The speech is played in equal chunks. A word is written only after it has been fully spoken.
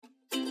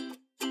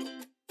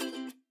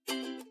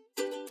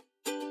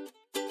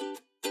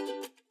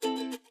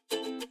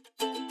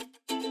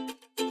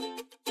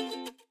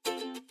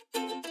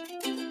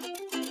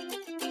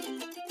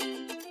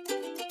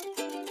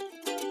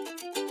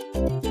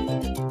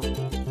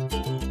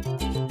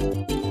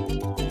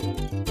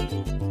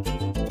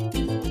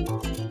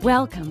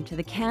Welcome to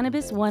the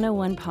Cannabis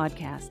 101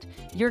 podcast,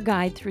 your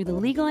guide through the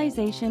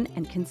legalization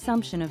and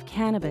consumption of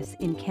cannabis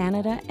in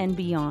Canada and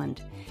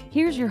beyond.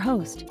 Here's your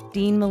host,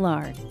 Dean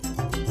Millard.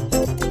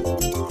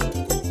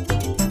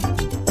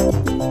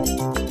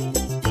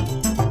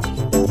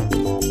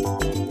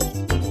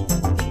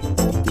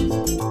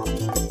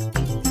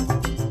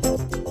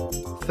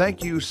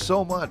 Thank you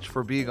so much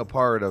for being a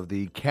part of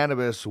the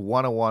Cannabis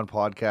 101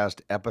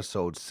 podcast,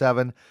 episode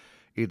 7.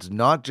 It's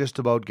not just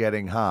about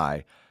getting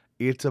high.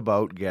 It's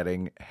about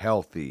getting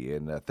healthy.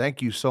 And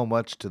thank you so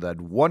much to that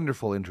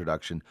wonderful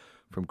introduction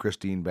from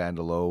Christine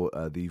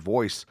Bandelot, the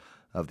voice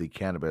of the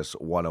Cannabis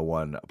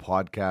 101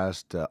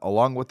 podcast.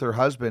 Along with her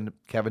husband,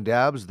 Kevin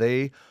Dabbs,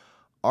 they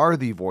are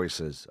the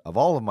voices of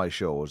all of my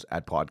shows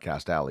at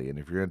Podcast Alley. And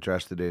if you're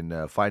interested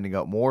in finding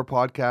out more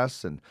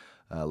podcasts and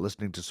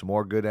listening to some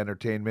more good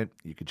entertainment,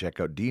 you can check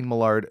out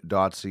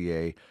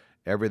deanmillard.ca.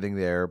 Everything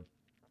there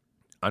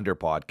under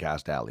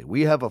Podcast Alley.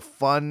 We have a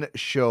fun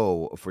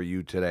show for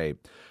you today.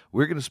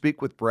 We're going to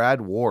speak with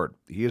Brad Ward.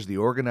 He is the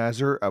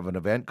organizer of an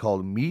event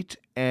called Meet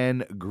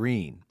and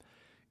Green.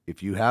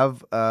 If you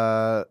have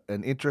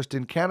an interest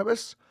in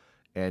cannabis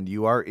and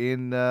you are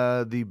in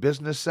the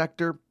business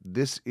sector,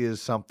 this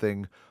is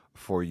something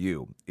for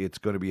you. It's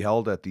going to be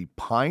held at the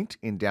Pint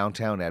in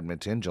downtown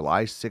Edmonton,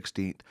 July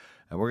 16th.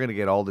 And we're going to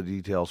get all the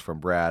details from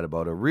Brad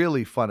about a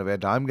really fun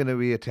event. I'm going to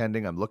be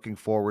attending. I'm looking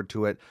forward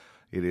to it.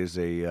 It is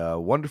a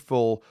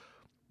wonderful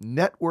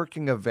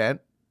networking event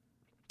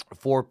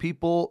for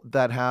people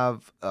that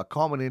have a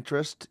common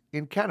interest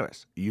in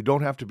cannabis. You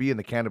don't have to be in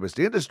the cannabis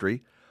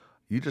industry.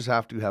 You just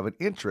have to have an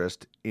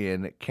interest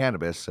in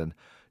cannabis, and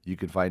you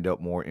can find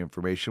out more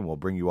information. We'll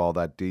bring you all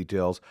that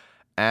details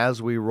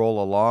as we roll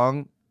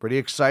along. Pretty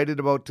excited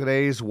about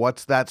today's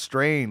What's That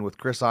Strain with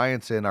Chris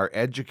Ianson, our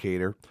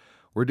educator.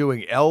 We're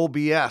doing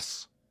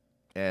LBS,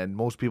 and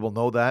most people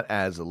know that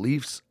as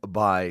Leafs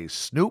by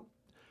Snoop.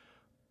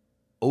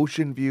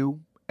 Ocean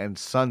View and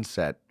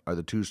Sunset are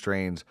the two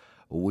strains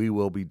we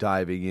will be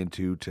diving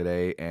into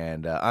today,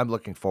 and I'm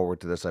looking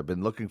forward to this. I've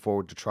been looking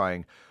forward to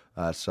trying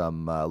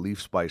some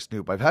Leafs by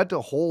Snoop. I've had to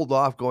hold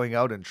off going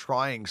out and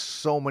trying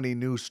so many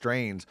new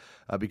strains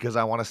because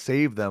I want to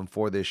save them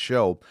for this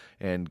show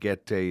and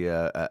get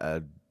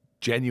a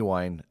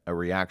genuine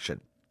reaction.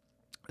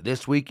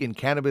 This week in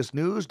cannabis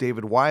news,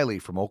 David Wylie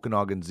from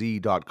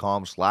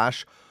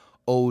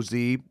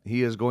OkanaganZ.com/OZ.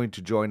 He is going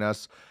to join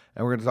us,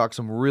 and we're going to talk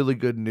some really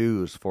good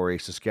news for a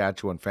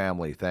Saskatchewan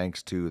family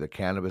thanks to the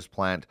cannabis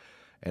plant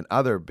and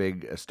other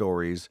big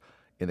stories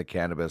in the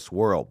cannabis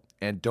world.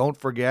 And don't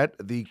forget,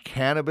 the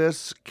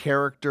Cannabis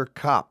Character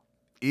Cup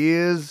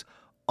is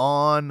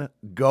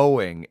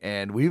ongoing,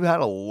 and we've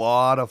had a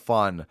lot of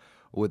fun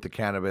with the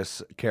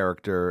Cannabis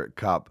Character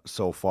Cup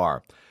so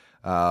far.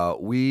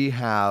 We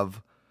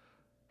have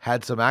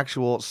had some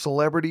actual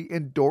celebrity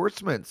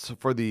endorsements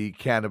for the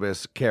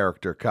Cannabis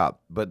Character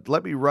Cup. But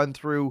let me run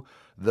through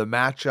the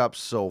matchups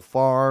so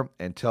far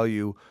and tell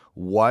you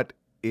what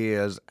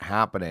is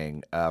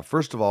happening.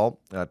 First of all,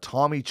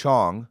 Tommy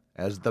Chong,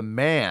 as the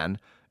man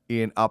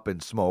in Up in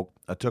Smoke,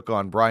 took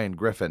on Brian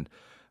Griffin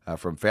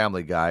from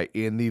Family Guy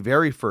in the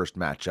very first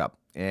matchup.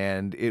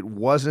 And it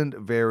wasn't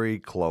very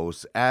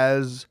close,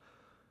 as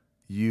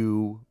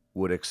you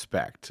would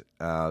expect.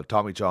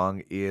 Tommy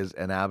Chong is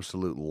an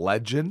absolute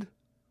legend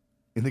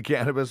in the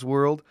cannabis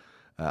world.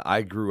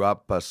 I grew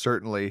up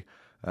certainly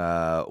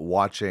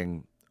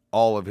watching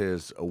all of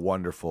his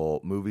wonderful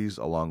movies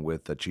along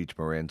with Cheech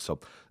Marin. So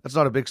that's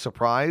not a big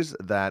surprise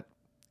that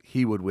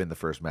he would win the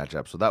first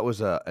matchup. So that was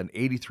an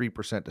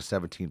 83% to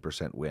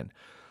 17% win.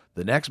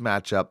 The next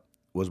matchup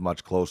was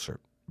much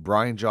closer.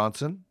 Brian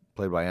Johnson,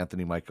 played by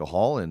Anthony Michael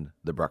Hall in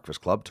The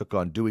Breakfast Club, took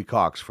on Dewey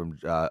Cox, from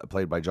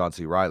played by John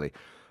C. Reilly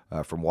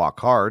from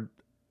Walk Hard.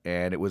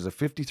 And it was a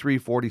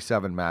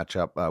 53-47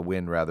 matchup,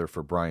 win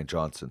for Brian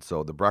Johnson.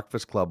 So the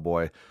Breakfast Club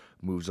boy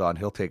moves on.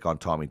 He'll take on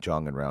Tommy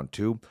Chong in round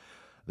 2.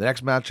 The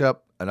next matchup,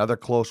 another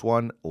close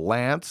one,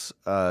 Lance,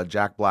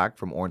 Jack Black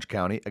from Orange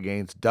County,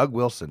 against Doug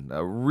Wilson,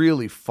 a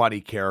really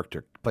funny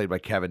character played by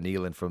Kevin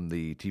Nealon from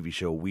the TV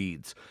show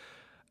Weeds.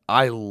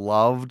 I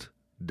loved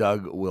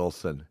Doug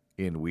Wilson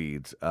in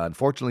Weeds.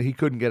 Unfortunately, he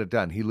couldn't get it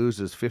done. He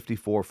loses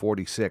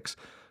 54-46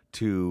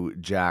 to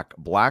Jack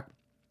Black.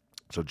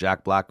 So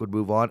Jack Black would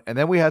move on. And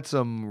then we had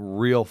some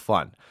real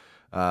fun.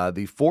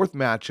 The fourth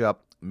matchup,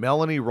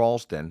 Melanie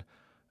Ralston,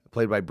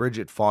 played by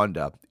Bridget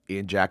Fonda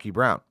in Jackie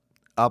Brown,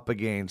 up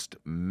against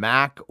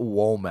Mac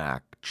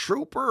Womack,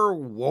 Trooper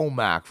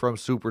Womack from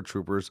Super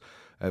Troopers,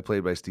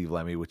 played by Steve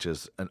Lemmy, which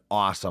is an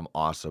awesome,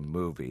 awesome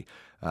movie.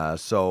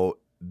 So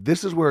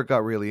this is where it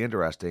got really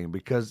interesting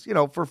because,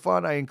 for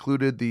fun, I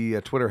included the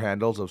Twitter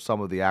handles of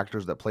some of the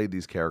actors that played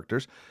these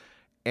characters.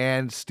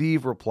 And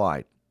Steve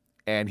replied.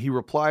 And he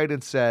replied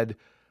and said,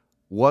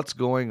 "What's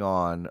going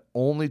on?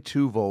 Only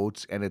 2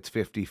 votes, and it's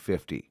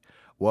 50-50.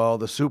 Well,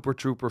 the Super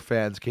Trooper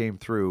fans came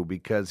through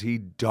because he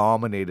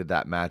dominated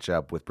that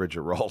matchup with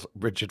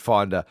Bridget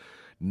Fonda.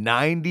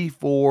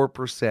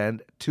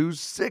 94% to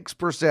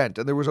 6%.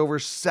 And there was over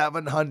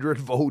 700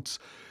 votes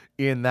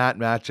in that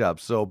matchup.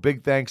 So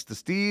big thanks to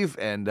Steve,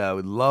 and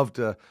we'd love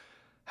to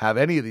have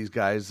any of these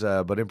guys,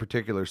 but in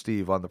particular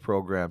Steve, on the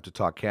program to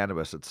talk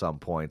cannabis at some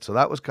point. So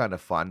that was kind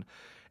of fun.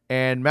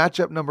 And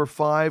matchup number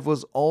 5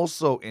 was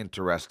also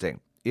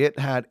interesting. It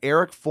had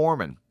Eric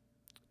Foreman,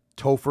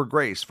 Topher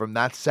Grace from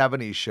That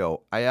 70s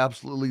Show. I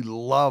absolutely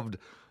loved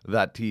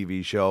that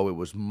TV show. It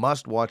was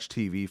must-watch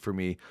TV for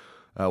me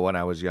when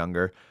I was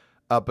younger,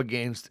 up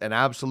against an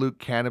absolute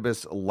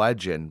cannabis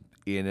legend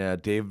in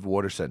David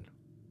Wooderson,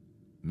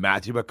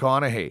 Matthew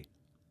McConaughey,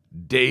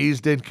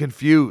 Dazed and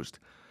Confused.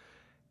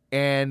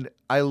 And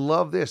I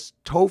love this.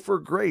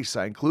 Topher Grace,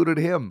 I included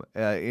him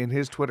in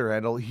his Twitter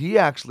handle. He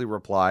actually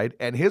replied,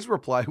 and his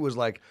reply was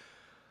like,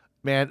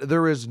 man,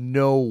 there is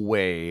no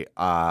way.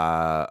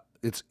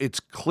 It's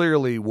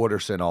clearly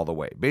Wooderson all the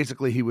way.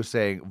 Basically, he was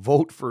saying,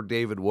 vote for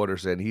David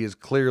Wooderson. He is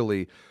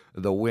clearly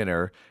the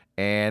winner.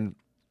 And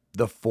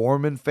the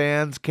Foreman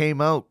fans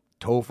came out.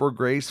 Topher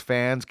Grace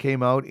fans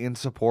came out in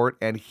support,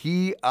 and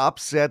he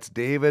upsets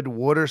David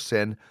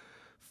Wooderson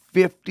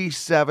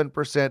 57%,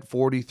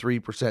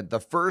 43%. The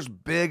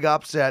first big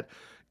upset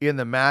in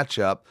the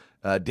matchup.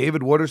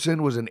 David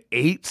Wooderson was an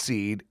 8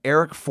 seed.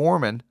 Eric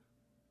Foreman,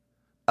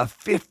 a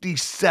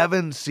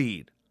 57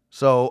 seed.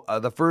 So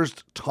the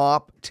first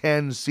top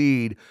 10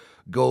 seed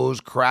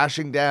goes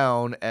crashing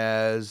down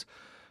as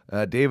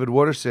David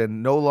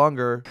Wooderson no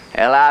longer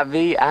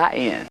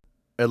Livin.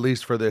 At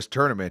least for this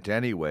tournament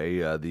anyway.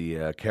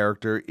 The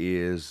character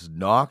is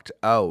knocked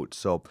out.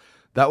 So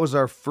that was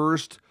our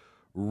first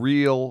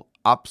real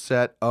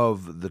upset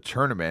of the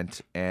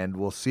tournament, and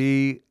we'll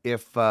see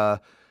if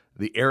the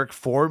Eric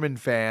Foreman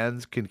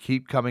fans can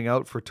keep coming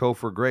out for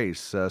Topher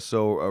Grace.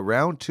 So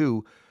round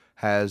 2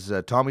 has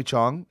Tommy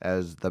Chong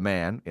as the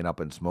man in Up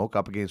in Smoke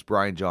up against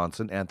Brian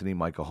Johnson, Anthony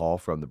Michael Hall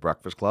from The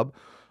Breakfast Club,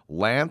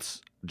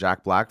 Lance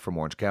Jack Black from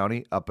Orange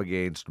County up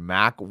against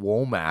Mac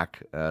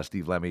Womack,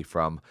 Steve Lemmy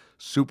from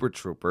Super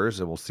Troopers,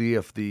 and we'll see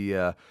if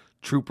the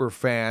Trooper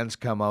fans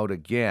come out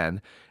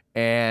again.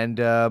 And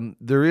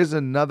there is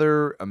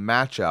another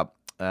matchup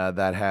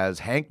that has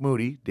Hank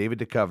Moody, David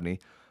Duchovny,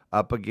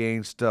 up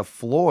against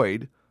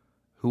Floyd,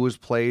 who was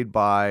played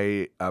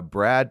by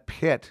Brad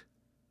Pitt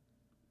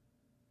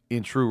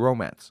in True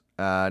Romance.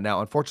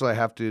 Now, unfortunately,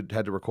 I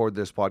had to record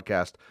this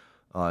podcast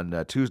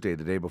on Tuesday,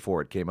 the day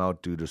before it came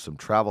out, due to some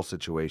travel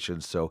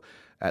situations. So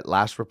at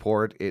last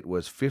report, it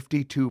was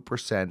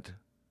 52%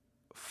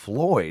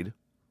 Floyd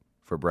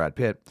for Brad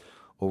Pitt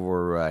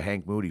over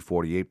Hank Moody,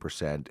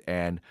 48%.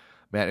 And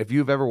man, if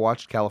you've ever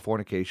watched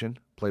Californication,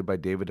 played by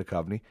David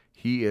Duchovny,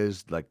 he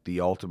is like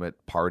the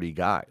ultimate party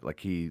guy. Like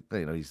he's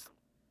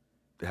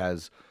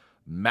has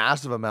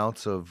massive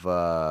amounts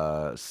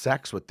of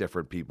sex with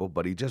different people,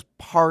 but he just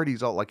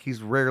parties all, like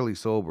he's rarely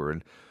sober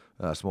and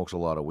smokes a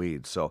lot of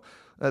weed. So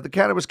the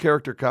Cannabis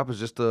Character Cup is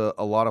just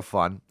a lot of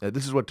fun.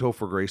 This is what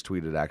Topher Grace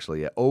tweeted,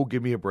 actually. Oh,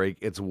 give me a break.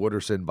 It's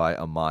Wooderson by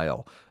a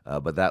mile.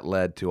 But that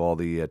led to all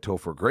the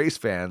Topher Grace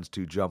fans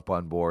to jump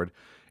on board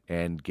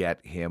and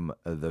get him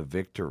the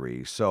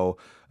victory. So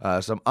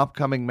some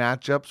upcoming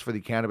matchups for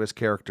the Cannabis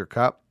Character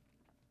Cup.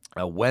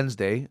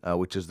 Wednesday,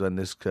 which is when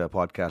this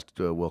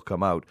podcast will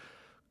come out,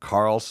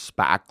 Carl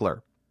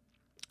Spackler,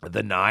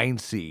 the 9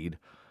 seed,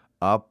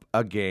 up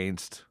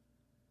against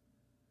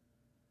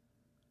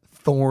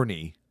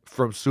Thorny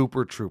from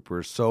Super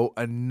Troopers. So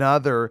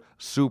another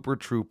Super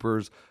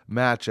Troopers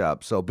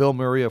matchup. So Bill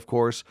Murray, of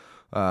course,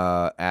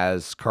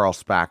 as Carl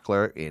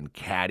Spackler in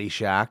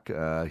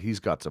Caddyshack. He's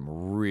got some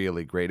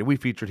really great, and we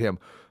featured him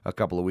a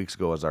couple of weeks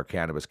ago as our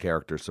cannabis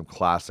character, some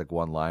classic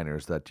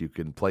one-liners that you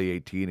can play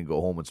 18 and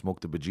go home and smoke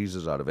the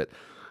bejesus out of it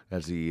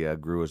as he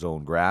grew his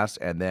own grass.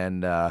 And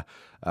then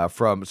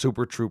from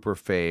Super Trooper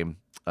fame,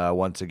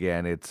 once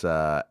again, it's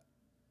Akrot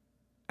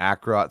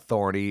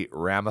Thorny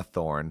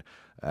Ramathorn,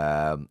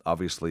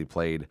 obviously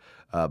played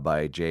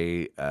by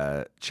Jay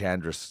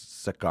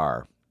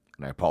Chandrasekhar.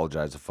 And I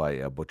apologize if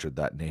I butchered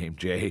that name,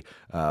 Jay.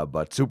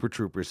 But Super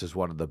Troopers is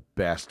one of the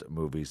best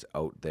movies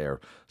out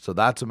there. So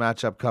that's a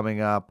matchup coming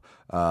up.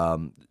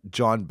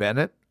 John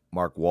Bennett,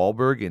 Mark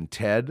Wahlberg in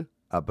Ted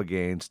up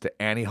against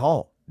Annie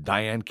Hall.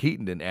 Diane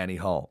Keaton in Annie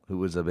Hall, who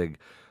was a big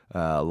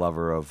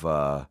lover of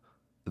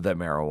the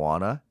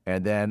marijuana.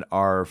 And then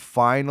our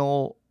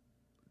final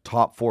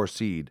top 4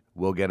 seed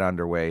will get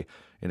underway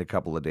in a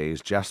couple of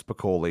days. Jeff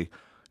Spicoli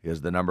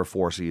is the number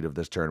 4 seed of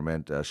this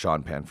tournament.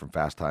 Sean Penn from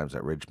Fast Times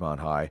at Ridgemont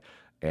High.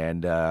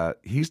 And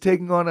he's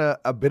taking on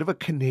a bit of a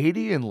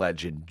Canadian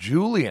legend,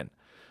 Julian,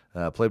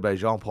 played by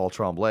Jean-Paul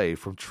Tremblay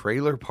from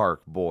Trailer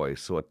Park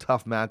Boys. So a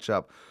tough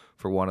matchup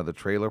for one of the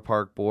Trailer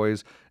Park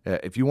Boys.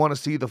 If you want to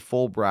see the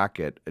full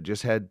bracket,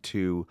 just head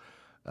to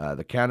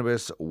the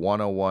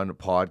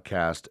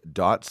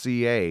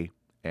Cannabis101podcast.ca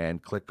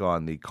and click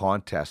on the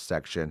contest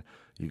section.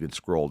 You can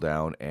scroll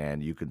down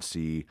and you can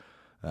see,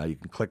 you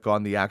can click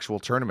on the actual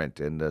tournament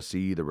and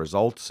see the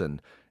results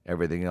and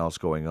everything else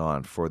going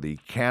on for the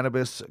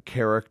Cannabis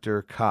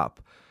Character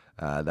Cup.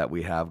 that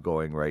we have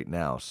going right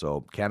now.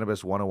 So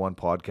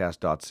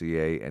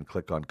cannabis101podcast.ca and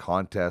click on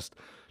contest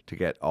to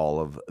get all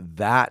of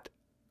that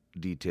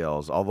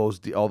details, all those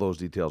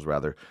details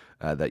rather,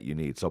 that you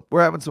need. So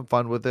we're having some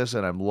fun with this,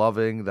 and I'm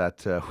loving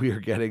that we are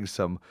getting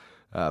some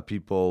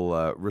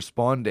people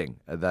responding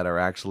that are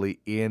actually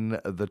in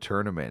the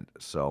tournament.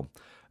 So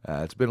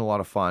it's been a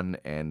lot of fun,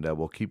 and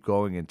we'll keep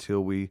going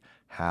until we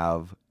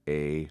have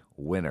a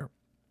winner.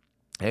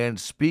 And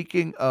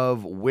speaking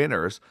of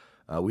winners,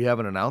 we have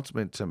an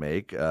announcement to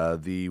make.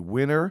 The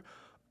winner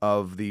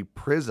of the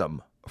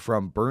Prism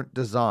from Burnt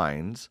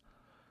Designs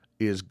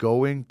is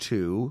going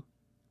to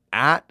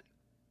at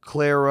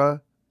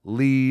Clara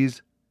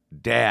Lee's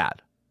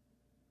dad.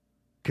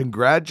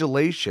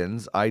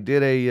 Congratulations. I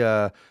did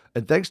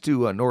and thanks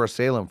to Nora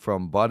Salem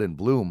from Bud and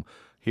Bloom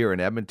here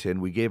in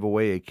Edmonton, we gave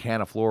away a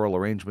can of floral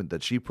arrangement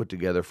that she put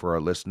together for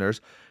our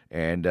listeners.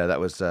 And that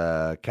was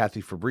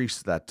Kathy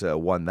Fabrice that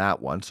won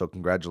that one. So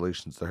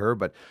congratulations to her.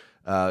 But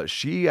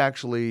she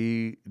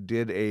actually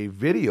did a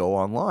video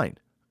online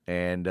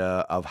and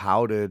of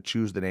how to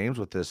choose the names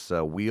with this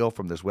wheel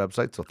from this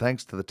website. So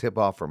thanks to the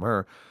tip-off from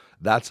her.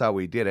 That's how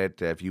we did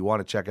it. If you want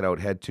to check it out,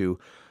 head to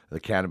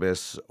the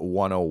Cannabis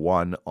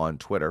 101 on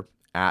Twitter,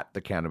 at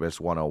the Cannabis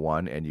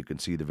 101, and you can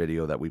see the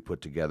video that we put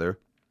together.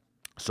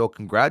 So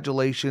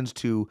congratulations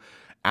to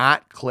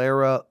at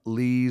Clara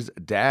Lee's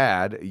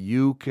dad.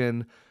 You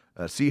can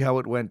see how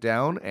it went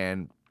down,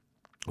 and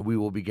we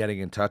will be getting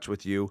in touch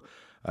with you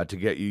to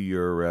get you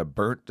your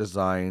Burnt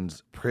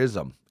Designs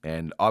Prism.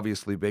 And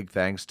obviously, big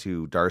thanks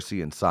to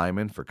Darcy and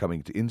Simon for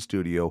coming to in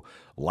studio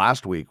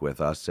last week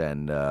with us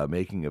and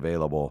making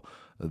available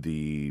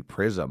the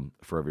Prism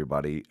for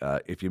everybody.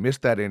 If you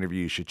missed that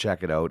interview, you should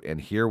check it out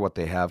and hear what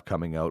they have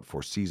coming out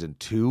for season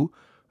 2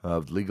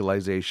 of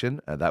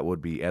legalization. That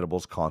would be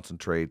edibles,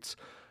 concentrates,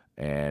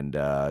 and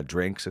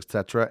drinks,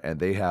 etc. And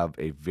they have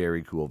a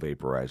very cool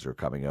vaporizer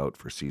coming out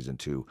for season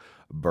 2,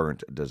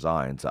 Burnt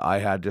Designs. I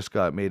had just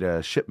made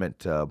a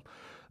shipment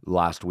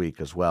last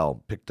week as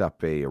well. Picked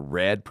up a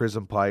red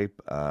prism pipe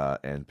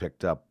and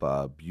picked up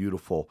a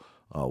beautiful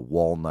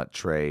walnut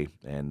tray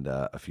and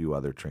a few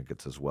other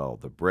trinkets as well.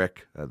 The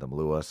brick, the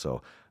Malua.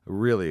 So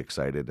really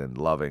excited and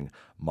loving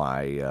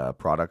my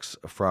products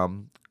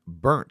from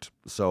Burnt.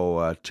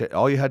 So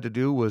all you had to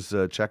do was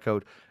check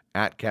out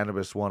at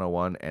Cannabis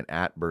 101 and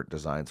at Burnt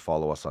Designs.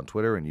 Follow us on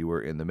Twitter, and you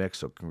were in the mix.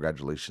 So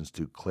congratulations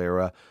to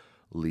Clara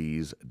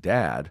Lee's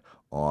dad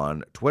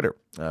on Twitter.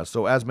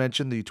 So as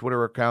mentioned, the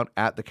Twitter account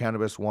at the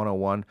Cannabis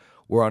 101.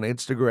 We're on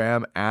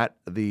Instagram at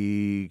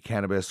the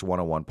Cannabis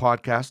 101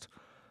 Podcast.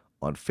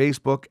 On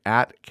Facebook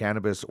at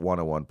Cannabis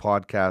 101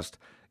 Podcast.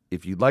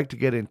 If you'd like to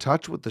get in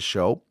touch with the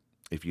show,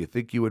 if you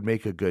think you would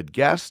make a good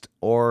guest,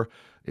 or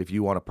if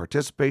you want to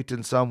participate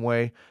in some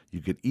way, you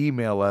could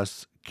email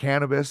us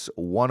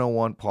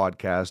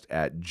cannabis101podcast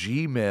at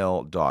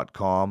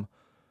gmail.com.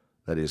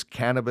 That is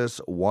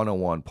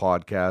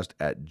cannabis101podcast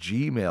at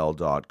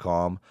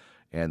gmail.com.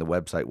 And the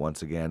website,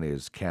 once again,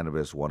 is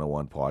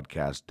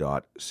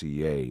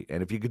cannabis101podcast.ca.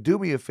 And if you could do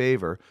me a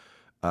favor,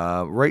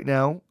 right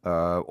now,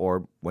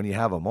 or when you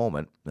have a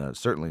moment,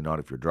 certainly not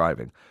if you're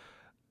driving,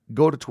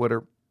 go to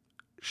Twitter,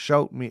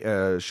 shoot me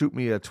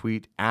a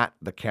tweet at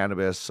the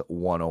Cannabis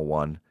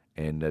 101,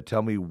 and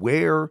tell me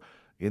where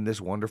in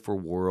this wonderful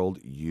world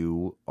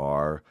you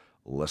are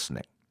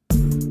listening.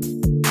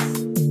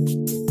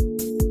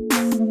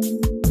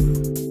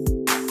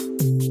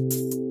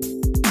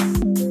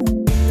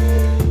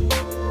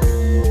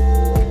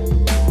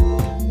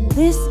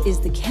 This is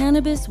the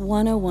Cannabis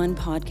 101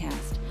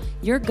 podcast,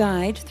 your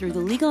guide through the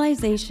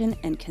legalization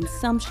and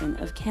consumption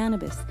of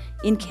cannabis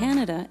in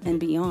Canada and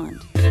beyond.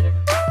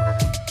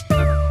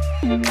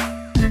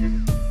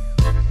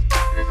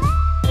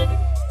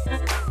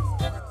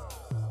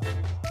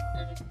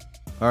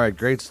 All right,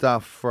 great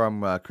stuff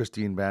from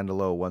Christine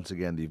Bandelow, once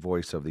again, the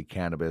voice of the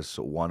Cannabis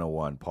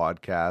 101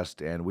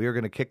 podcast. And we are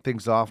going to kick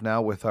things off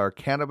now with our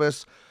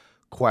cannabis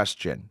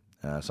question,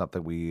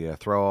 something we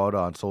throw out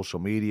on social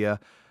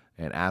media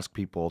and ask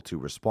people to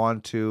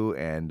respond to,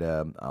 and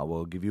I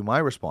will give you my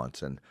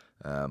response. And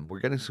we're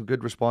getting some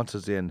good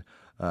responses in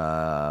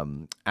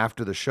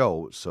after the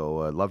show,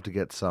 so I'd love to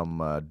get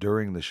some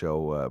during the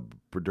show,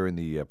 during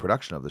the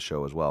production of the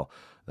show as well,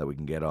 that we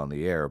can get on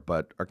the air.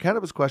 But our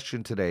cannabis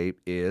question today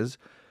is,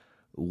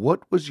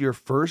 what was your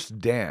first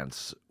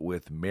dance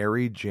with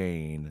Mary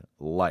Jane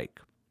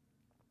like?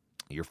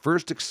 Your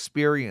first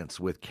experience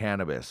with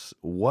cannabis,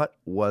 what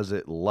was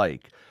it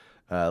like?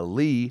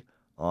 Lee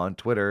on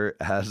Twitter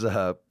has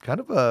a kind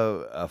of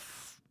a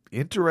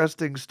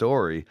interesting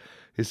story.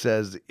 He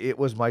says, it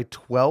was my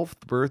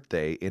 12th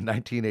birthday in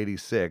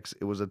 1986.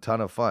 It was a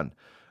ton of fun.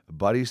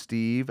 Buddy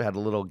Steve had a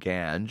little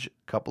ganj. A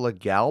couple of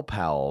gal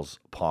pals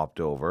popped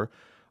over,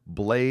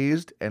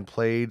 blazed, and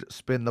played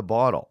spin the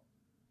bottle.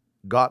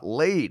 Got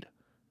laid.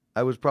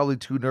 I was probably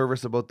too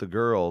nervous about the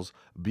girls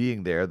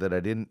being there that I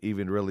didn't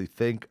even really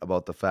think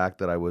about the fact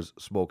that I was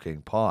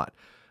smoking pot.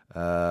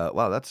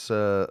 Wow, that's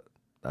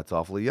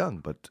awfully young,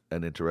 but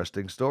an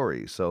interesting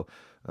story. So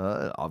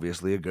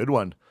obviously a good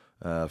one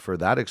for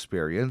that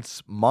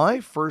experience. My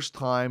first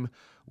time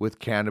with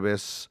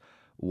cannabis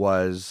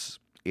was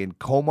in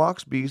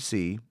Comox,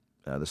 BC,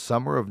 the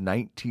summer of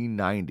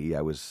 1990.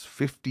 I was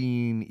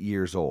 15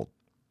 years old.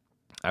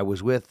 I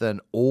was with an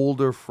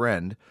older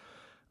friend,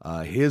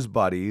 his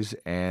buddies,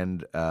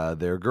 and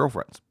their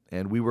girlfriends.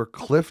 And we were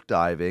cliff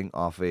diving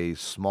off a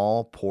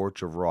small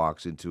porch of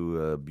rocks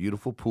into a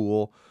beautiful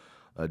pool,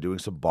 doing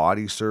some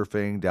body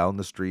surfing down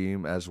the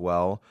stream as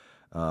well.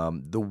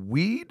 The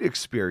weed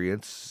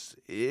experience,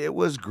 it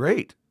was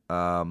great.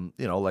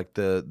 Like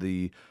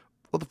the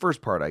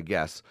first part, I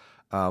guess.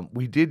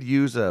 We did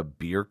use a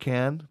beer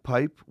can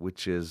pipe,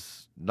 which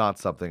is not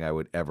something I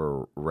would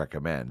ever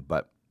recommend,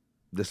 but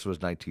this was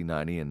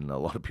 1990 and a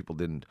lot of people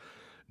didn't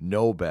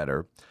know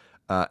better.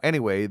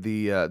 Anyway,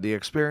 the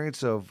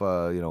experience of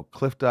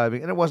cliff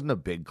diving, and it wasn't a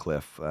big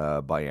cliff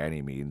by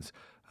any means,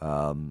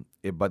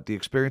 but the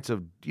experience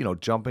of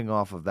jumping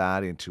off of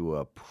that into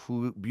a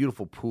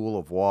beautiful pool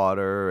of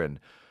water, and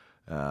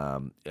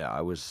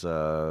I was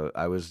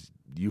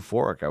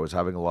euphoric. I was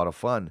having a lot of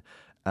fun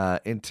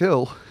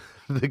until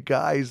the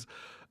guy's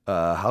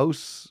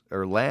house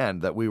or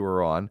land that we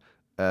were on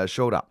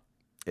showed up,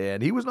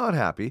 and he was not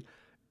happy,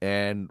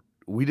 and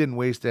we didn't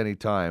waste any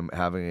time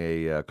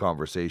having a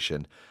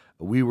conversation.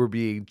 We were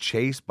being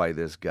chased by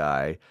this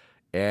guy,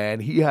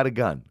 and he had a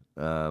gun,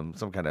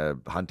 some kind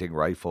of hunting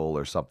rifle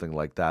or something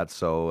like that.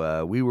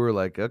 So we were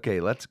like, okay,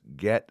 let's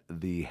get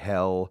the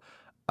hell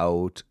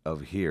out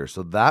of here.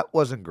 So that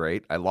wasn't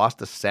great. I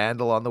lost a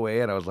sandal on the way,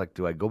 and I was like,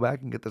 do I go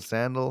back and get the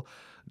sandal?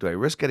 Do I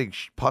risk getting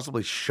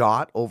possibly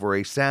shot over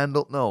a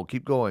sandal? No,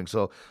 keep going.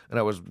 So, and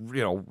I was,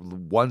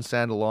 one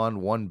sandal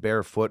on, one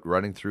barefoot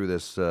running through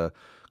this kind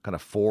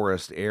of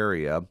forest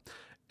area.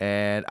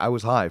 And I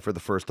was high for the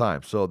first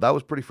time. So that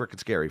was pretty freaking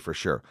scary for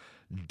sure.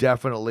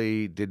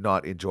 Definitely did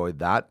not enjoy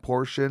that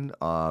portion.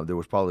 There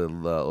was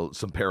probably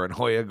some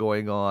paranoia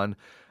going on.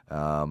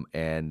 I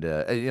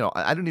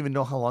don't even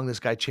know how long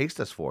this guy chased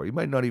us for. He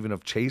might not even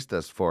have chased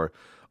us for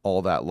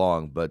all that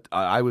long. But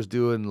I was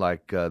doing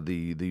like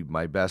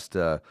my best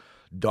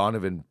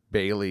Donovan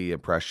Bailey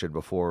impression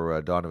before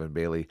Donovan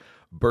Bailey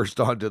burst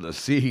onto the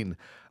scene.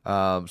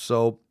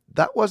 So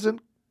that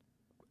wasn't.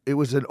 It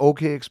was an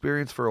okay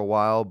experience for a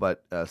while,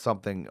 but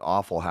something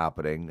awful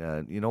happening.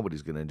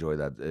 Nobody's going to enjoy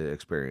that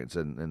experience,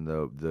 and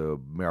the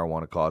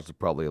marijuana caused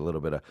probably a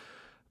little bit of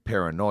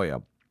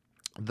paranoia.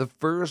 The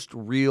first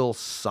real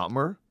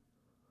summer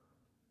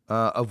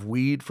of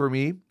weed for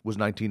me was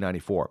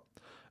 1994.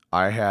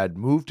 I had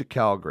moved to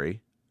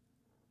Calgary,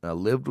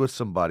 lived with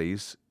some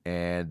buddies,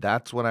 and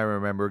that's when I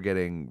remember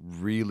getting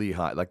really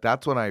high. Like,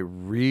 that's when I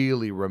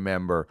really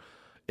remember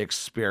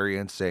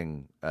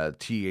experiencing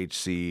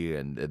THC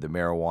and the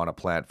marijuana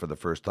plant for the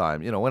first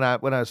time. When I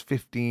was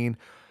 15,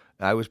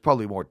 I was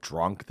probably more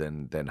drunk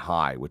than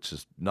high, which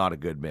is not a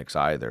good mix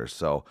either.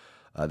 So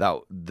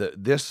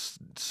this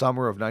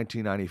summer of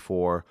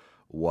 1994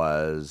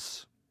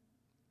 was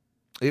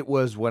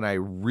when I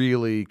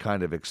really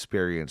kind of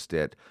experienced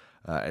it.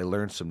 I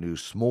learned some new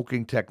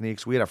smoking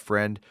techniques. We had a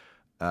friend.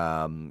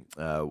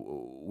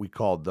 We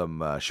called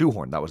them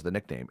Shoehorn. That was the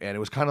nickname, and it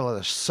was kind of like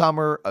the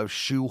summer of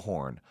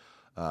Shoehorn.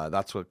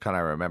 That's what kind of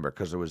I remember,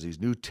 because there was these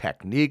new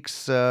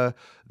techniques that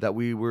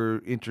we were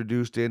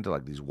introduced into,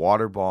 like these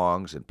water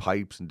bongs and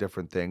pipes and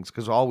different things,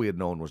 because all we had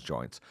known was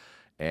joints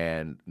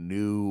and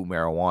new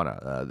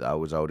marijuana. I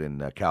was out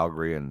in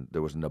Calgary, and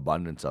there was an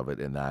abundance of it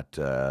in that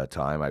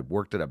time. I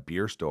worked at a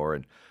beer store,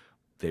 and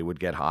they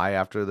would get high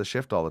after the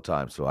shift all the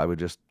time, so I would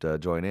just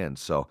join in.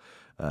 So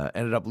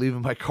ended up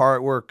leaving my car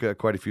at work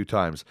quite a few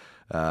times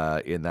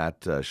in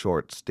that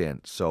short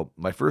stint. So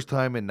my first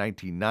time in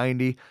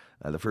 1990,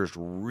 the first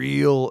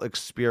real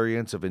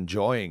experience of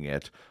enjoying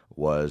it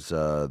was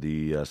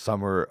the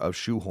summer of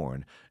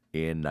Shoehorn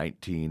in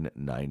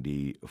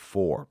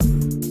 1994.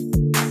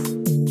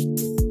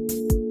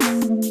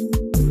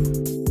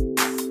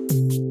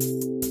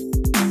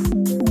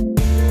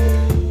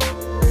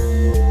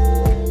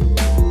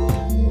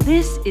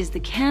 This is the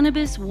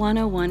Cannabis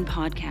 101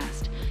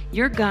 podcast,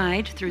 your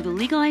guide through the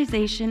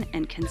legalization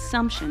and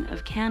consumption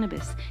of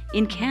cannabis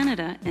in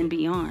Canada and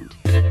beyond.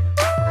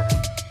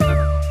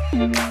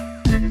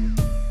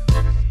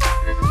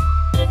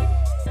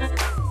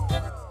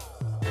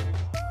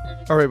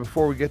 All right,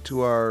 before we get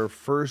to our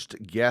first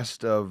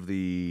guest of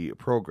the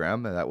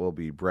program, and that will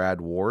be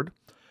Brad Ward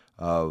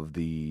of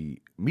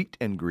the Meet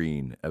and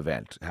Green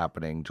event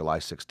happening July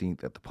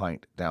 16th at the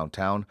Pint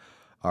downtown,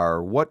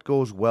 are what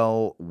goes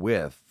well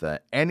with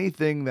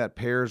anything that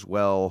pairs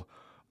well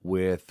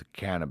with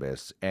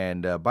cannabis.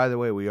 And by the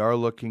way, we are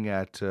looking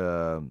at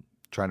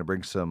trying to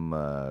bring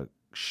some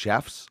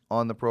chefs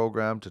on the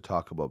program to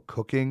talk about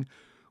cooking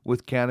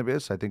with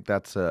cannabis. I think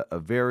that's a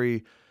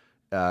very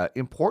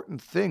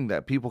important thing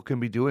that people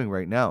can be doing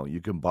right now. You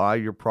can buy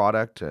your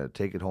product,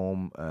 take it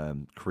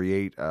home,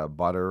 create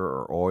butter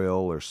or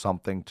oil or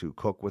something to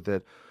cook with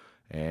it,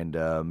 and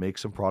make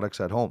some products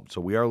at home.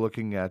 So we are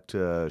looking at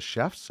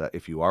chefs.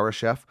 If you are a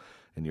chef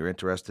and you're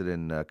interested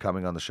in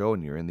coming on the show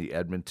and you're in the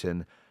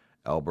Edmonton,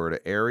 Alberta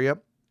area,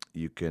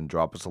 you can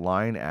drop us a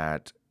line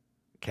at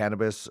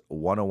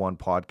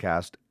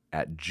cannabis101podcast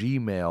at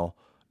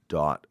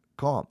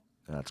gmail.com.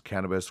 That's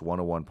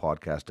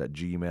cannabis101podcast at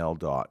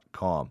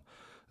gmail.com.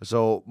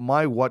 So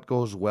my what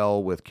goes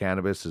well with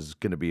cannabis is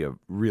going to be a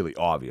really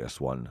obvious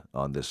one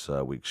on this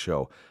week's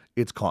show.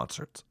 It's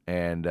concerts,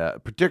 and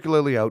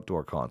particularly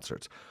outdoor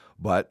concerts.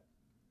 But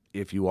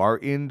if you are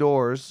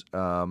indoors,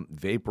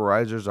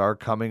 vaporizers are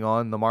coming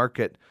on the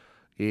market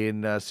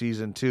in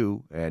season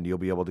 2, and you'll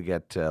be able to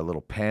get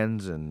little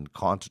pens and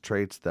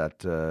concentrates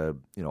that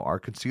are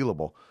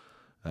concealable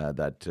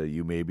that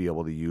you may be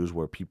able to use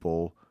where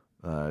people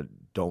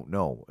don't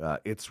know.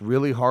 It's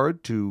really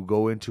hard to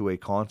go into a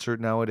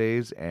concert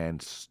nowadays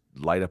and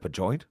light up a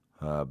joint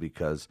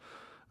because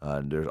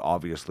there's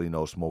obviously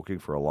no smoking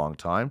for a long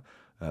time.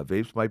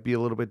 Vapes might be a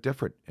little bit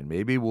different, and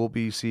maybe we'll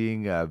be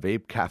seeing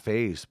vape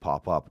cafes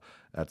pop up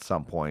at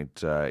some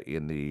point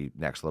in the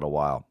next little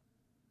while.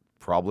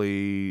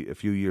 Probably a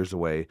few years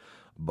away,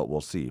 but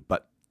we'll see.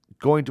 But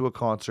going to a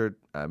concert,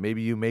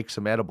 maybe you make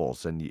some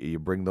edibles and you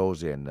bring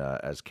those in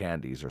as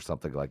candies or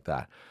something like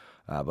that.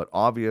 But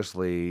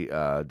obviously,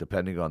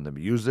 depending on the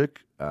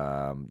music,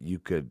 you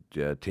could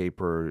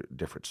taper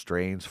different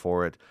strains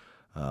for it.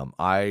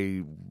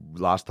 I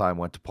last time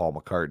went to Paul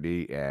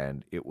McCartney,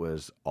 and it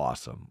was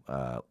awesome.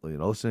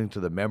 Listening to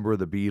the member of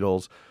the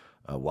Beatles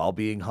while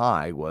being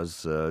high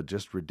was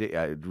just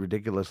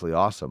ridiculously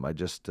awesome. I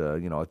just,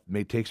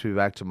 it takes me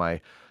back to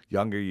my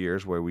younger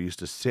years where we used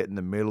to sit in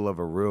the middle of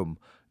a room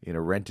in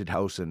a rented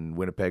house in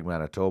Winnipeg,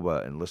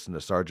 Manitoba, and listen to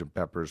Sgt.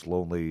 Pepper's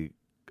Lonely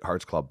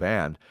Hearts Club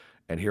Band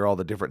and hear all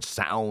the different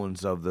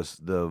sounds of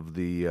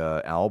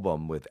the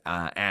album with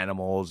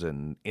animals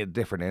and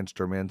different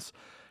instruments.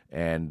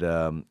 And,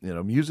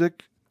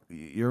 music,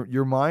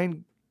 your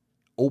mind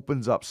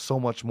opens up so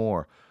much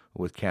more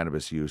with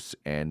cannabis use,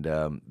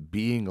 and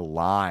being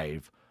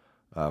live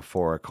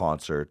for a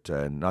concert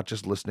and not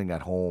just listening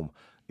at home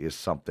is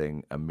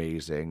something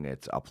amazing.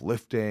 It's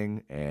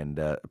uplifting, and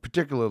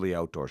particularly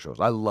outdoor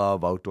shows. I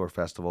love outdoor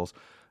festivals,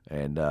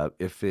 and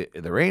if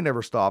the rain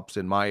ever stops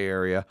in my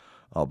area,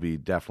 I'll be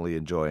definitely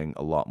enjoying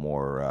a lot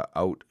more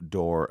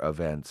outdoor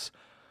events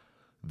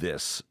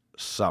this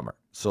summer.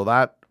 So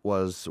that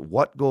was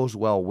what goes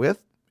well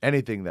with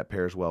anything that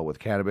pairs well with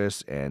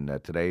cannabis,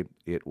 and today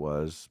it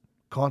was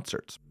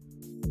concerts.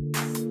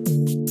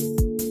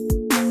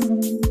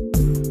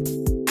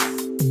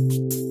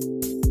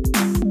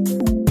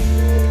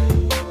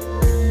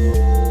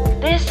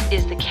 This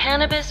is the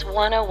Cannabis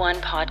 101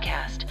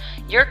 podcast,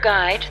 your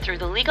guide through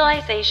the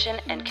legalization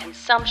and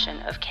consumption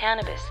of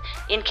cannabis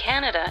in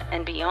Canada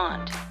and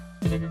beyond.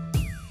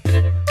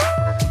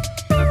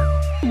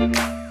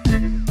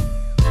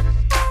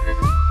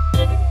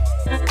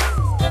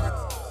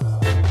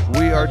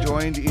 We are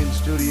joined in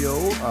studio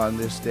on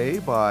this day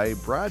by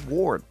Brad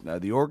Ward,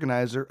 the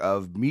organizer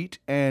of Meat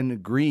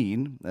and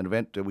Green, an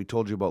event we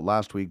told you about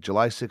last week,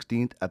 July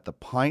 16th at the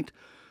Pint,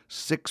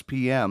 6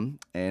 p.m.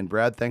 And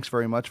Brad, thanks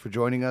very much for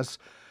joining us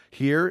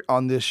here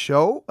on this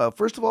show.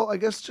 First of all, I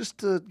guess just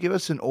to give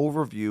us an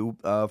overview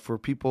for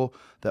people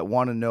that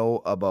want to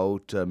know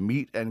about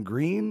Meat and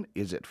Green.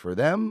 Is it for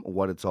them?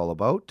 What it's all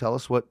about? Tell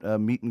us what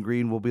Meat and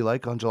Green will be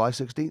like on July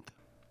 16th.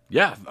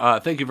 Yeah,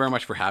 thank you very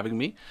much for having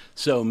me.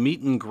 So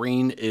Meat and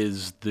Green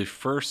is the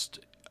first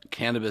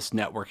cannabis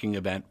networking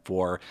event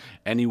for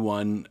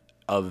anyone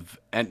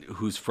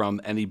who's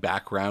from any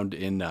background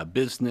in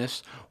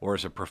business or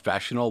as a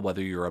professional,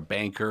 whether you're a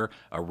banker,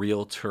 a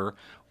realtor,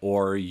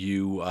 or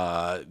you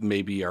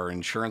maybe are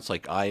insurance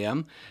like I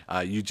am.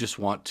 You just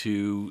want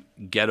to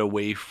get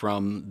away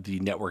from the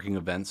networking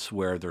events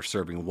where they're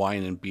serving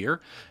wine and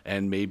beer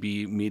and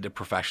maybe meet a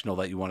professional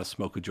that you want to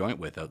smoke a joint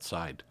with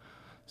outside.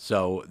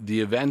 So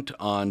the event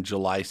on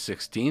July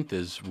 16th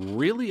is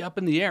really up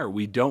in the air.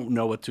 We don't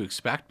know what to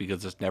expect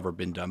because it's never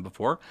been done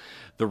before.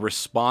 The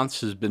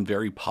response has been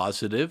very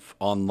positive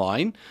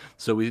online.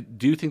 So we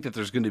do think that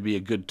there's going to be a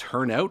good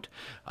turnout.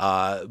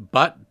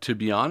 But to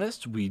be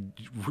honest, we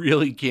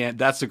really can't.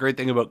 That's the great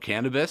thing about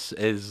cannabis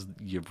is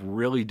you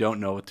really don't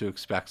know what to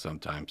expect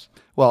sometimes.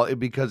 Well,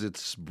 because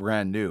it's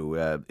brand new.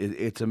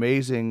 It's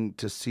amazing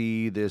to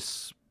see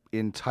this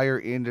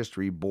entire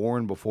industry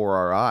born before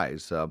our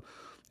eyes.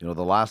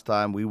 The last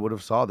time we would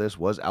have saw this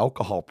was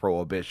alcohol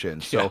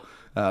prohibition. So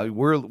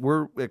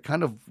we're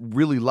kind of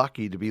really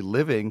lucky to be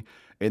living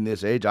in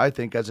this age, I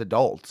think, as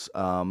adults.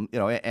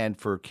 And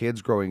for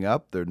kids growing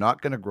up, they're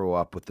not going to grow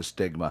up with the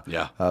stigma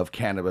of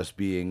cannabis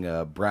being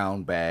a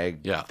brown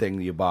bag thing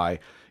you buy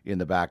in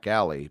the back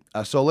alley.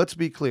 So let's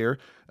be clear.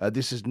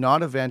 This is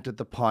not an event at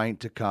the Pint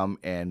to come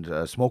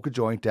and smoke a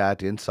joint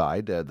at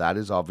inside. That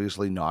is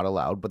obviously not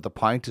allowed. But the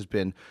Pint has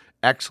been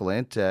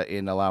excellent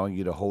in allowing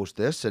you to host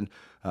this, and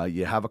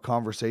you have a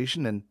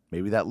conversation, and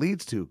maybe that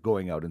leads to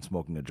going out and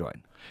smoking a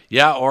joint.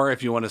 Yeah, or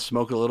if you want to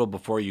smoke a little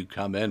before you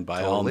come in,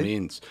 by all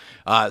means.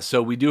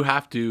 So we do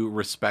have to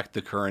respect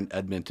the current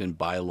Edmonton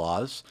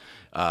bylaws,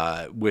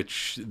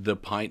 which the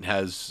Pint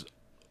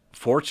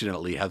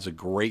fortunately has a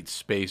great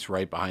space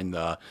right behind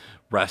the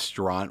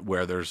restaurant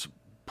where there's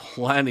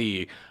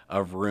plenty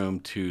of room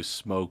to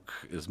smoke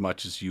as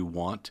much as you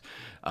want.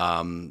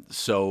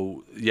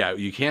 So yeah,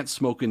 you can't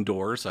smoke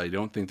indoors. I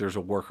don't think there's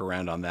a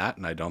workaround on that,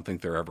 and I don't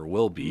think there ever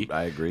will be.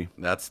 I agree.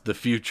 That's the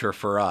future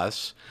for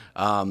us.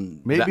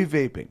 Maybe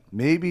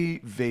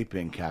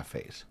vaping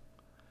cafes.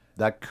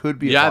 That could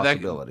be a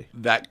possibility.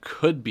 That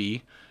could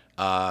be.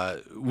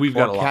 We've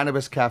got a lot.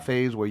 Cannabis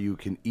cafes where you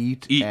can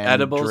eat and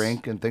edibles,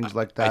 drink and things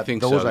like that. I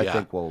think Those so, I yeah.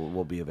 think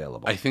will be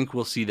available. I think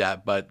we'll see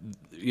that, but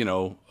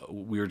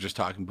we were just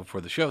talking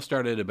before the show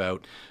started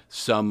about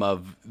some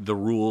of the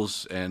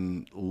rules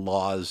and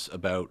laws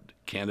about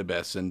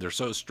cannabis, and they're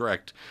so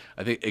strict.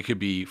 I think it could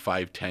be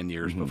 5-10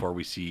 years before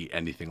we see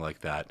anything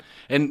like that.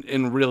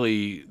 And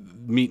really,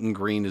 Meet and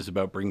Green is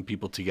about bringing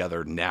people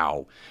together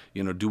now.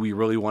 Do we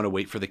really want to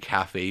wait for the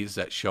cafes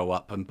that show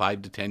up in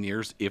 5 to 10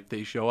 years, if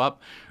they show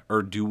up,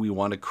 or do we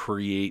want to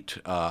create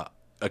a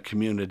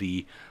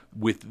community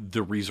with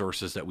the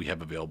resources that we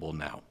have available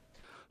now?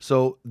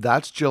 So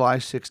that's July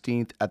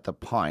 16th at the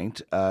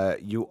Pint.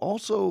 You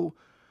also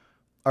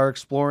are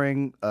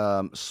exploring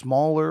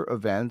smaller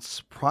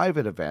events,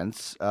 private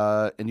events,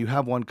 and you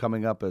have one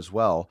coming up as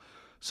well.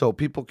 So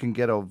people can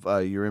get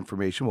your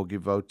information. We'll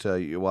give out,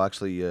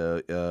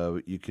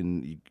 you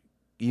can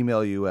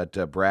email you at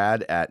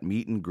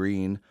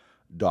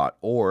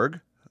brad@meetandgreen.org.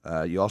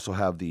 You also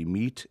have the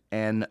Meet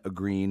and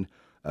Green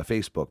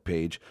Facebook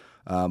page.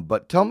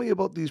 But tell me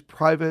about these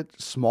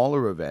private,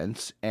 smaller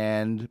events,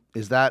 and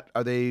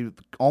are they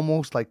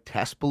almost like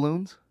test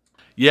balloons?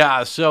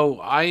 Yeah, so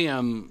I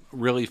am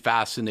really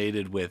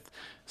fascinated with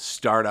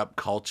startup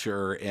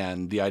culture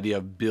and the idea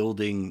of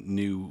building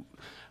new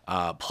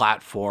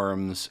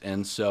platforms.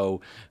 And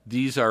so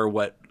these are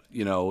what,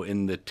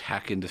 in the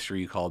tech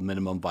industry you call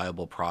minimum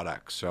viable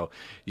products. So,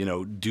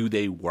 do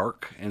they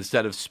work?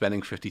 Instead of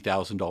spending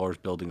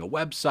 $50,000 building a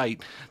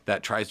website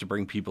that tries to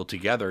bring people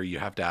together, you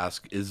have to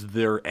ask, is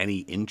there any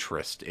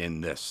interest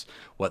in this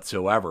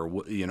whatsoever?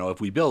 If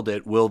we build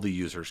it, will the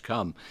users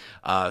come?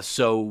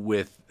 So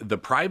with the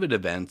private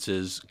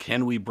events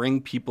can we bring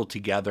people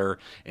together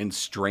in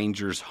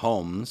strangers'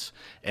 homes,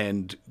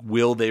 and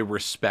will they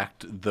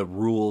respect the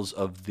rules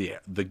of the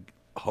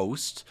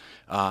host?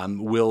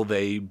 Will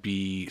they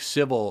be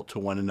civil to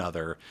one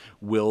another?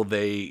 Will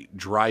they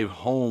drive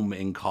home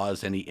and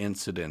cause any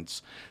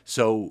incidents?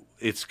 So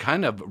it's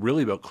kind of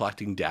really about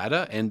collecting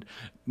data, and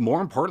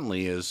more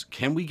importantly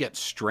can we get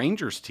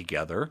strangers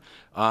together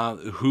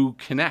who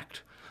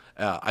connect?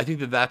 I think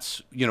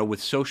that's,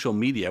 with social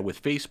media,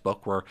 with Facebook,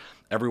 where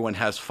everyone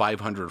has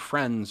 500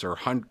 friends or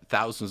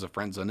thousands of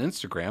friends on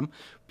Instagram,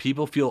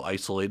 people feel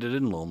isolated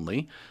and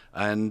lonely.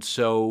 And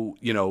so,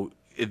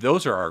 if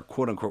those are our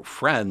quote unquote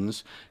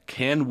friends,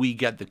 can we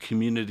get the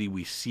community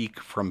we seek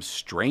from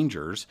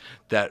strangers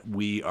that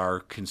we are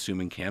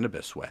consuming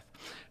cannabis with?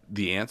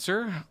 The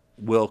answer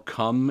will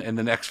come in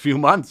the next few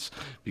months,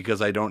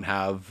 because I don't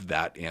have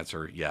that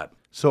answer yet.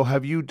 So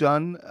have you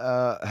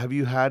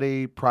had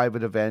a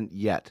private event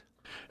yet?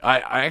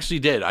 I actually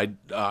did.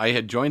 I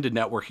had joined a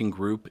networking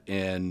group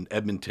in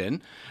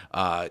Edmonton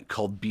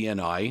called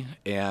BNI,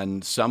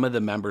 and some of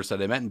the members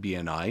that I met in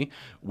BNI,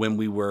 when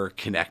we were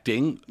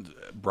connecting,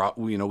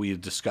 we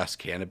discussed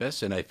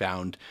cannabis, and I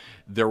found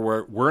there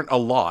weren't a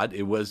lot.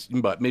 It was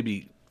but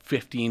maybe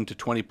 15 to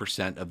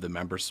 20% of the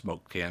members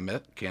smoked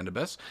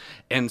cannabis.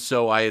 And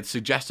so I had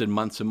suggested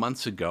months and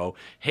months ago,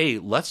 hey,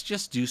 let's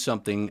just do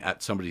something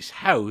at somebody's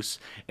house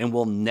and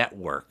we'll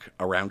network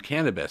around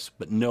cannabis,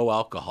 but no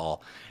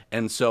alcohol.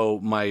 And so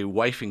my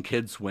wife and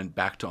kids went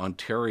back to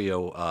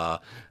Ontario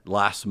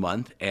last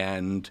month,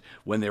 and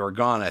when they were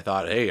gone, I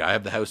thought, hey, I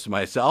have the house to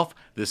myself.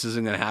 This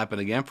isn't going to happen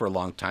again for a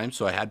long time.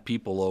 So I had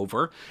people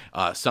over.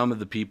 Some of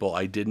the people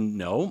I didn't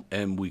know,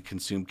 and we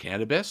consumed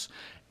cannabis.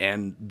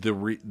 And the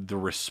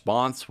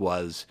response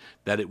was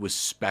that it was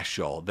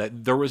special,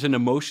 that there was an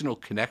emotional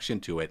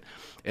connection to it.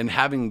 And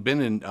having been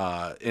in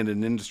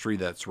an industry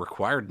that's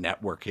required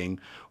networking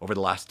over the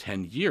last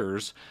 10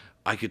 years,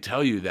 I could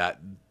tell you that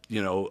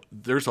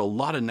there's a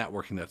lot of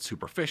networking that's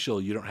superficial.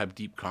 You don't have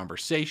deep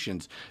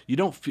conversations. You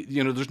don't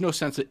there's no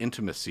sense of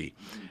intimacy.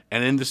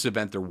 And in this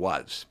event, there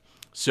was.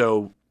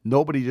 So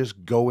nobody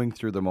just going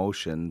through the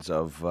motions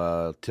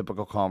of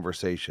typical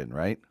conversation,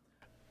 right?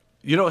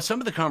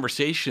 Some of the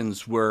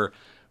conversations were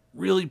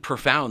really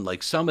profound.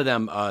 Like some of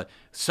them,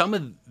 some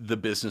of the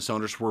business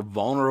owners were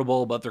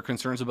vulnerable about their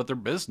concerns about their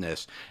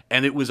business,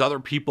 and it was other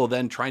people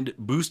then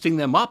boosting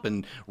them up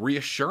and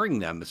reassuring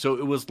them. So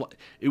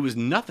it was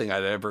nothing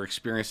I'd ever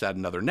experienced at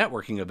another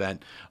networking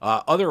event.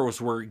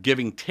 Others were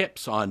giving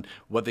tips on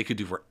what they could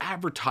do for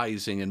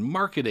advertising and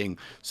marketing.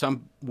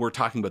 Some were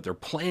talking about their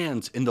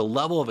plans, and the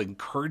level of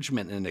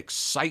encouragement and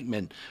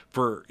excitement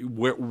for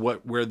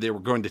where they were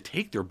going to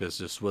take their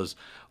business was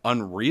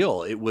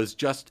unreal. It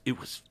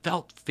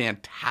felt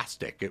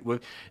fantastic.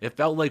 It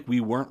felt like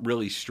we weren't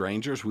really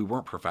strangers. We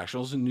weren't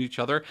professionals in each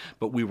other,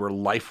 but we were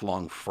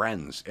lifelong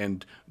friends,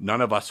 and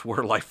none of us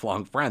were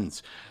lifelong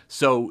friends.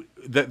 So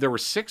there were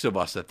 6 of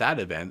us at that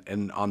event,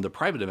 and on the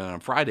private event on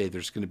Friday,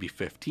 there's going to be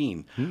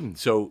 15.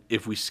 So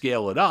if we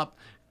scale it up,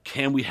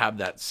 can we have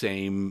that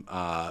same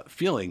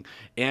feeling?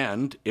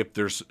 And if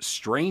there's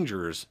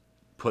strangers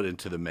put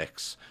into the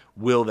mix,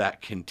 will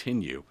that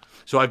continue?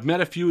 So I've met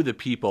a few of the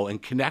people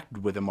and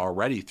connected with them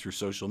already through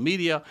social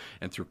media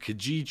and through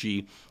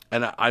Kijiji,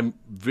 and I'm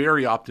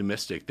very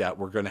optimistic that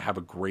we're going to have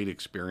a great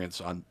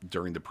experience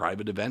during the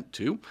private event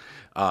too,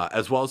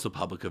 as well as the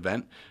public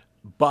event.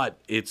 But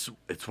it's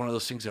one of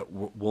those things that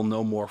we'll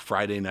know more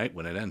Friday night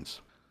when it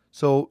ends.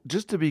 So,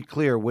 just to be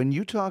clear, when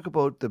you talk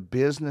about the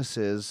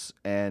businesses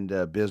and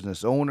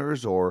business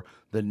owners or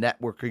the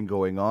networking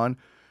going on,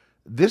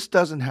 this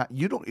doesn't have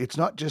you don't. It's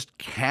not just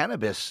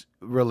cannabis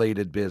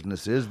related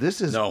businesses. This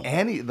is No.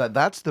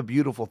 That's the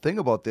beautiful thing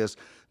about this.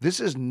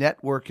 This is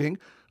networking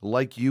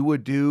like you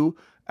would do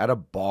at a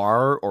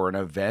bar or an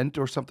event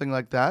or something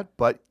like that,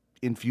 but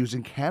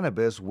infusing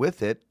cannabis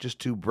with it just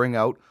to bring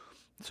out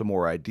some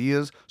more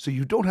ideas. So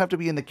you don't have to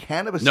be in the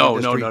cannabis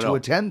industry to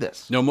attend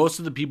this. No, most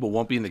of the people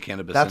won't be in the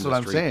cannabis That's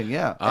industry. what I'm saying,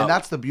 yeah. And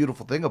that's the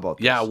beautiful thing about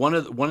this. Yeah,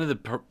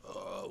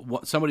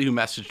 somebody who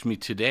messaged me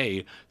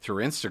today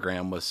through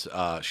Instagram was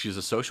she's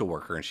a social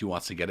worker and she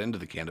wants to get into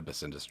the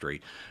cannabis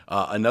industry.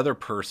 Another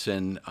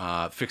person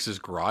fixes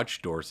garage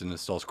doors and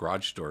installs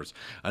garage doors.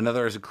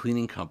 Another has a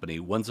cleaning company.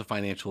 One's a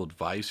financial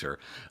advisor.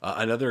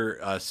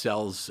 Another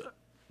sells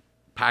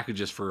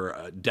packages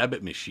for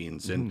debit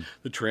machines and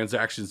the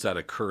transactions that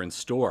occur in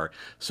store.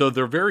 So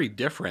they're very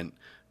different.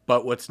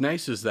 But what's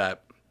nice is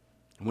that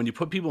when you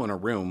put people in a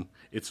room,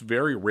 it's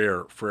very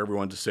rare for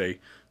everyone to say,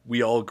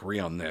 we all agree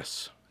on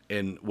this.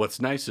 And what's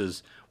nice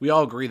is we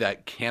all agree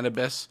that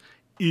cannabis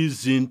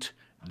isn't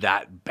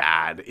that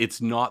bad.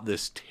 It's not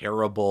this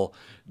terrible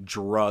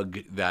drug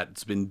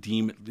that's been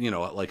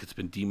it's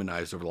been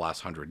demonized over the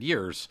last 100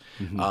 years.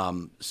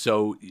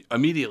 So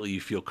immediately you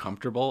feel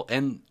comfortable.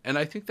 And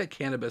I think that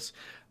cannabis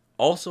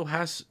also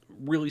has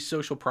really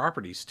social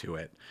properties to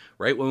it,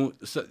 right?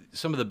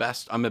 Some of the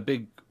best, I'm a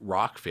big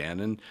rock fan,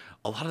 and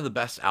a lot of the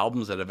best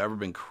albums that have ever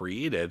been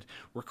created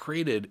were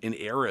created in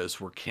eras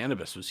where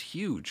cannabis was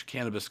huge.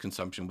 Cannabis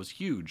consumption was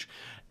huge.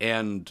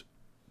 And,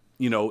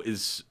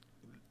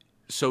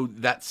 so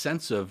that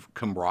sense of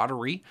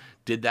camaraderie,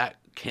 did that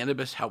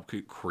cannabis help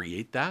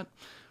create that?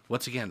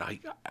 Once again,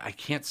 I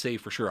can't say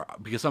for sure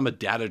because I'm a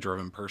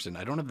data-driven person.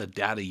 I don't have the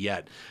data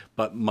yet,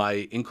 but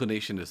my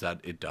inclination is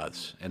that it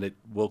does, and it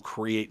will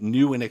create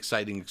new and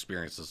exciting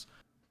experiences.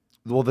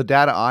 Well, the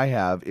data I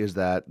have is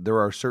that there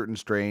are certain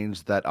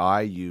strains that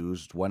I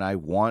used when I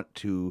want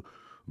to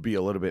be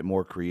a little bit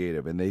more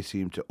creative, and they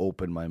seem to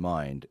open my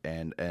mind.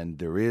 And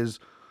there is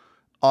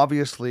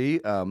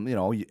obviously,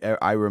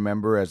 I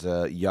remember as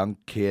a young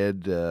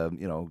kid,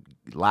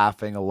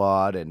 laughing a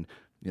lot, and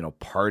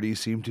parties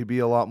seem to be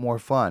a lot more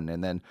fun.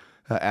 And then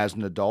as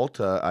an adult,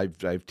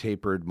 I've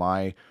tapered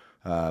my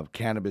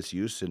cannabis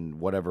use in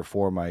whatever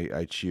form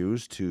I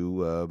choose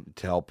to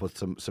help with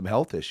some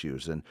health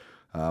issues. And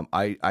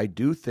I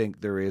do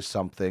think there is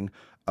something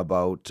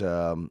about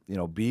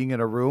being in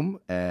a room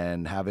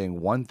and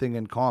having one thing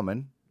in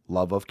common,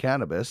 love of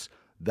cannabis,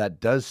 that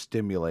does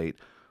stimulate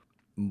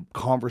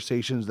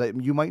conversations that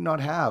you might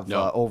not have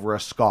over a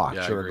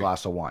scotch or a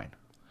glass of wine.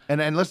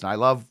 And listen, I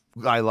love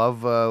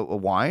a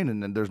wine,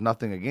 and there's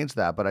nothing against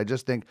that, but I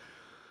just think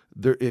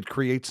it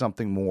creates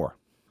something more.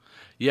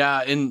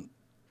 Yeah, and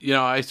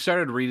I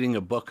started reading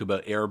a book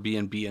about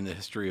Airbnb and the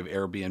history of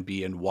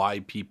Airbnb and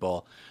why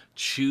people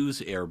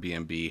choose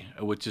Airbnb,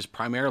 which is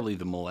primarily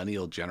the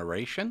millennial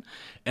generation.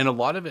 And a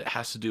lot of it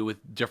has to do with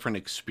different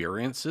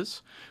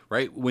experiences,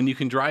 right? When you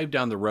can drive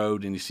down the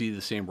road and you see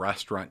the same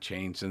restaurant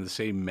chains and the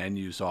same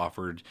menus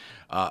offered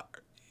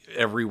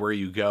everywhere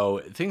you go,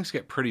 things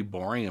get pretty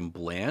boring and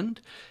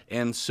bland.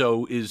 And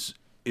so is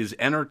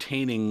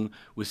entertaining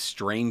with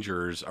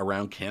strangers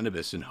around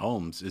cannabis in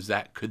homes,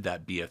 could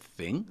that be a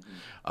thing?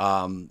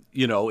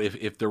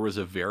 If there was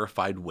a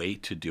verified way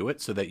to do it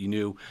so that you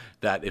knew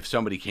that if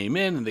somebody came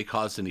in and they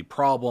caused any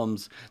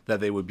problems, that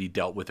they would be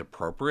dealt with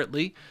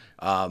appropriately.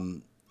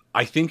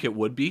 I think it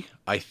would be.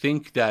 I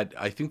think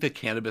the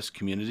cannabis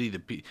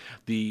community,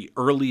 the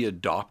early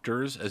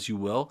adopters, as you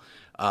will,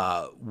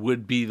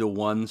 would be the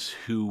ones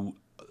who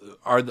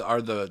are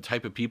the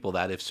type of people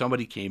that if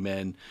somebody came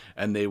in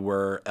and they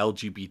were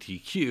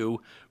LGBTQ,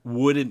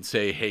 wouldn't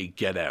say, hey,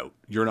 get out,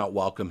 you're not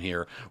welcome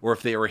here. Or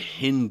if they were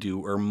Hindu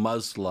or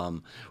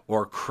Muslim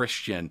or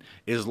Christian,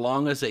 as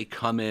long as they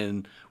come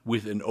in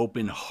with an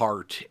open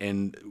heart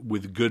and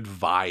with good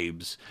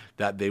vibes,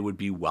 that they would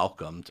be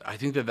welcomed. I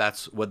think that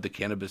that's what the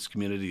cannabis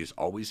community has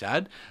always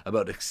had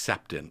about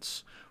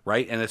acceptance,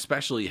 right? And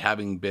especially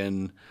having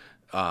been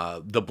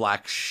the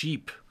black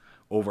sheep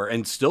over,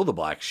 and still the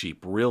black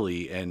sheep,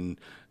 really, and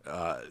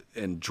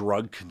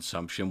drug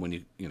consumption,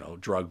 when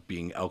drug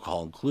being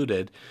alcohol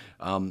included,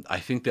 I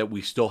think that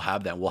we still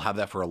have that. We'll have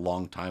that for a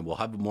long time. We'll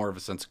have more of a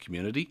sense of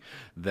community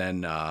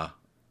than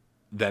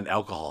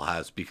alcohol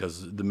has,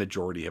 because the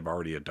majority have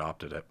already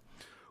adopted it.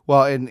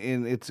 Well, and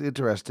it's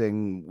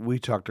interesting. We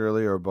talked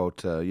earlier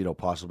about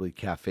possibly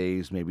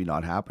cafes maybe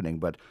not happening,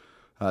 but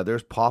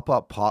there's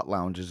pop-up pot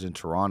lounges in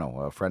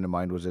Toronto. A friend of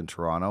mine was in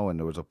Toronto, and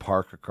there was a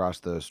park across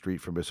the street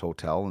from his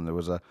hotel, and there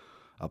was a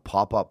a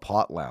pop-up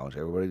pot lounge.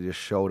 Everybody just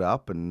showed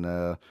up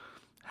and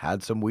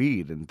had some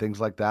weed and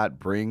things like that.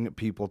 Bring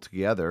people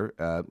together,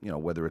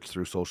 whether it's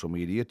through social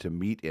media to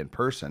meet in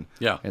person.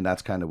 Yeah. And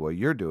that's kind of what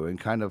you're doing,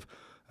 kind of,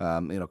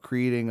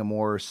 creating a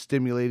more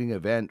stimulating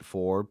event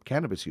for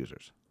cannabis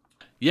users.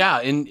 Yeah,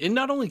 and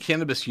not only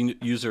cannabis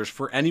users,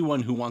 for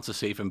anyone who wants a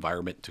safe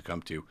environment to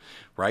come to,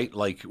 right?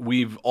 Like,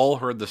 we've all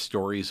heard the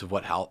stories of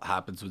what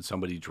happens when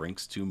somebody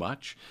drinks too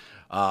much.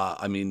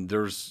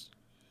 There's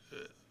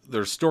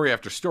story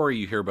after story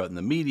you hear about in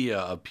the media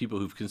of people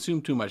who've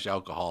consumed too much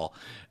alcohol,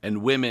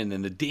 and women,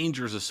 and the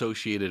dangers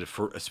associated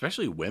for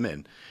especially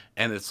women.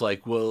 And it's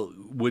like, well,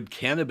 would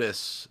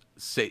cannabis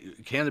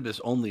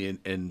only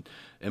in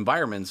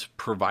environments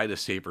provide a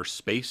safer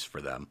space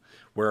for them,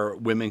 where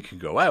women can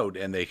go out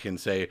and they can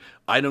say,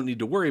 I don't need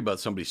to worry about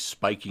somebody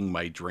spiking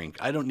my drink.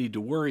 I don't need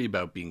to worry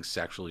about being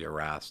sexually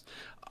harassed.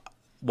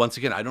 Once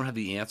again, I don't have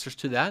the answers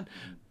to that.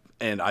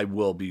 And I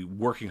will be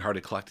working hard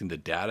at collecting the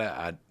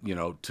data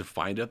to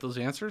find out those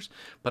answers.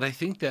 But I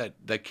think that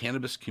the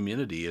cannabis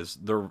community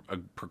they're a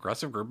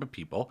progressive group of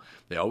people.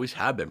 They always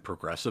have been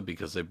progressive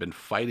because they've been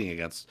fighting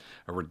against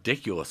a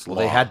ridiculous law.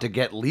 They had to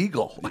get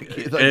legal.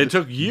 And it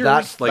took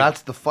years.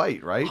 That's the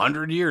fight, right?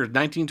 100 years.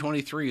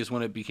 1923 is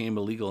when it became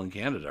illegal in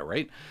Canada,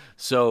 right?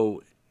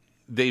 So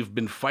they've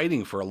been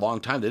fighting for a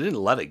long time. They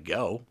didn't let it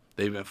go.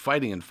 They've been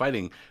fighting and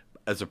fighting.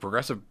 As a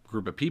progressive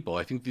group of people,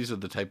 I think these are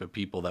the type of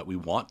people that we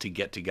want to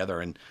get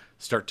together and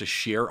start to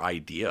share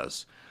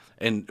ideas,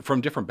 and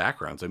from different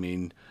backgrounds. I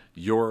mean,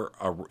 you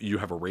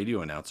have a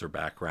radio announcer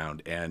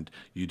background, and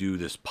you do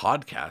this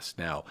podcast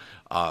now.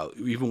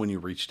 Even when you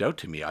reached out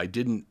to me, I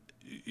didn't.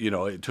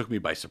 It took me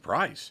by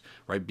surprise,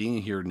 right?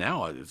 Being here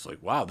now, it's like,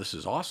 wow, this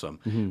is awesome.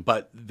 Mm-hmm.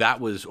 But that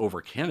was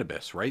over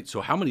cannabis, right? So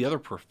how many other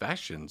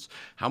professions,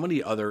 how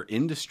many other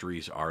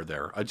industries are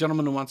there? A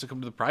gentleman who wants to come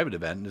to the private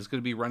event and is going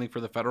to be running for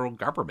the federal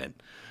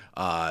government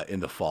in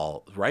the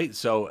fall, right?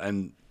 So,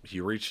 and he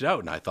reached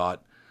out, and I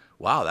thought,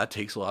 wow, that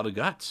takes a lot of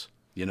guts.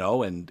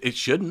 And it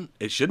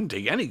shouldn't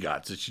take any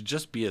guts. It should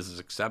just be as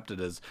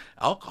accepted as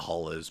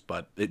alcohol is,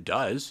 but it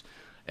does.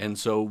 And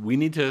so we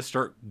need to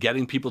start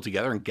getting people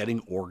together and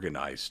getting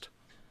organized.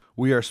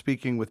 We are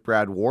speaking with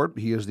Brad Ward.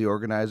 He is the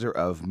organizer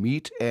of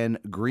Meet and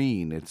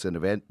Green. It's an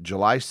event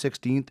July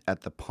 16th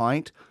at the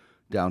Pint,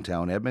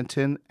 downtown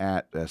Edmonton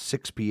at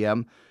 6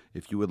 p.m.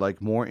 If you would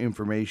like more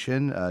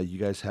information, you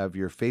guys have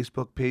your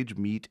Facebook page,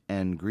 Meet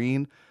and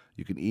Green.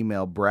 You can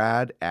email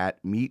Brad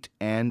at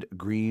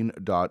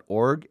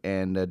meetandgreen.org.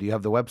 And do you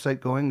have the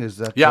website going? Is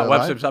that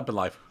website's up and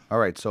live. All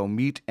right, so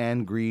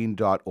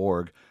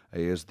meetandgreen.org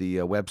is the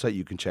website.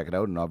 You can check it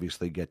out and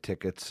obviously get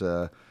tickets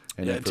and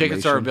information.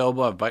 Tickets are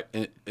available at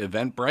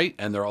Eventbrite,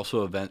 and they're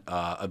also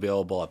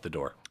available at the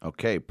door.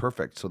 Okay,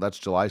 perfect. So that's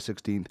July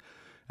 16th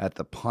at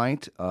the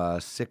Pint,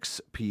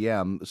 6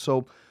 p.m.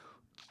 So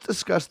let's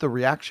discuss the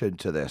reaction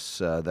to this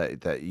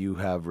that you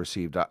have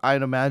received.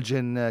 I'd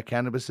imagine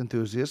cannabis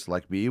enthusiasts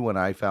like me, when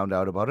I found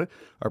out about it,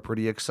 are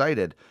pretty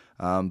excited.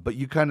 But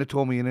you kind of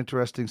told me an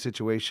interesting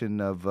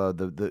situation of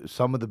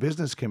some of the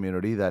business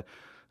community that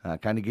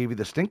kind of gave you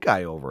the stink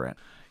eye over it.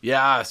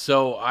 Yeah,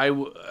 so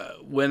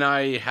when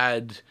I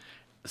had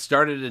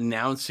started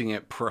announcing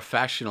it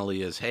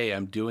professionally as, hey,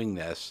 I'm doing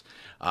this,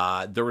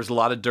 there was a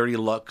lot of dirty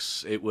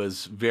looks. It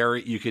was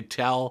you could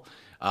tell,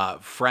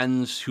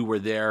 friends who were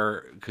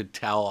there could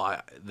tell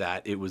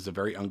that it was a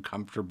very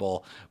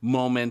uncomfortable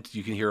moment.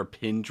 You can hear a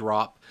pin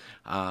drop,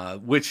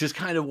 which is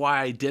kind of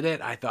why I did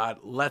it. I thought,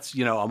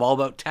 I'm all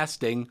about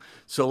testing.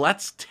 So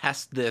let's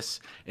test this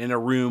in a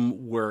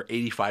room where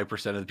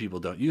 85% of the people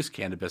don't use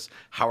cannabis.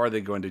 How are they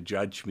going to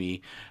judge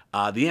me?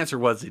 The answer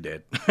was they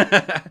did.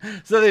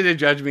 So they did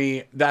judge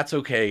me. That's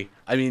okay.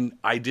 I mean,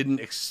 I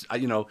didn't,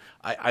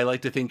 I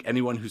like to think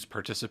anyone who's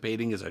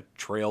participating is a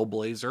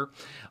trailblazer.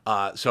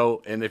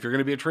 And if you're going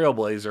to be a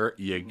trailblazer,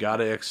 you got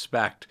to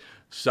expect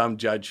some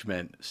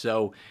judgment.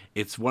 So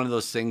it's one of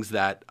those things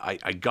that I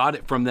got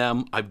it from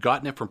them. I've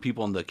gotten it from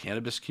people in the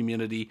cannabis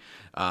community.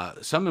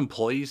 Some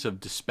employees of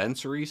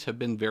dispensaries have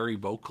been very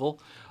vocal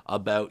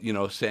about,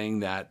 saying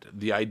that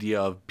the idea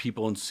of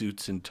people in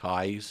suits and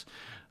ties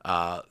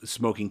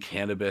smoking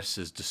cannabis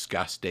is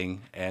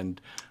disgusting.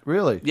 And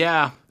really,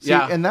 yeah.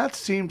 And that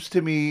seems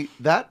to me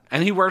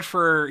and he worked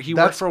for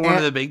one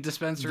of the big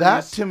dispensaries.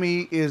 That to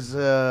me is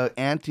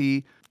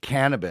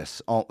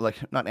anti-cannabis,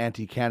 like not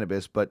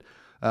anti-cannabis, but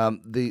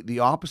the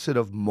opposite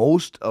of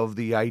most of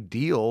the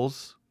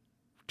ideals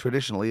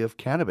traditionally of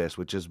cannabis,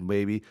 which is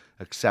maybe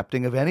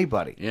accepting of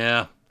anybody.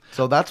 Yeah.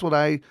 So that's what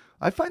I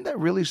find that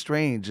really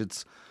strange.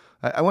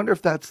 I wonder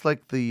if that's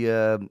like the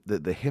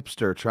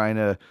hipster trying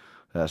to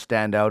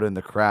stand out in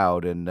the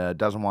crowd and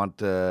doesn't want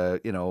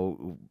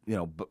marijuana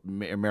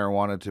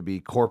to be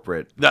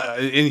corporate.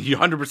 And he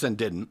 100%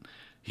 didn't.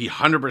 He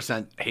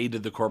 100%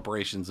 hated the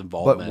corporation's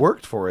involvement. But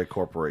worked for a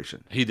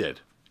corporation. He did.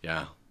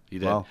 Yeah, he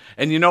did. Well,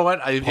 and you know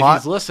what? If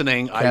he's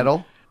listening,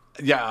 kettle.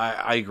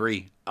 I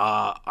agree.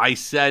 I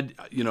said,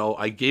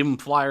 I gave him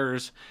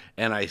flyers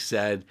and I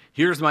said,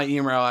 here's my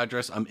email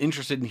address. I'm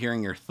interested in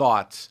hearing your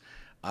thoughts.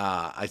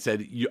 I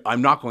said,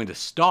 I'm not going to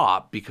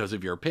stop because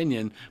of your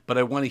opinion, but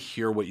I want to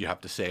hear what you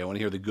have to say. I want to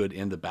hear the good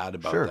and the bad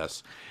about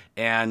this.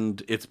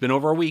 And it's been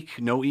over a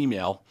week, no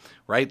email,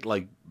 right?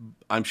 Like,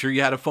 I'm sure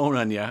you had a phone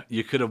on you.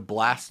 You could have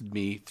blasted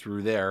me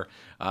through there,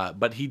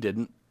 but he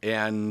didn't.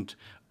 And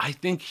I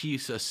think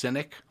he's a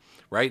cynic,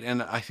 right?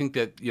 And I think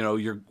that,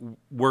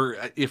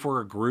 if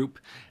we're a group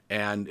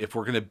and if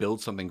we're going to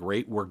build something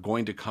great, we're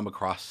going to come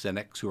across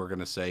cynics who are going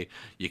to say,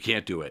 you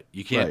can't do it.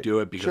 You can't do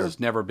it because it's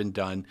never been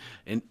done.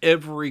 And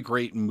every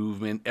great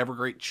movement, every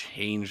great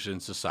change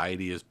in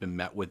society has been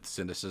met with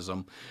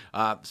cynicism.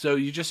 So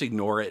you just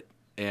ignore it,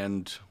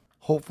 and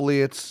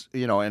hopefully it's,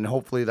 and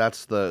hopefully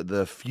that's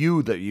the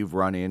few that you've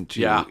run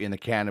into in the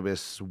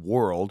cannabis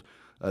world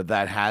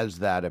that has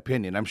that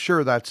opinion. I'm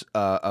sure that's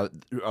a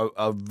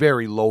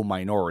very low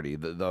minority.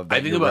 I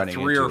think about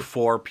 3 or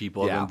 4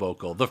 people have been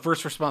vocal. The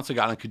first response I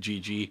got on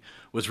Kijiji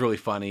was really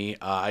funny.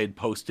 I had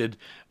posted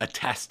a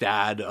test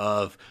ad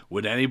of,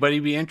 would anybody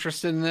be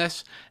interested in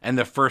this? And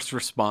the first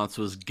response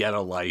was, get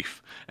a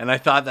life. And I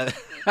thought that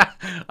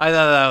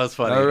was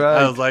funny. All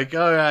right. I was like,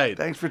 all right.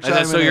 Thanks for chiming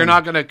in. So you're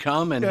not going to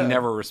come? And he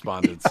never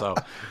responded. So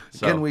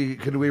can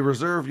we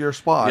reserve your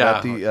spot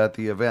at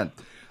the event?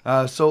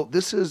 So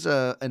this is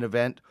an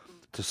event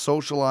to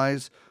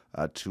socialize,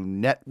 to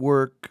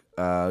network,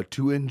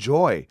 to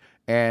enjoy.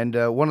 And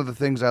one of the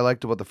things I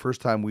liked about the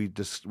first time we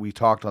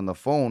talked on the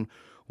phone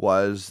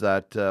was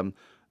that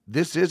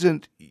this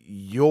isn't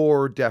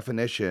your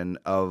definition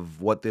of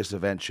what this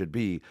event should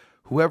be.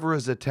 Whoever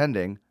is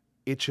attending,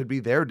 it should be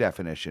their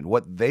definition,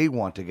 what they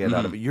want to get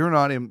out of it. You're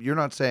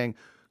not saying,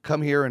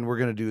 come here and we're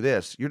going to do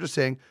this. You're just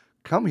saying,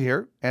 come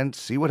here and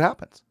see what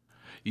happens.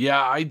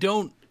 Yeah,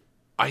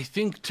 I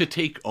think to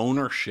take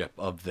ownership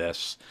of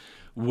this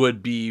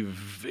would be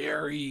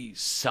very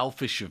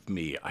selfish of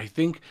me. I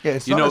think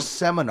it's not a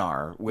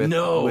seminar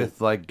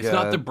with like it's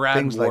not the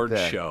Brad Ward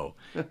like show.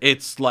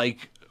 It's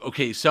like,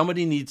 okay,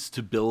 somebody needs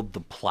to build the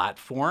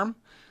platform,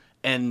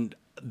 and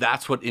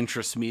that's what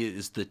interests me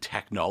is the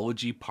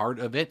technology part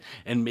of it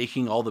and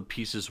making all the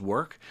pieces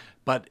work.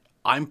 But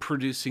I'm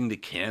producing the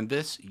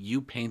canvas,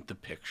 you paint the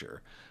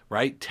picture.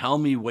 Right? Tell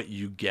me what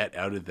you get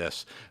out of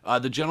this.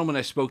 The gentleman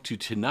I spoke to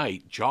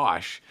tonight,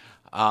 Josh,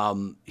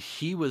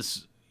 he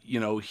was,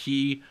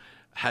 he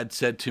had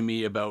said to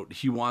me about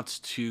he wants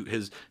to,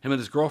 him and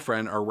his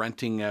girlfriend are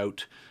renting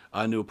out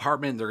a new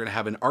apartment. They're going to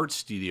have an art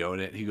studio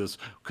in it. He goes,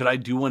 could I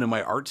do one in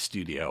my art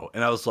studio?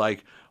 And I was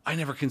like, I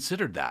never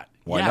considered that.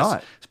 Why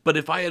not? But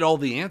if I had all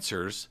the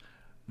answers,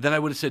 then I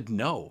would have said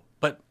no.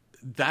 But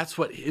that's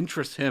what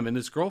interests him and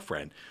his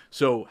girlfriend.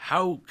 So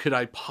how could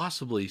I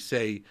possibly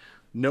say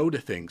no to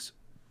things?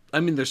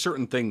 I mean, there's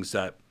certain things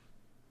that,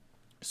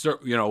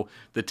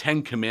 the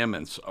 10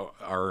 Commandments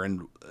are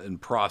in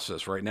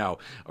process right now,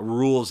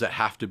 rules that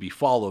have to be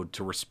followed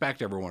to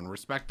respect everyone,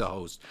 respect the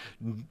host,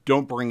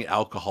 don't bring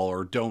alcohol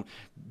or don't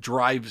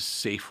drive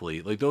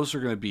safely. Like, those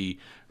are going to be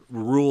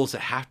rules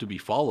that have to be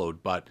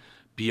followed. But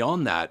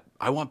beyond that,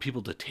 I want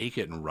people to take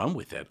it and run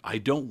with it. I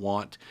don't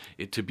want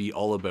it to be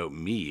all about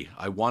me.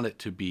 I want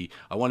to be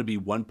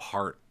one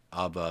part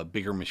of a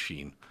bigger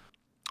machine.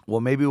 Well,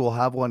 maybe we'll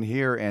have one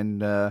here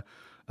and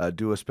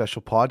do a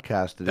special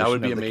podcast edition that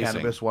would be of the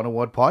amazing. Cannabis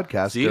 101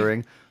 podcast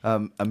during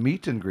a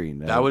meet and green.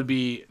 That would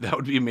be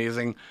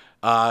amazing.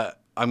 I'm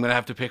going to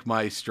have to pick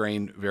my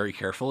strain very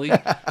carefully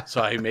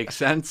so I make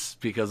sense,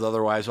 because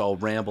otherwise I'll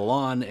ramble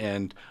on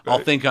and I'll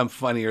think I'm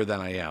funnier than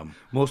I am.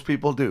 Most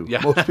people do.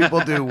 Yeah. Most people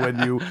do when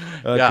you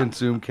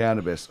consume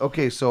cannabis.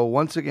 Okay, so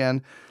once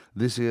again,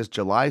 this is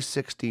July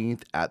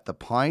 16th at The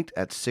Pint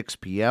at 6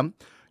 p.m.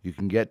 You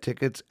can get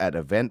tickets at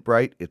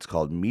Eventbrite. It's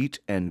called Meet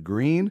and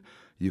Green.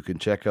 You can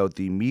check out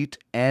the Meet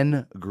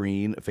and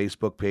Green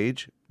Facebook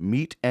page,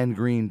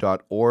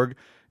 meetandgreen.org,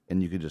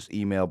 and you can just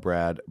email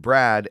Brad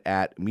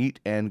at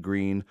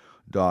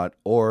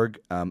meetandgreen.org.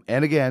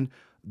 And again,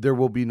 there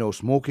will be no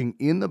smoking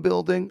in the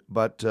building,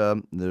 but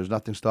there's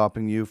nothing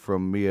stopping you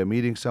from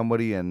meeting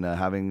somebody and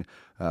having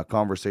a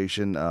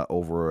conversation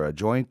over a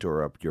joint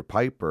or your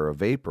pipe or a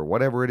vape or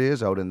whatever it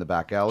is out in the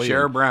back alley.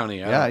 Share a brownie.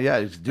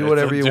 Yeah. Do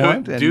whatever you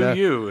want.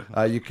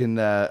 You can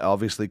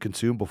obviously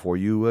consume before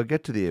you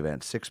get to the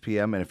event, 6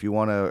 p.m. And if you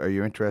are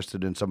you're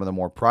interested in some of the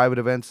more private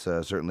events,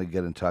 certainly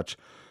get in touch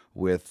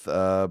with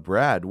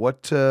Brad.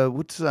 What's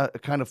a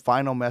kind of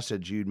final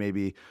message you'd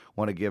maybe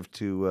want to give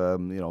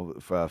to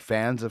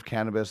fans of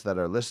cannabis that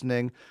are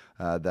listening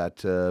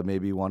that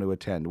maybe want to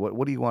attend?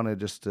 What do you want to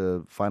just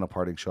final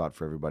parting shot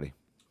for everybody?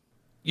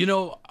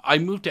 I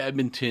moved to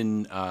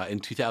Edmonton in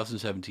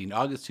 2017,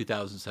 August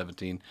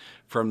 2017,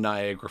 from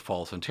Niagara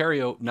Falls,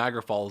 Ontario.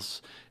 Niagara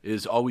Falls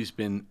has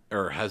been,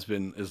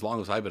 as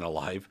long as I've been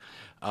alive,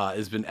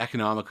 has been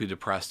economically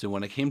depressed. And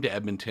when I came to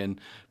Edmonton,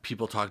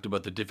 people talked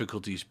about the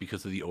difficulties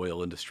because of the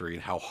oil industry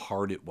and how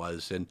hard it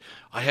was. And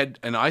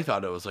I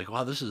thought it was like,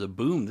 wow, this is a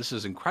boom. This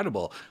is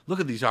incredible. Look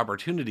at these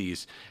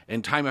opportunities.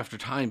 And time after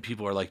time,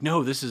 people are like,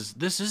 no, this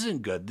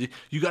isn't good.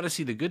 You got to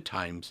see the good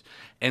times.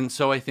 And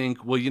so I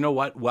think, well, you know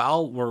what?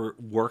 While we're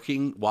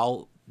working,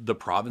 while the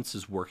province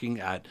is working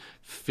at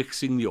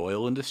fixing the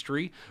oil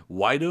industry.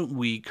 Why don't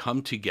we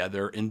come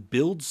together and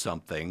build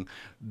something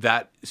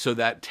so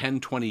that 10,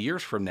 20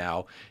 years from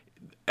now,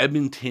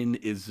 Edmonton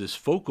is this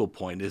focal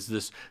point, is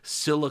this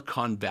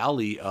Silicon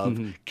Valley of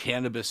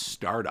cannabis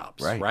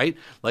startups, right?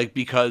 Like,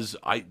 because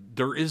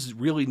there is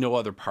really no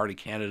other part of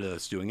Canada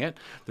that's doing it.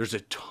 There's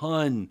a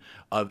ton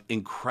of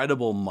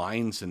incredible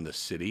mines in the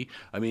city.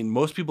 I mean,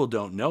 most people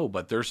don't know,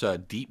 but there's a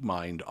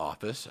DeepMind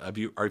office. Are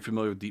you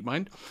familiar with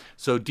DeepMind?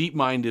 So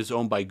DeepMind is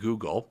owned by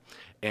Google,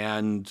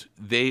 and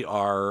they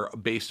are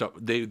based up.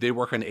 They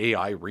work on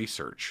AI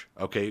research.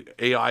 Okay,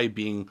 AI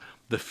being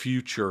the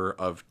future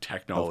of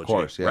technology, of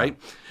course, yeah. right?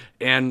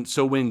 And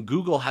so when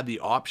Google had the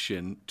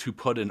option to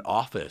put an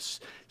office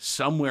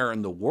somewhere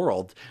in the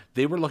world,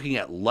 they were looking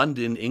at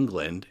London,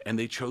 England, and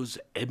they chose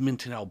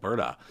Edmonton,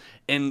 Alberta.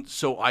 And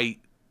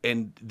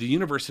the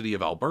University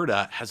of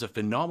Alberta has a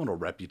phenomenal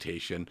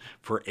reputation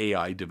for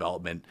AI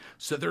development.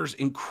 So there's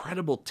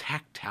incredible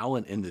tech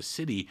talent in the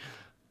city.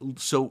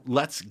 So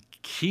let's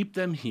keep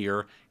them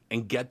here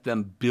and get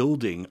them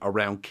building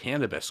around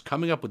cannabis,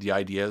 coming up with the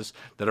ideas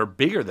that are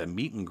bigger than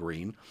Meet and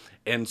Green.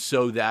 And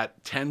so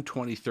that 10,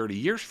 20, 30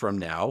 years from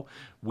now,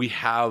 we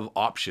have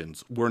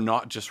options. We're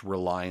not just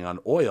relying on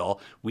oil.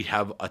 We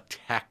have a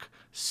tech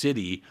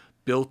city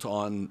built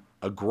on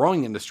a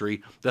growing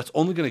industry that's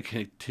only going to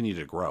continue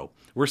to grow.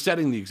 We're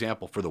setting the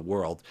example for the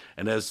world.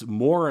 And as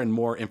more and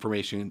more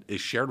information is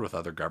shared with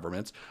other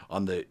governments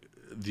on the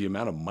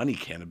amount of money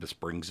cannabis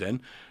brings in,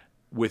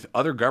 with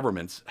other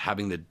governments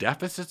having the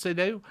deficits they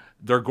do,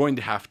 they're going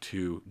to have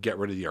to get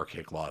rid of the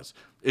archaic laws.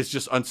 It's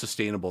just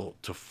unsustainable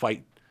to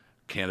fight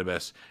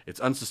cannabis. It's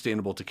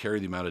unsustainable to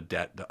carry the amount of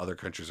debt that other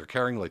countries are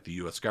carrying, like the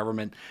U.S.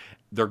 government.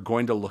 They're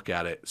going to look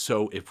at it.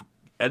 So if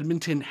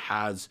Edmonton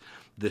has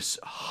this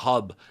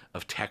hub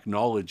of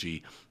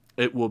technology,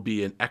 it will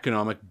be an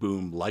economic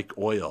boom like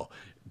oil,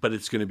 but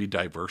it's going to be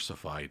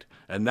diversified.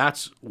 And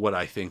that's what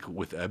I think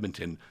with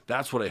Edmonton.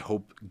 That's what I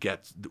hope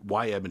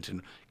why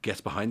Edmonton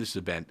gets behind this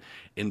event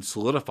and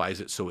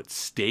solidifies it so it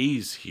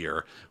stays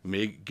here. We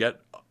may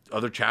get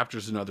other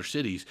chapters in other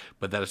cities,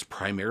 but that is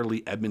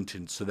primarily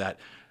Edmonton, so that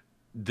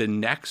the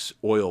next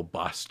oil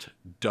bust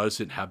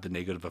doesn't have the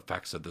negative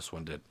effects that this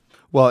one did.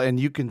 Well, and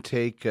you can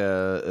take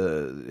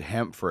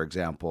hemp, for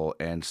example,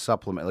 and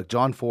supplement. Like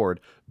John Ford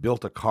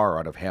built a car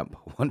out of hemp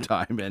one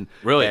time, and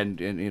really, and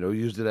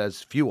used it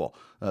as fuel.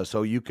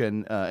 So you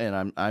can,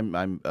 and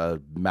I'm a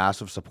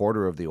massive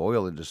supporter of the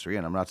oil industry,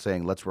 and I'm not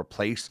saying let's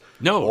replace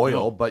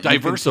oil, but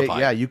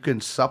diversify. You can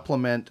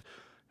supplement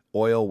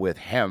oil with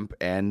hemp,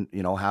 and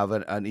have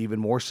an even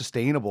more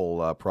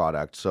sustainable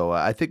product. So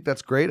I think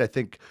that's great.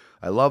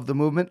 I love the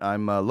movement.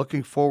 I'm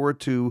looking forward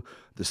to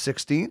the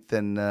 16th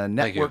and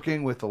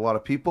networking with a lot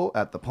of people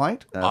at the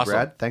Pint. Awesome.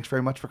 Brad, thanks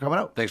very much for coming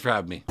out. Thanks for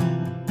having me.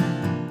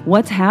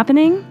 What's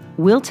happening?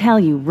 We'll tell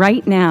you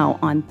right now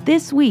on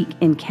This Week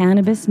in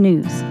Cannabis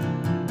News.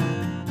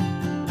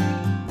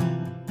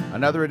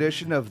 Another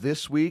edition of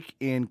This Week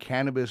in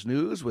Cannabis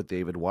News with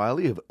David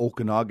Wylie of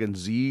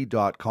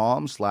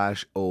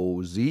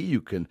OkanaganZ.com/OZ.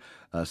 You can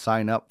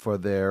sign up for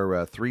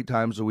their 3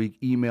 times a week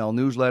email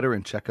newsletter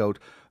and check out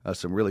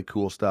some really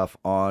cool stuff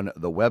on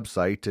the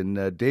website.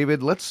 And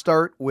David, let's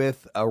start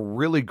with a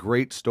really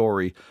great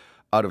story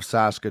out of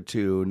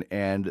Saskatoon.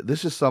 And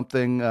this is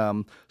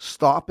something,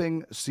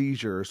 stopping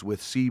seizures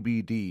with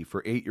CBD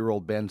for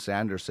 8-year-old Ben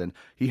Sanderson.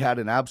 He had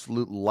an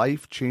absolute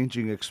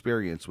life-changing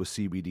experience with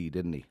CBD,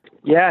 didn't he?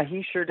 Yeah,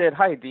 he sure did.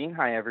 Hi, Dean.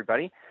 Hi,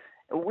 everybody.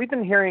 We've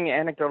been hearing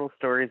anecdotal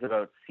stories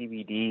about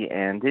CBD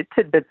and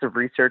tidbits of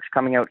research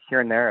coming out here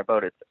and there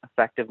about its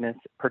effectiveness,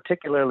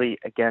 particularly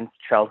against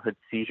childhood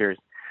seizures.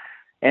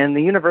 And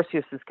the University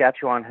of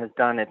Saskatchewan has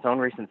done its own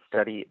recent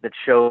study that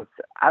shows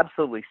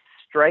absolutely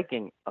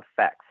striking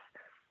effects.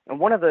 And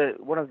one of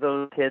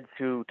those kids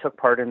who took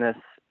part in this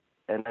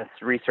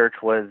research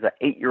was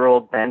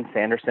 8-year-old Ben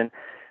Sanderson,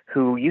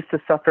 who used to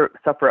suffer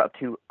up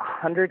to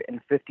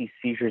 150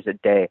 seizures a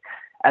day.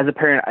 As a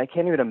parent, I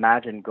can't even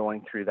imagine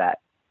going through that.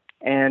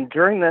 And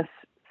during this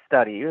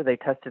study, they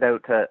tested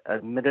out a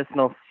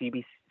medicinal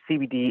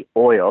CBD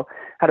oil,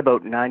 had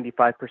about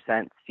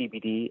 95%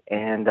 CBD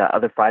and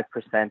other 5%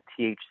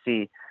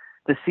 THC.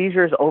 The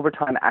seizures over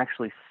time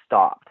actually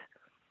stopped.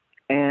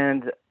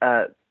 And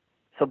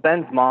so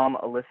Ben's mom,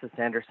 Alyssa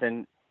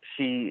Sanderson,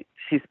 she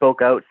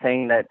spoke out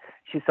saying that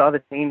she saw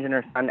the change in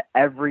her son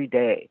every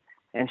day,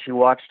 and she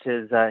watched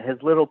his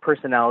little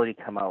personality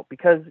come out.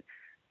 Because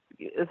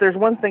if there's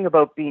one thing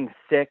about being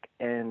sick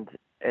and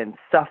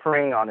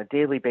suffering on a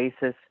daily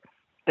basis,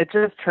 it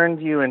just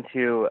turns you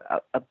into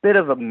a bit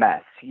of a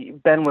mess.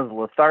 Ben was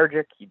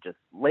lethargic. He just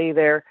lay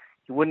there.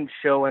 He wouldn't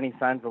show any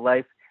signs of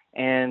life,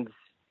 and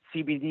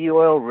CBD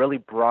oil really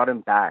brought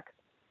him back.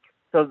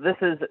 So this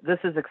is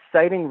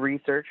exciting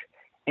research,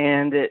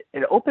 and it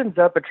opens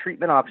up a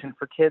treatment option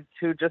for kids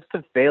who just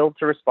have failed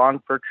to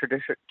respond to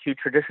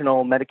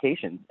traditional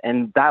medications.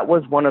 And that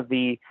was one of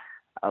the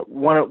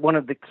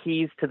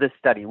keys to this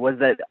study, was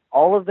that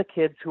all of the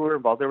kids who were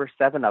involved, there were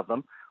 7 of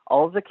them,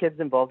 all of the kids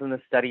involved in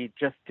the study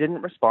just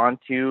didn't respond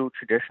to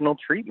traditional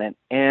treatment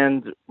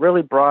and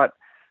really brought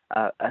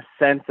a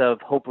sense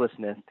of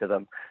hopelessness to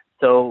them.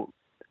 So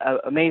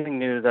amazing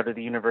news out of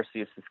the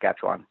University of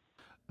Saskatchewan.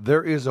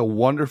 There is a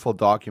wonderful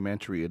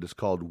documentary. It is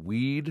called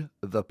Weed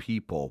the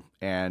People,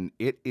 and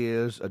it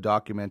is a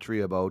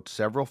documentary about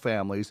several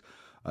families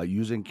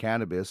using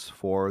cannabis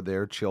for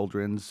their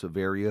children's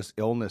various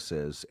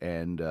illnesses.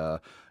 And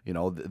at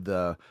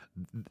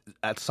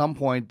some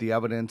point, the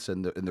evidence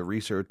and the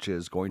research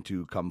is going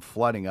to come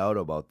flooding out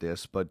about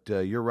this. But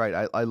you're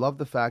right. I love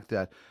the fact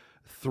that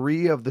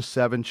 3 of the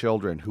 7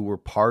 children who were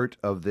part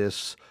of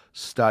this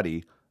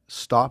study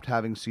stopped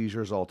having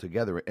seizures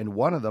altogether, and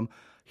one of them,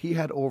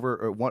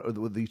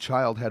 the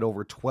child had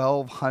over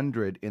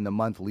 1,200 in the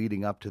month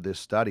leading up to this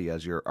study,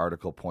 as your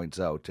article points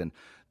out. And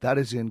that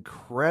is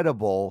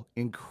incredible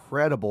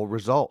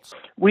results.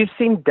 We've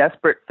seen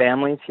desperate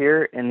families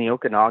here in the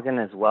Okanagan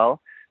as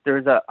well.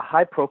 There's a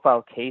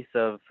high-profile case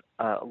of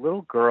a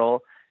little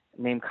girl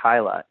named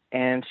Kyla,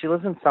 and she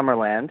lives in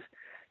Summerland.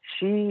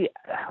 She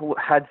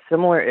had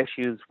similar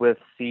issues with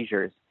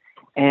seizures,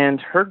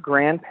 and her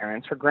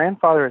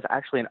grandfather is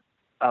actually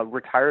a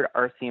retired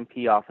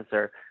RCMP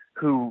officer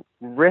who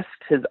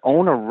risked his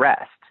own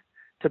arrest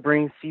to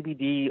bring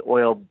CBD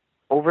oil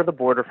over the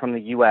border from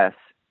the U.S.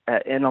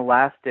 In a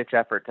last-ditch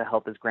effort to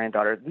help his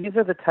granddaughter. These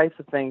are the types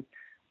of things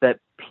that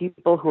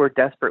people who are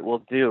desperate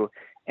will do.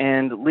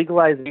 And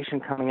legalization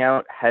coming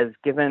out has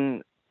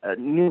given a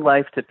new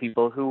life to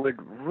people who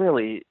would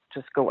really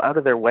just go out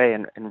of their way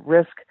and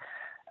risk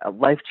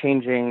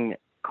life-changing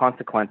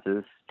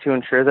consequences to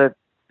ensure that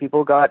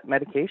people got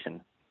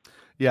medication.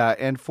 Yeah,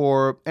 and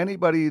for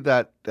anybody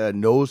that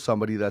knows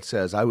somebody that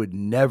says, I would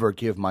never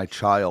give my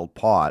child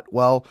pot,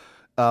 well,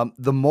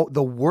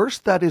 the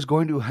worst that is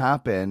going to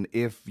happen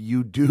if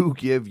you do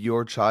give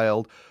your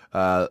child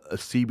a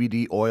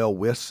CBD oil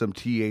with some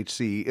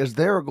THC is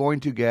they're going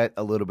to get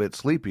a little bit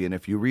sleepy. And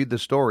if you read the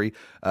story,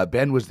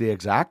 Ben was the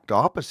exact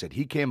opposite.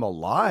 He came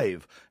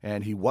alive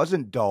and he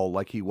wasn't dull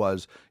like he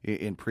was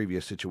in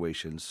previous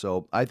situations.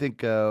 So I think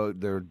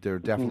they're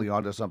definitely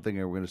onto something,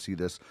 and we're going to see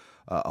this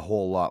a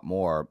whole lot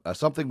more.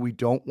 Something we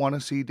don't want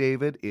to see,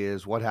 David,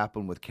 is what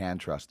happened with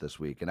CanTrust this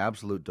week. An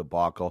absolute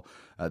debacle.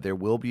 There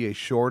will be a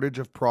shortage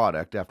of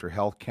product after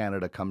Health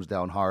Canada comes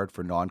down hard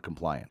for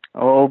non-compliant.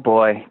 Oh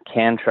boy,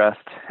 CanTrust.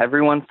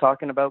 Everyone's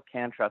talking about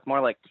CanTrust, more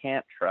like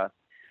Can't Trust.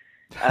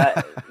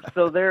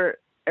 So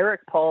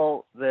Eric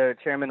Paul, the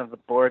chairman of the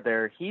board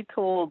there, he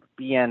told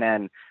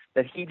BNN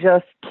that he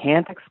just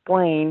can't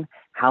explain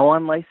how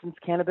unlicensed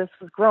cannabis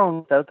was grown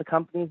without the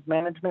company's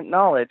management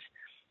knowledge.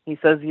 He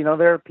says,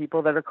 there are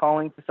people that are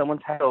calling for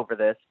someone's head over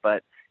this,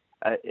 but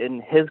in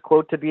his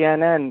quote to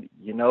BNN,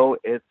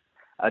 it's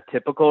a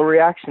typical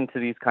reaction to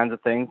these kinds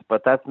of things,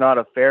 but that's not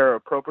a fair or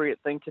appropriate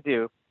thing to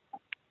do.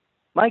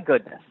 My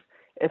goodness,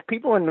 if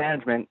people in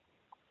management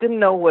didn't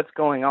know what's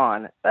going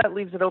on, that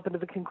leaves it open to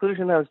the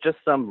conclusion that it was just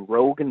some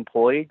rogue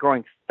employee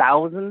growing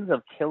thousands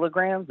of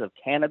kilograms of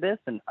cannabis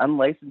in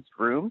unlicensed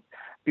rooms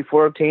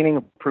before obtaining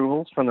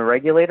approvals from the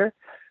regulator.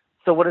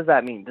 So what does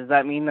that mean? Does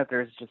that mean that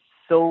there's just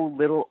so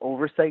little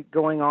oversight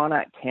going on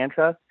at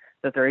CanTrust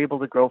that they're able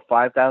to grow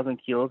 5,000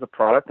 kilos of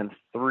product in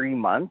 3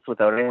 months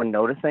without anyone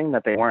noticing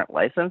that they weren't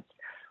licensed?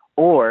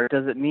 Or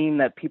does it mean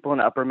that people in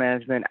upper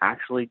management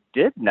actually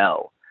did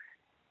know?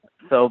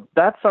 So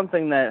that's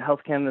something that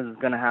Health Canada is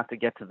going to have to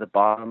get to the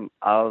bottom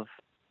of.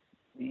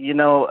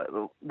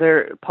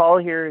 Paul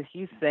here,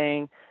 he's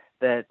saying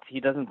that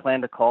he doesn't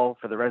plan to call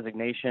for the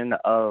resignation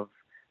of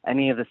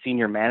any of the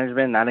senior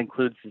management. That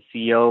includes the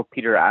CEO,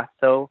 Peter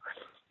Asto.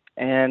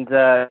 And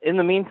in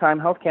the meantime,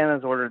 Health Canada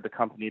has ordered the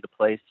company to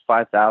place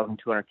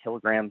 5,200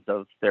 kilograms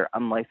of their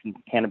unlicensed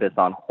cannabis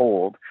on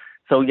hold.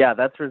 So yeah,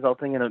 that's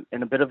resulting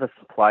in a bit of a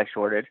supply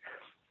shortage.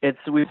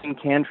 We've seen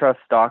CanTrust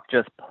stock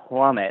just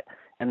plummet,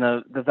 and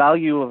the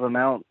value of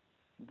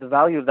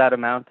that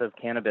amount of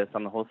cannabis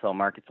on the wholesale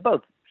market is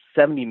about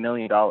 $70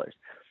 million.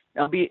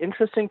 It'll be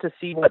interesting to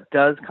see what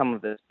does come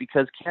of this,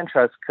 because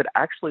CanTrust could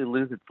actually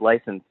lose its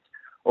license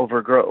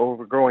over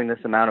growing this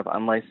amount of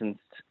unlicensed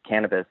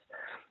cannabis.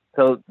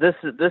 So this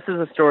is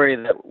a story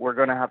that we're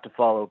going to have to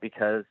follow,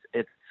 because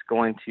it's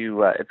going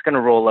to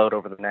roll out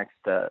over the next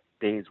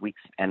days,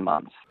 weeks, and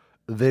months.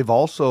 They've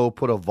also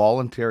put a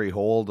voluntary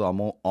hold on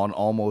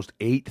almost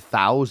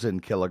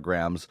 8,000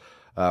 kilograms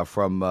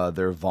from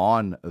their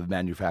Vaughan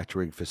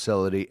manufacturing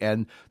facility.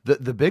 And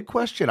the big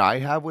question I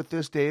have with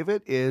this,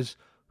 David, is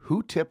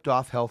who tipped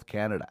off Health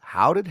Canada?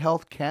 How did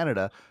Health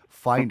Canada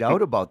find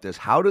out about this?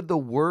 How did the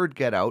word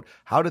get out?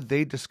 How did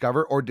they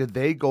discover, or did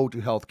they go to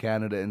Health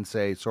Canada and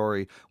say,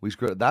 sorry, we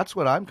screwed? That's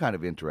what I'm kind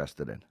of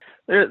interested in.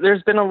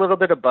 There's been a little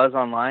bit of buzz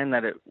online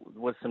that it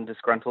was some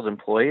disgruntled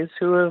employees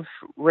who have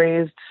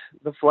raised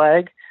the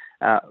flag.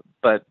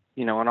 But,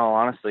 in all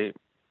honesty,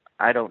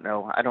 I don't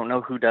know. I don't know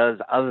who does,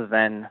 other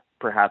than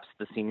perhaps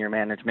the senior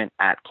management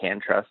at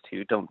CanTrust,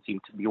 who don't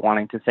seem to be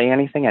wanting to say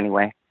anything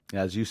anyway.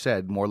 As you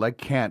said, more like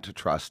can't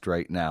trust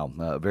right now.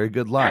 Very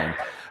good line.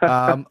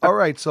 All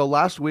right, so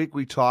last week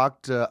we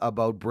talked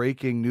about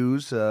breaking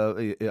news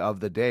of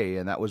the day,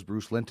 and that was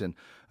Bruce Linton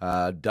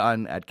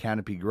done at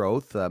Canopy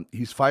Growth.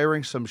 He's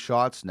firing some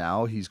shots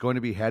now. He's going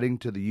to be heading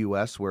to the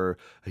U.S. where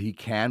he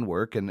can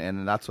work,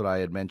 and that's what I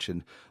had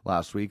mentioned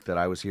last week, that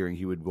I was hearing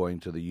he would be going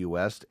to the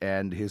U.S.,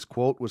 and his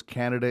quote was,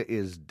 "Canada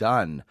is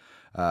done."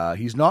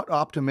 He's not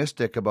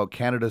optimistic about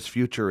Canada's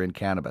future in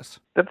cannabis.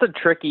 That's a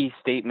tricky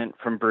statement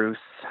from Bruce.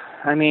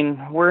 I mean,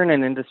 we're in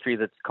an industry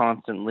that's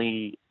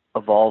constantly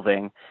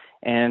evolving,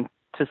 and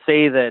to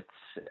say that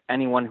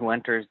anyone who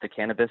enters the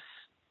cannabis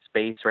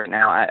space right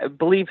now, I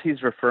believe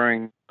he's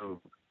referring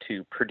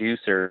to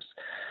producers.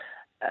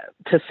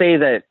 To say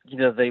that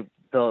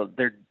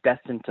they're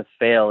destined to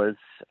fail is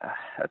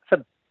that's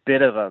a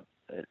bit of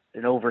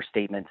an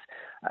overstatement.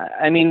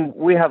 I mean,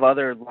 we have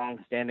other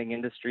long-standing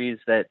industries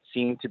that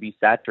seem to be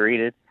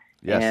saturated,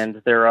 yes,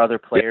 and there are other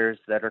players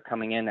that are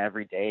coming in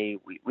every day.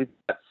 We've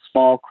got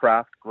small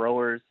craft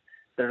growers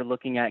that are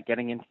looking at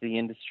getting into the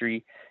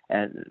industry,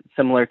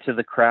 similar to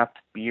the craft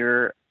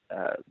beer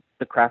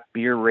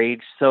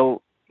rage.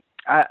 So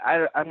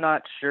I'm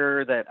not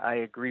sure that I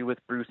agree with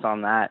Bruce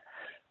on that.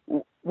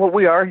 What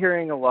we are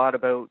hearing a lot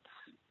about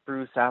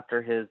Bruce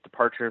after his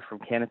departure from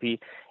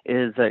Canopy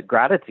is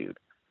gratitude.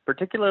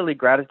 Particularly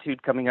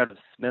gratitude coming out of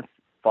Smith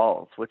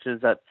Falls, which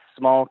is that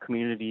small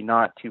community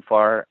not too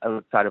far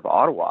outside of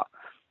Ottawa.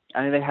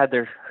 I mean, they had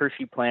their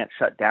Hershey plant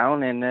shut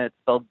down, and it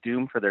spelled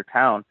doom for their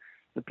town.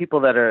 The people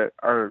that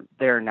are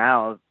there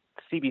now,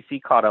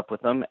 CBC caught up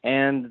with them,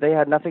 and they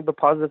had nothing but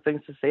positive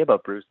things to say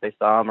about Bruce. They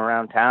saw him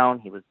around town.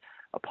 He was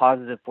a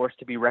positive force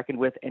to be reckoned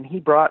with, and he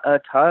brought a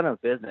ton of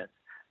business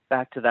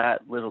back to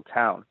that little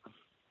town.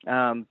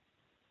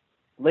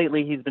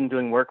 Lately, he's been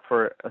doing work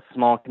for a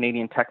small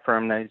Canadian tech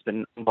firm that he's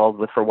been involved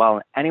with for a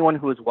while. Anyone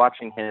who was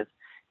watching his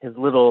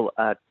little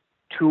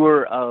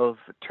tour of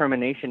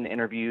termination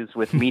interviews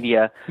with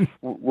media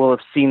will have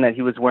seen that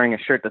he was wearing a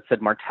shirt that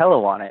said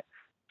Martello on it.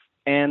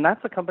 And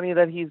that's a company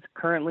that he's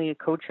currently a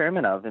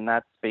co-chairman of, and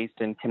that's based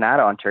in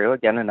Canada, Ontario,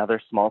 again, another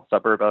small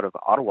suburb out of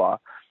Ottawa.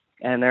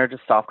 And they're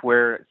just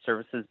software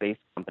services-based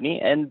company.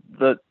 And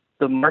the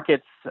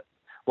markets,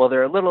 while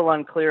they're a little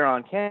unclear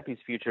on Canopy's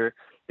future,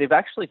 they've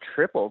actually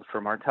tripled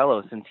for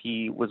Martello since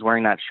he was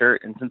wearing that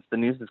shirt, and since the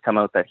news has come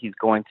out that he's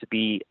going to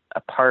be a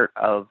part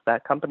of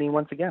that company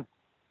once again.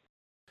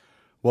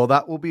 Well,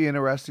 that will be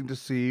interesting to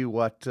see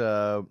what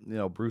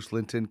Bruce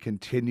Linton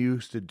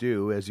continues to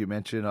do, as you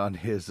mentioned, on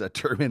his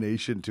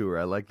termination tour.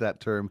 I like that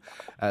term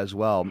as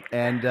well.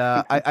 And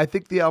I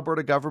think the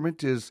Alberta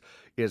government is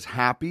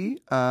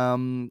happy,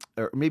 or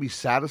maybe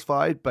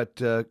satisfied, but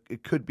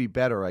it could be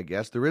better, I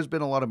guess. There has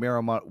been a lot of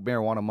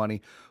marijuana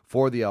money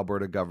for the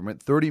Alberta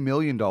government, $30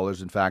 million,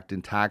 in fact,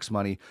 in tax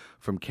money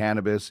from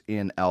cannabis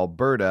in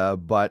Alberta,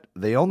 but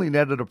they only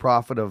netted a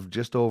profit of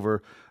just under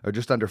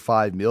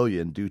 $5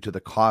 million due to the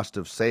cost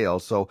of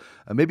sales. So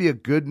maybe a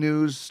good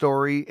news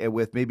story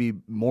with maybe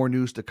more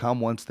news to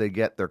come once they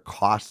get their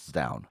costs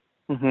down.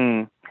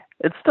 Mm-hmm.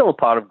 It's still a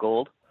pot of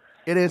gold.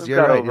 It is. We've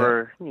got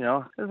over,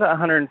 there's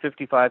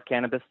 155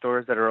 cannabis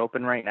stores that are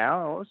open right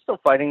now. We're still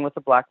fighting with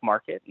the black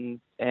market,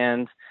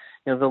 and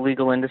the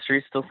legal industry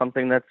is still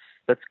something that's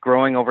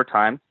growing over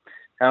time.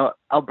 Now,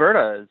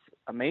 Alberta is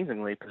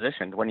amazingly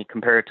positioned when you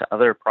compare it to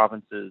other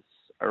provinces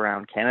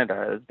around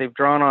Canada. They've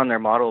drawn on their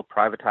model of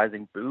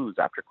privatizing booze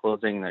after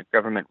closing the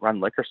government-run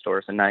liquor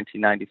stores in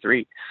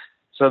 1993.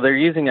 So they're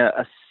using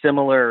a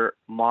similar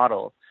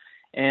model.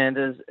 And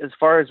as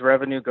far as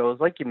revenue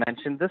goes, like you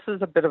mentioned, this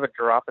is a bit of a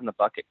drop in the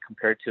bucket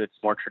compared to its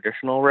more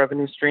traditional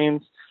revenue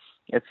streams.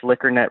 Its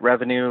liquor net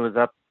revenue is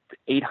up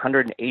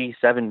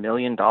 $887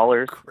 million.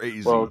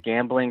 Crazy. While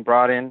gambling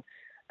brought in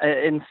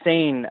an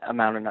insane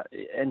amount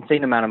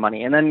of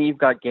money. And then you've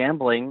got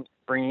gambling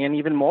bringing in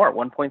even more,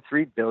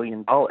 $1.3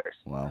 billion.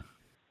 Wow.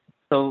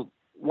 So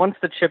once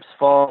the chips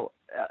fall,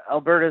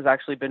 Alberta has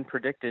actually been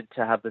predicted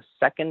to have the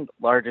second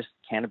largest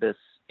cannabis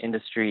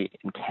industry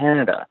in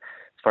Canada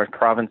as far as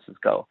provinces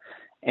go.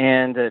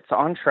 And it's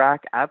on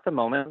track at the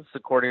moment,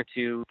 according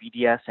to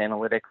BDS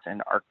Analytics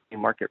and Arcade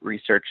Market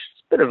Research.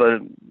 It's a bit of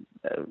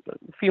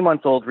a few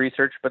months old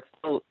research, but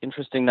still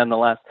interesting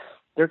nonetheless.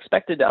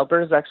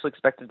 Alberta's actually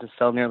expected to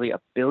sell nearly $1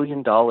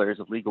 billion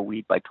of legal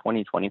weed by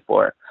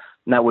 2024.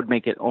 And that would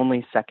make it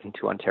only second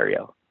to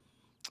Ontario.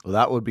 Well,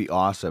 that would be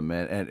awesome.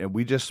 And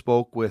we just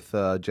spoke with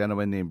a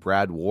gentleman named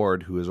Brad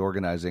Ward, who is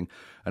organizing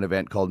an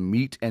event called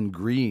Meat and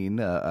Green,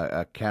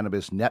 a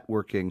cannabis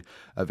networking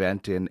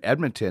event in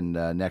Edmonton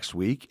next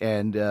week.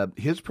 And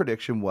his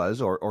prediction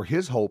was, or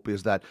his hope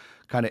is that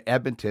kind of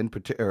Edmonton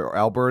or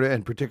Alberta,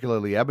 and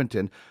particularly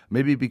Edmonton,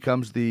 maybe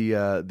becomes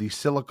the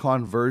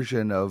Silicon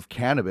version of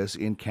cannabis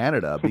in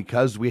Canada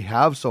because we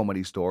have so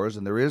many stores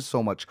and there is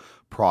so much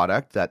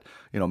product that,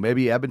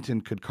 maybe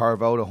Edmonton could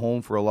carve out a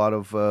home for a lot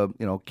of,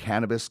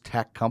 cannabis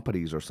tech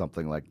companies or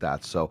something like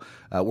that. So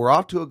we're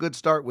off to a good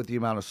start with the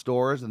amount of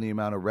stores and the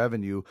amount of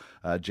revenue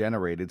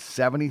generated.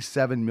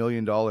 $77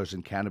 million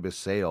in cannabis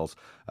sales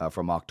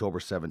from October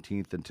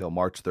 17th until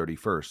March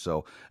 31st.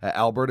 So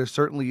Alberta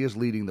certainly is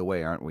leading the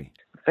way, aren't we?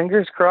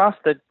 Fingers crossed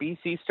that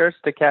BC starts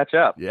to catch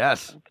up.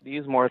 Yes. We could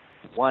use more than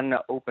one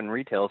open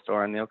retail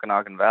store in the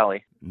Okanagan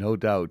Valley. No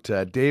doubt.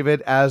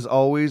 David, as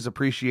always,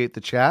 appreciate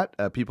the chat.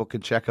 People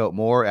can check out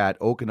more at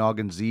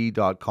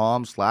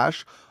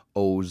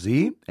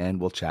okanaganz.com/OZ,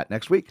 and we'll chat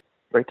next week.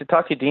 Great to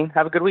talk to you, Dean.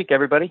 Have a good week,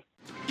 everybody.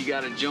 You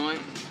got a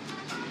joint?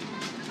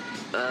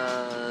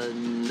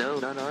 No,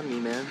 not on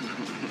me, man.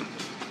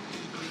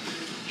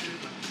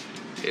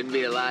 It'd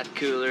be a lot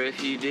cooler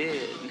if you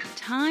did.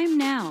 Time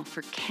now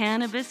for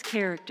Cannabis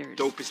Characters.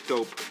 Dopest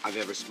dope I've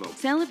ever smoked.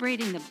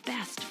 Celebrating the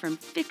best from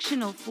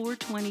fictional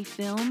 420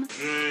 film.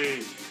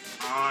 Hey,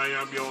 I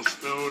am your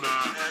stoner.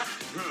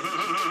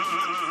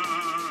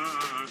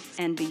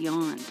 And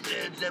beyond.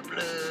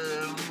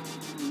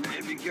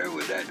 Heavy girl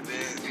with that,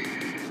 man.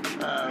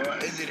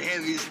 Is it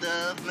heavy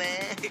stuff,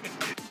 man?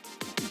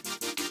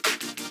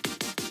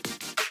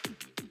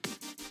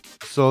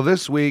 So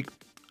this week,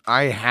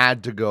 I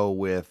had to go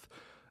with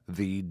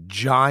the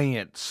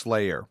giant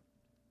slayer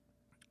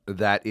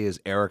that is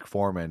Eric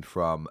Foreman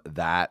from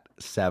That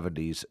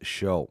 70s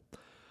Show.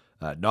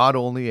 Not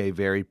only a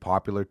very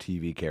popular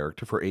TV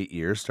character for 8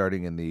 years,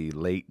 starting in the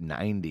late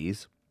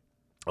 90s,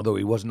 although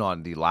he wasn't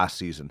on the last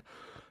season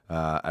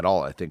at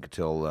all, I think,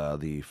 until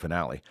the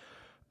finale.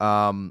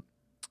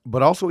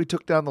 But also he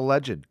took down the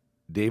legend,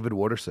 David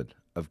Wooderson,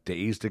 of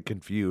Dazed and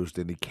Confused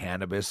in the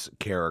Cannabis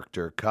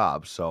Character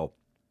Cup. So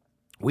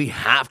we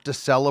have to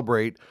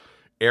celebrate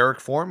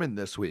Eric Foreman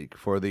this week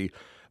for the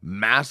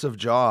massive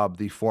job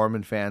the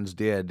Foreman fans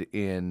did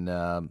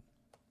in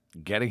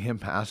getting him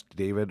past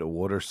David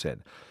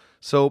Wooderson.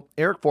 So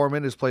Eric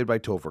Foreman is played by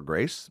Topher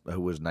Grace, who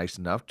was nice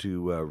enough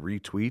to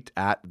retweet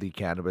at the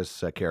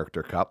Cannabis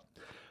Character Cup.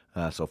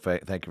 So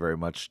thank you very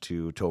much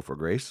to Topher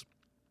Grace.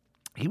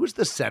 He was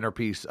the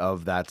centerpiece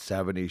of That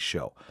 70s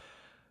Show.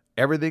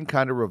 Everything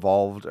kind of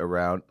revolved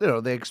around,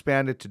 they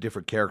expanded to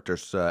different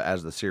characters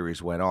as the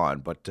series went on.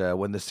 But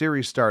when the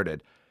series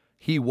started,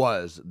 he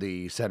was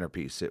the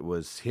centerpiece. It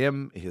was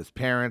him, his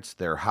parents,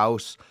 their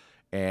house,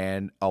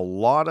 and a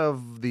lot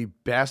of the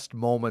best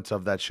moments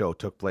of that show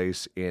took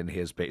place in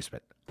his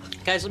basement.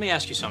 Guys, let me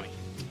ask you something.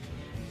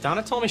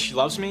 Donna told me she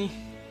loves me,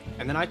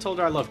 and then I told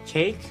her I love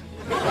cake.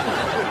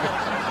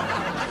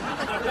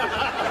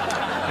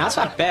 That's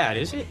not bad,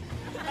 is it?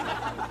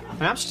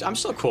 I'm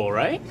still cool,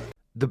 right?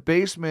 The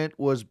basement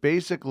was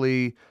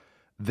basically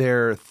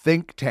their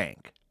think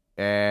tank,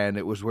 and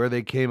it was where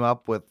they came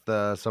up with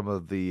some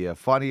of the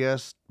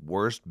funniest,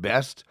 worst,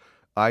 best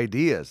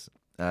ideas.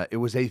 It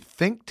was a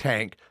think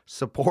tank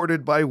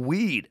supported by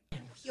weed.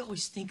 We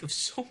always think of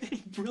so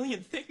many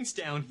brilliant things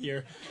down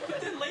here, but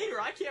then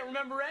later I can't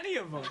remember any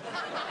of them.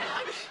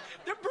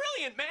 They're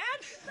brilliant, man!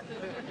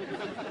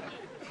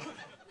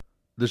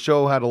 The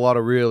show had a lot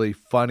of really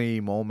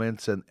funny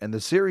moments, and the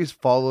series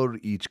followed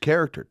each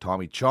character.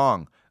 Tommy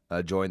Chong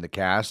joined the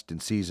cast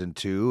in season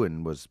 2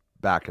 and was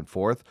back and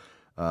forth.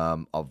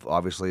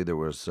 Obviously, there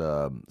was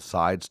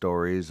side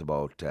stories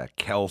about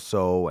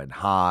Kelso and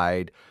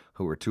Hyde,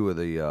 who were two of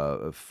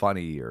the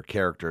funnier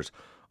characters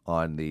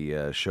on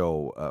the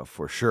show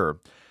for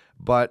sure.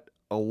 But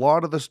a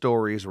lot of the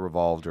stories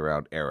revolved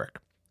around Eric.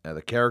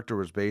 The character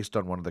was based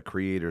on one of the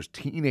creator's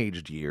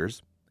teenage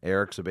years.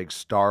 Eric's a big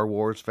Star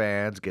Wars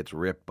fan, gets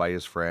ripped by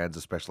his friends,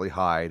 especially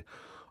Hyde,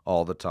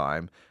 all the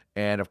time.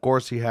 And, of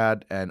course, he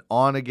had an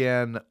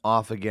on-again,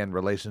 off-again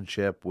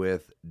relationship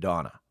with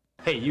Donna.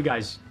 Hey, you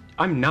guys,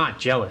 I'm not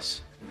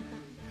jealous.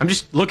 I'm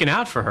just looking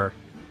out for her.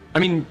 I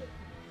mean,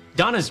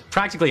 Donna's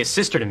practically a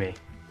sister to me.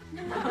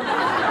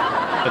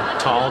 A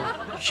tall,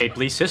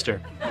 shapely sister.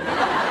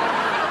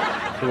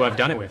 Who I've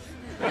done it with.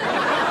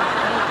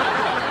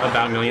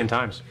 About 1 million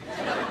times.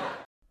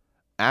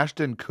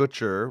 Ashton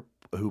Kutcher,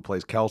 who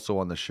plays Kelso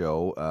on the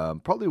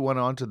show, probably went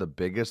on to the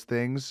biggest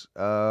things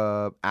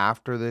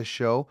after this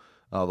show.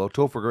 Although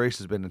Topher Grace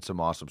has been in some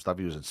awesome stuff.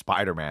 He was in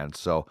Spider-Man.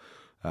 So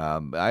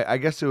I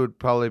guess it would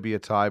probably be a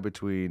tie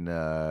between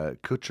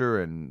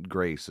Kutcher and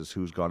Grace as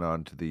who's gone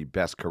on to the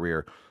best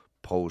career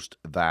post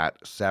That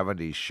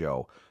 70s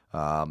Show.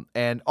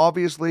 And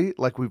obviously,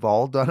 like we've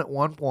all done at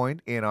one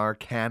point in our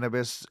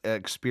cannabis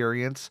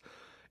experience,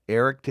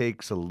 Eric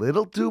takes a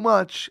little too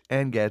much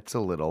and gets a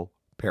little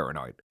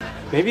paranoid.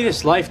 Maybe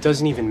this life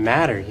doesn't even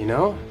matter, you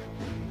know?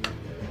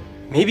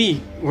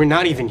 Maybe we're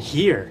not even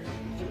here.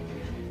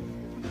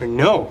 Or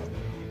no,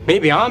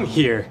 maybe I'm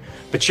here,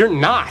 but you're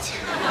not.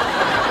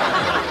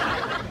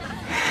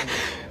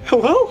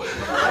 Hello?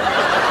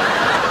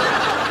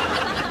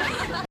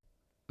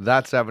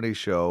 That 70s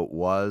Show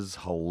was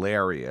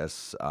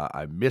hilarious.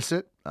 I miss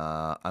it.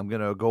 I'm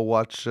going to go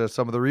watch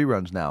some of the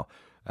reruns now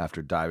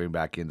after diving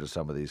back into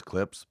some of these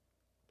clips.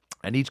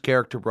 And each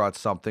character brought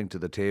something to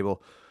the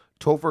table.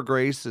 Topher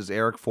Grace as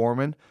Eric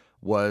Foreman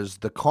was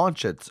the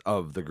conscience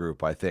of the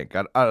group, I think,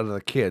 out of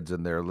the kids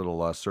in their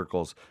little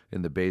circles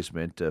in the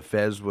basement.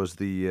 Fez was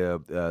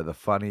the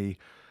funny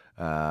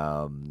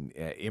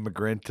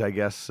immigrant, I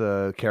guess,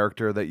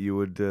 character that you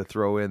would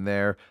throw in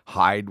there.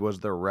 Hyde was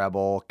the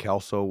rebel.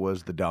 Kelso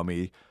was the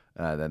dummy.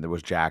 Then there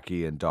was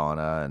Jackie and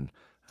Donna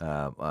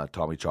and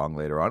Tommy Chong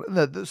later on.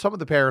 And some of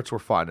the parents were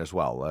fun as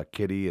well.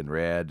 Kitty and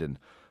Red and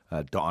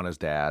Donna's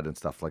dad and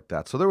stuff like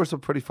that. So there were some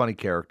pretty funny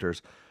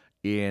characters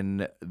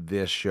in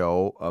this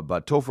show.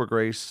 But Topher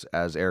Grace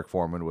as Eric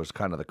Foreman was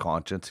kind of the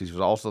conscience. He was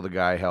also the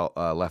guy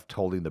left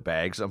holding the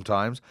bag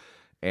sometimes.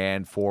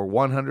 And for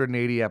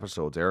 180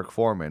 episodes, Eric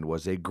Foreman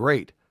was a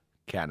great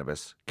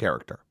cannabis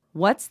character.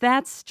 What's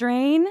that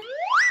strain?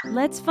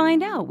 Let's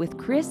find out with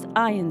Chris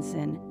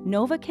Ianson,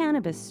 Nova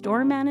Cannabis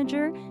store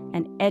manager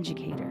and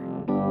educator.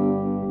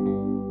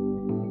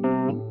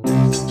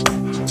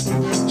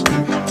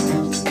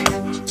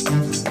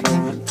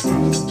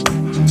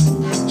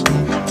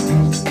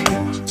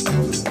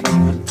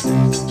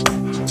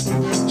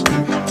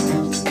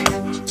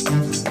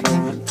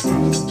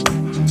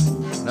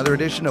 Another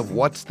edition of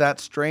What's That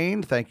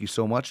Strain? Thank you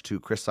so much to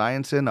Chris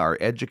Ianson, our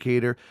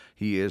educator.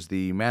 He is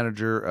the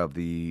manager of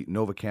the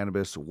Nova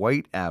Cannabis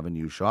White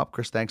Avenue shop.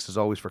 Chris, thanks as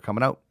always for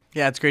coming out.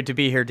 Yeah, it's great to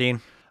be here,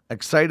 Dean.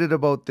 Excited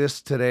about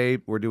this today.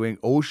 We're doing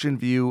Ocean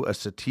View, a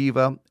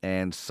sativa,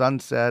 and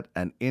Sunset,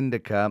 an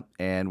indica,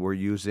 and we're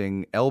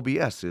using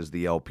LBS is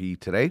the LP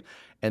today.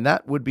 And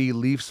that would be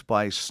Leafs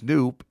by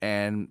Snoop,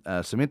 and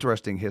some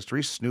interesting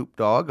history. Snoop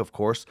Dogg, of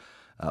course.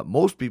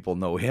 Most people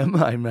know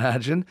him, I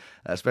imagine,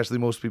 especially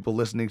most people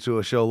listening to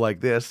a show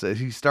like this.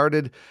 He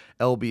started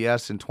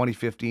LBS in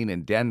 2015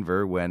 in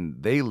Denver when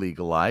they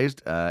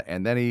legalized,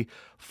 and then he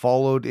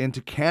followed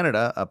into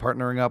Canada,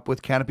 partnering up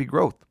with Canopy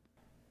Growth.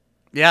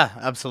 Yeah,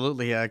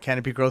 absolutely.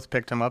 Canopy Growth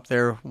picked him up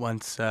there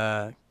once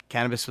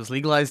cannabis was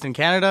legalized in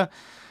Canada,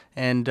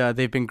 and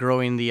they've been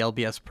growing the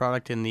LBS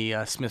product in the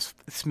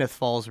Smith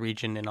Falls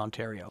region in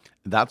Ontario.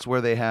 That's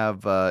where they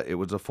have, it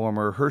was a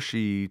former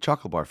Hershey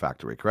chocolate bar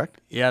factory,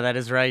 correct? Yeah, that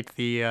is right.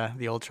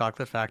 The old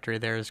chocolate factory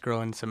there is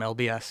growing some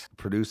LBS.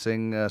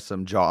 Producing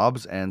some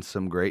jobs and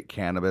some great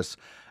cannabis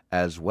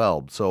as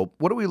well. So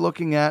what are we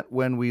looking at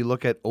when we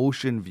look at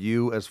Ocean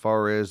View as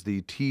far as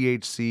the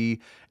THC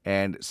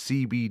and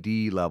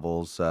CBD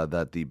levels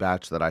that the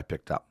batch that I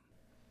picked up?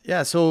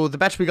 Yeah, so the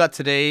batch we got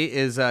today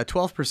is 12%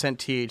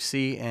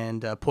 THC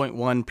and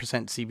 0.1%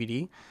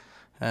 CBD.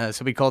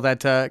 So we call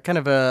that kind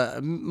of a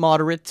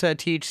moderate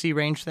THC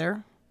range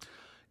there.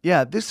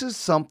 Yeah, this is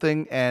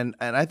something, and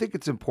I think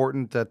it's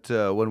important that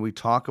when we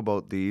talk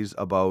about these,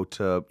 about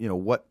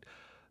what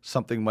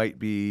something might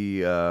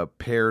be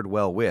paired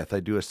well with. I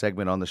do a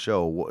segment on the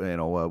show,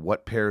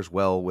 what pairs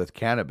well with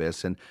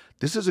cannabis, and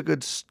this is a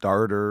good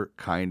starter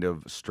kind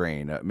of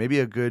strain. Maybe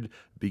a good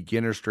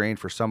beginner strain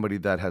for somebody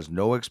that has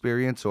no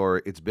experience,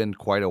 or it's been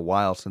quite a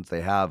while since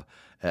they have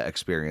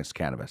experienced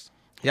cannabis.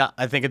 Yeah,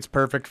 I think it's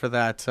perfect for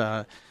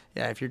that.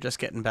 If you're just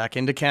getting back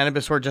into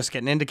cannabis or just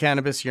getting into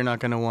cannabis, you're not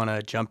going to want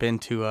to jump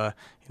into a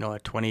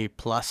 20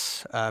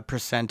 plus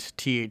percent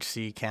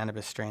THC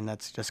cannabis strain.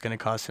 That's just going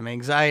to cause some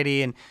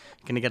anxiety and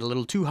going to get a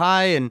little too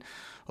high and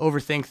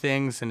overthink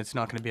things, and it's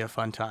not going to be a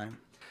fun time.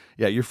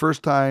 Yeah, your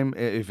first time,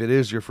 if it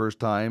is your first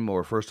time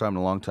or first time in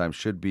a long time,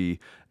 should be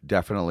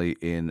definitely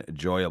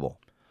enjoyable.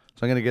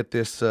 So I'm going to get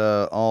this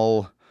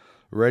all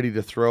ready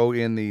to throw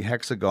in the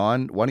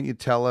hexagon. Why don't you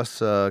tell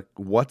us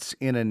what's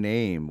in a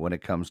name when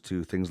it comes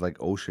to things like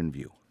Ocean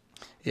View?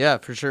 Yeah,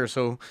 for sure.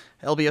 So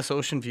LBS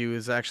Ocean View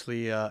is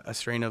actually a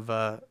strain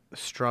of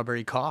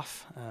strawberry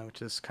cough,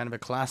 which is kind of a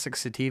classic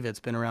sativa. It's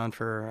been around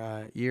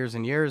for years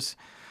and years.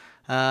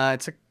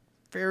 It's a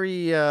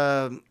very,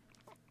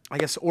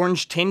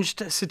 orange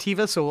tinged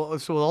sativa. So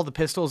all the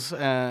pistils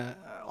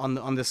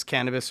on this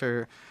cannabis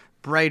are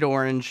bright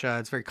orange.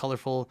 It's very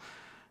colorful.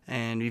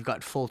 And we've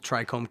got full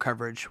trichome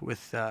coverage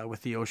with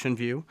the Ocean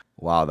View.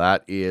 Wow,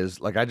 that is,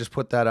 I just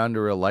put that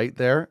under a light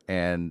there,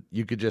 and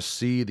you could just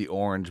see the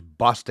orange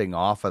busting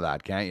off of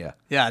that, can't you?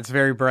 Yeah, it's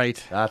very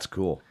bright. That's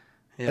cool.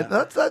 Yeah.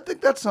 I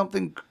think that's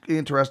something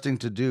interesting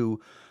to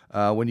do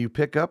when you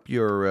pick up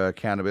your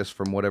cannabis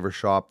from whatever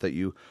shop that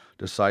you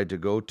decide to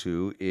go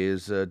to,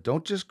 is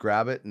don't just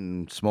grab it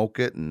and smoke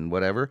it and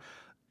whatever.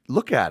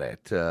 Look at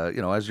it,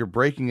 as you're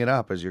breaking it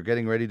up, as you're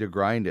getting ready to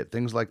grind it,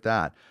 things like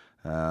that.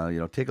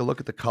 Take a look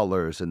at the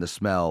colors and the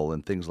smell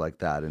and things like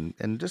that,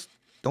 and just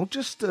don't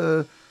just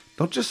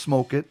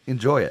smoke it.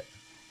 Enjoy it.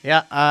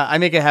 Yeah, I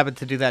make a habit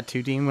to do that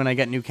too, Dean. When I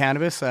get new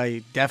cannabis,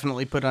 I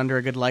definitely put it under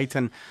a good light,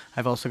 and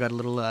I've also got a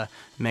little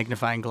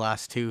magnifying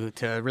glass too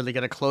to really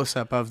get a close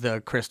up of the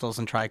crystals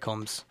and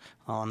trichomes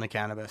on the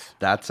cannabis.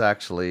 That's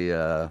actually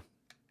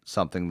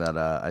something that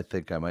I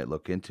think I might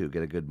look into.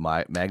 Get a good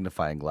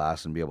magnifying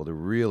glass and be able to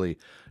really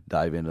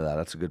dive into that.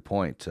 That's a good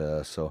point.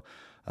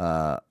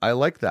 I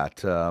like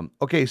that.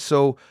 Okay,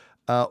 so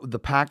the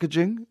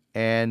packaging,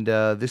 and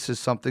this is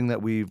something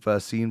that we've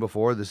seen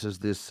before. This is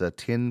this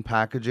tin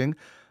packaging.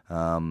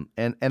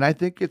 And I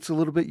think it's a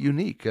little bit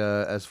unique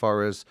as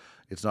far as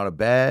it's not a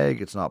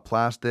bag, it's not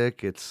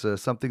plastic, it's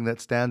something that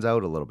stands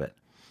out a little bit.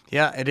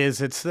 Yeah, it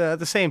is. It's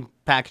the same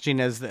packaging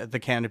as the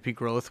Canopy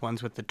Growth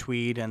ones with the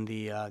tweed and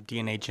the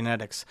DNA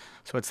genetics.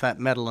 So it's that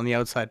metal on the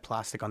outside,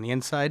 plastic on the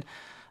inside.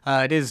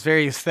 It is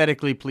very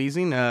aesthetically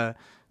pleasing. A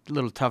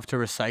little tough to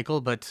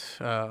recycle, but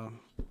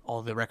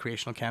all the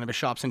recreational cannabis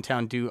shops in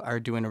town are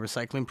doing a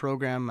recycling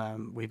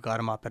program. We've got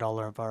them up at all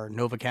of our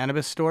Nova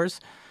Cannabis stores,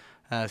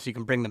 so you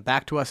can bring them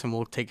back to us, and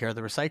we'll take care of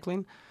the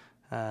recycling.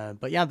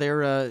 But yeah,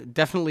 they're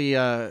definitely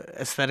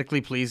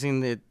aesthetically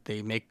pleasing.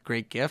 They make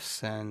great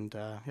gifts, and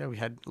yeah, we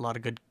had a lot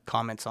of good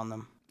comments on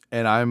them.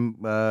 And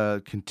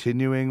I'm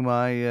continuing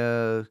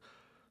my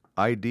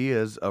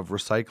ideas of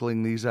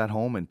recycling these at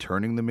home and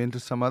turning them into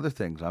some other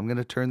things. I'm going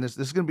to turn this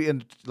is going to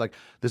be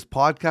this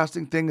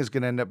podcasting thing is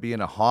going to end up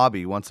being a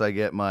hobby once I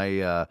get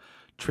my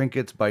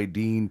Trinkets by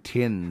Dean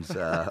tins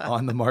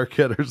on the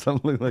market or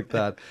something like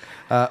that.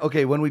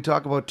 Okay, when we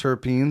talk about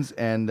terpenes,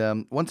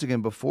 and once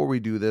again, before we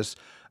do this,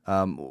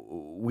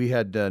 we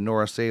had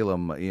Nora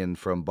Salem in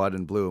from Bud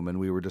and Bloom, and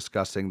we were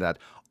discussing that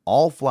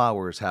all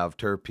flowers have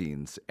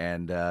terpenes,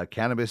 and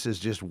cannabis is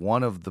just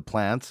one of the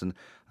plants and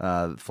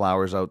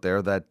flowers out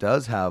there that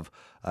does have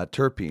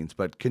terpenes.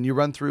 But can you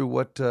run through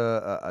what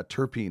a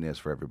terpene is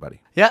for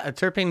everybody? Yeah, a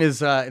terpene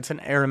is it's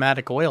an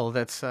aromatic oil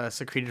that's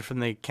secreted from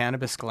the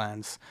cannabis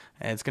glands.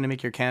 And it's going to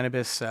make your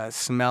cannabis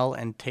smell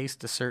and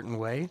taste a certain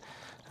way.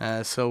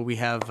 So we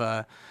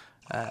have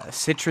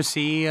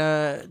citrusy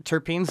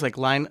terpenes like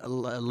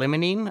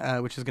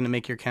limonene, which is going to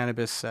make your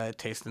cannabis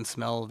taste and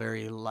smell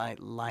very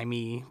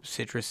limey,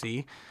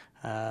 citrusy.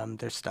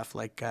 There's stuff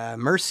like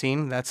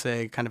myrcene. That's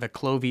a kind of a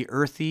clovey,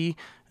 earthy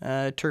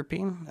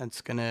terpene.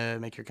 That's going to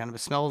make your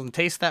cannabis smell and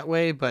taste that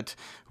way. But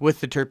with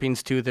the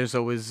terpenes too, there's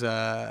always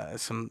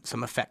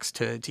some effects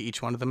to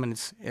each one of them,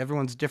 and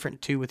everyone's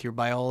different too with your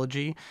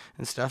biology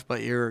and stuff.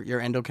 But your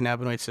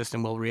endocannabinoid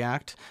system will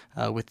react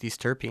with these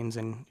terpenes,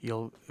 and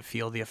you'll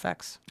feel the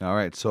effects. All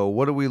right. So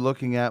what are we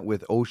looking at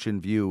with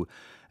Ocean View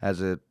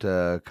as it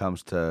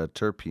comes to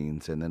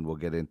terpenes, and then we'll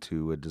get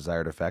into a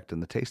desired effect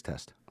and the taste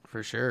test.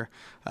 For sure.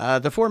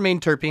 The four main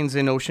terpenes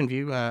in Ocean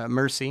View,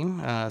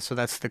 myrcene, so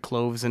that's the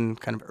cloves and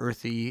kind of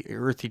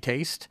earthy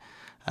taste.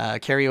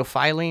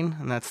 Caryophyllene,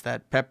 and that's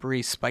that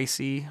peppery,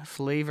 spicy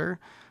flavor.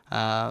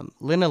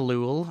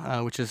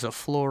 Linalool, which is a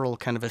floral,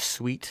 kind of a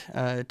sweet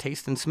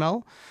taste and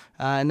smell.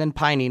 And then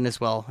pinene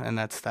as well, and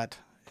that's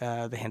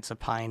the hints of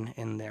pine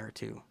in there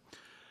too.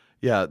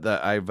 Yeah,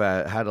 I've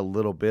had a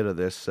little bit of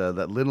this.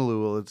 That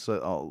linalool, it's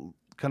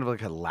kind of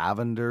like a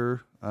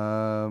lavender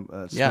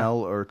smell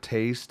or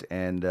taste,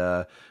 and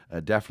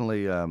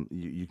definitely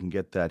you can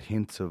get that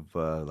hint of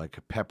like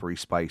a peppery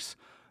spice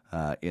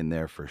in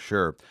there for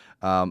sure.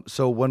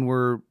 So when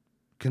we're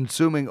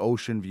consuming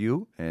Ocean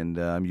View, and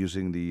I'm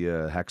using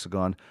the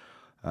hexagon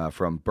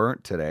from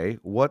Burnt today,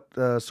 what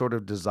sort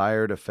of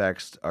desired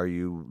effects are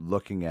you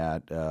looking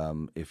at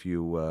if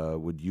you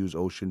would use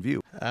Ocean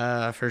View?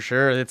 For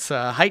sure. It's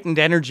heightened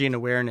energy and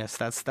awareness.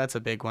 That's a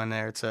big one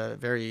there. It's a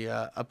very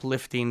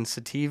uplifting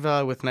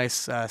sativa with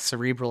nice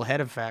cerebral head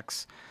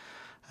effects.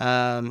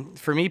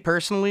 For me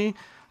personally,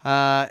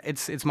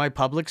 it's my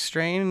public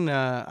strain.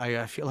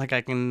 I feel like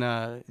I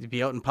can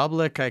be out in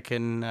public. I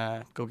can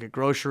go get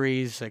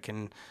groceries. I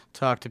can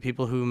talk to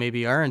people who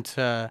maybe aren't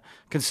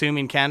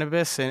consuming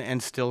cannabis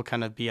and still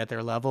kind of be at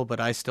their level,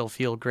 but I still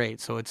feel great.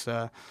 So it's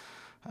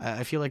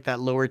I feel like that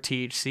lower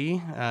THC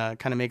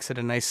kind of makes it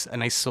a nice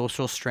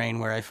social strain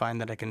where I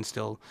find that I can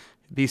still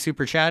be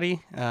super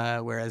chatty,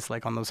 whereas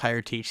like on those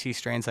higher THC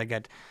strains, I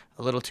get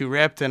a little too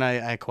ripped and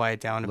I quiet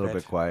down a bit. A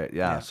little bit quiet,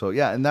 yeah. So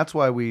yeah, and that's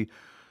why we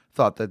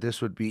thought that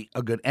this would be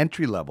a good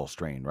entry-level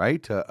strain,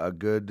 right? A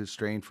good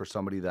strain for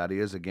somebody that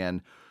is,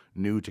 again,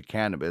 new to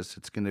cannabis.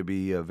 It's going to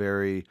be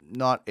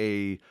not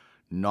a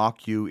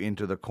knock you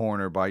into the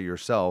corner by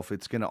yourself.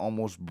 It's going to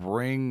almost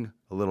bring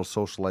a little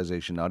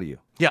socialization out of you.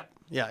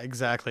 Yeah,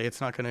 exactly. You're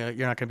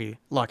not gonna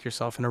lock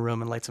yourself in a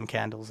room and light some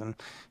candles and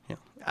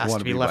ask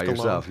to be left alone.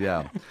 Yourself,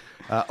 yeah.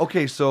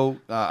 Okay, so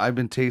I've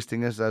been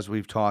tasting this as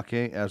we've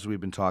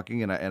been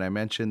talking, and I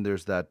mentioned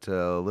there's that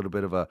little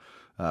bit of a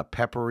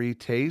peppery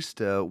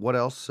taste. What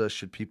else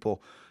should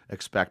people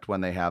expect when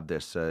they have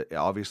this?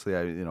 Obviously,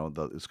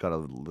 it's got a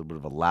little bit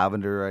of a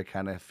lavender, I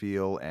kind of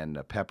feel, and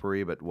a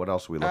peppery. But what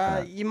else are we looking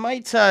at? You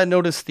might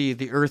notice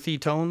the earthy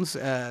tones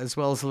as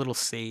well as a little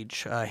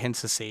sage,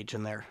 hints of sage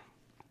in there.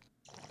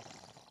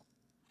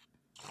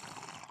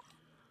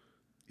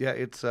 Yeah,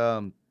 it's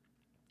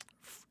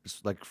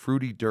like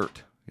fruity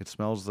dirt. It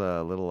smells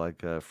a little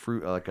like a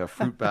fruit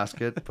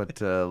basket, but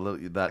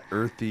that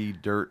earthy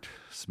dirt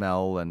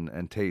smell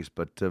and taste.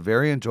 But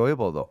very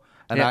enjoyable though.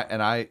 And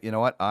I you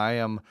know what? I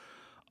am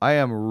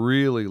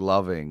really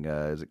loving.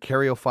 Is it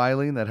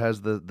caryophyllene that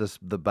has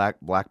the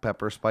black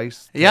pepper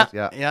spice?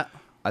 Yeah.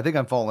 I think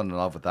I'm falling in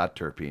love with that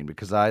terpene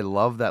because I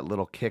love that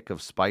little kick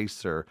of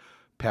spice or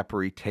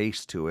peppery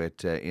taste to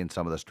it in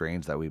some of the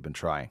strains that we've been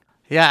trying.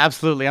 Yeah,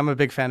 absolutely. I'm a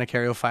big fan of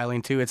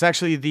caryophyllene too. It's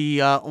actually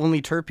the only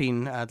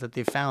terpene that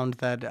they found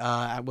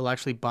that will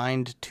actually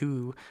bind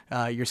to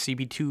your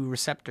CB2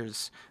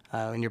 receptors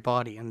in your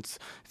body. And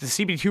the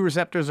CB2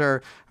 receptors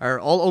are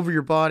all over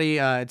your body.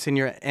 It's in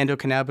your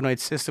endocannabinoid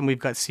system. We've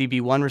got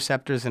CB1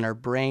 receptors in our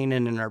brain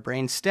and in our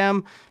brain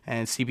stem,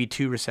 and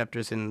CB2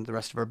 receptors in the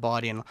rest of our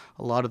body. And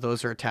a lot of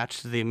those are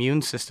attached to the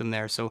immune system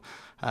there. So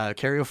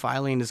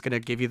caryophyllene is going to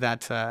give you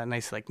that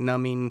nice, like,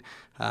 numbing,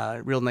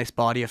 real nice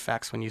body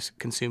effects when you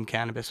consume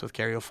cannabis with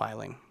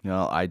caryophyllene.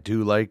 I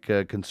do like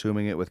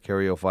consuming it with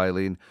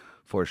caryophyllene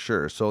for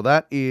sure. So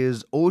that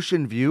is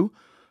Ocean View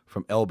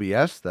from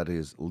LBS. That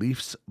is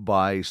Leafs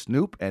by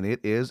Snoop, and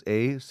it is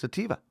a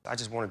sativa. I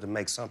just wanted to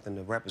make something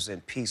to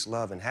represent peace,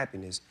 love, and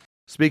happiness.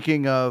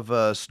 Speaking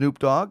of Snoop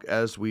Dogg,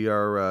 as we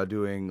are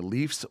doing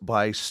Leafs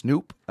by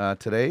Snoop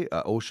today,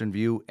 Ocean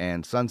View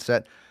and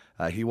Sunset,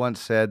 he once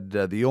said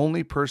the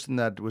only person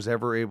that was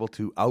ever able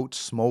to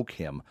outsmoke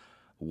him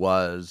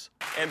was...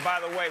 And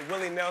by the way,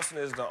 Willie Nelson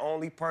is the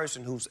only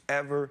person who's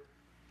ever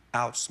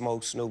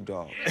outsmoked Snoop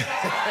Dogg.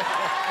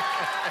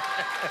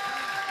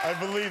 I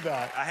believe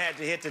that. I had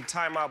to hit the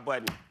timeout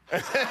button.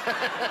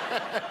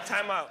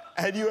 Timeout.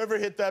 Had you ever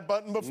hit that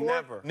button before?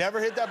 Never.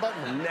 Never hit that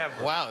button?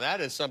 Never. Wow, that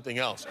is something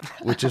else.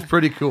 Which is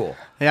pretty cool.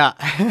 Yeah,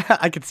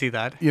 I could see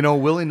that.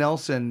 Willie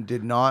Nelson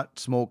did not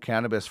smoke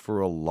cannabis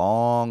for a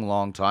long,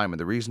 long time. And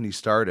the reason he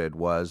started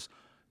was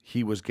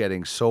he was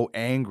getting so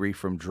angry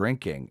from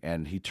drinking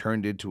and he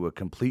turned into a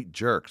complete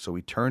jerk. So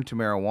he turned to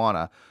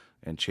marijuana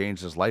and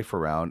changed his life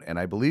around. And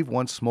I believe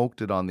once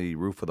smoked it on the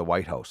roof of the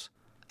White House.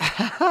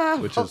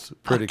 Which is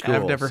pretty cool.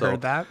 I've never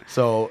heard that.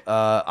 So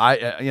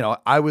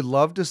I would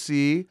love to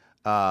see,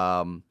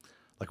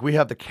 like, we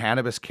have the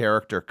Cannabis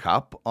Character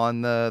Cup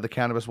on the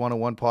Cannabis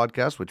 101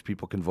 podcast, which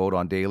people can vote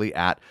on daily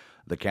at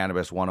the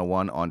Cannabis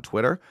 101 on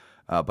Twitter.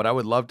 But I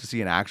would love to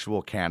see an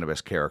actual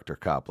Cannabis Character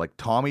Cup, like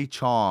Tommy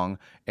Chong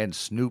and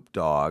Snoop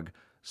Dogg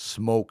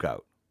smoke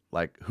out.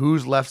 Like,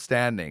 who's left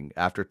standing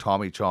after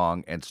Tommy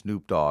Chong and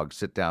Snoop Dogg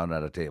sit down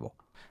at a table?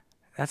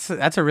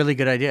 That's a really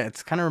good idea.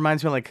 It kind of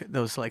reminds me of like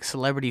those like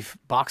celebrity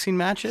boxing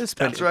matches.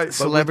 But That's right.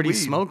 Celebrity but with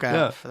weed. smoke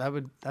out.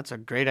 Yeah. That's a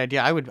great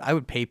idea. I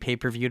would pay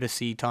pay-per-view to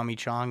see Tommy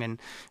Chong and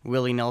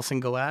Willie Nelson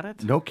go at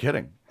it. No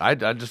kidding.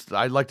 I'd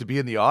like to be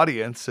in the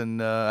audience,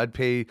 and I'd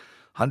pay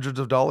hundreds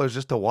of dollars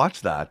just to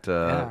watch that.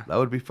 That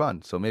would be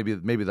fun. So maybe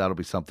that'll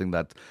be something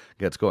that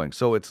gets going.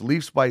 So it's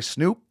Leafs by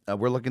Snoop.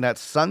 We're looking at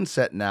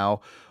Sunset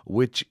now,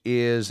 which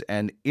is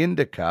an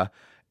indica,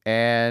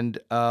 and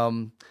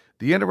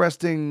the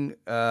interesting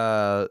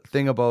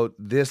thing about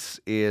this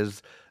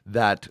is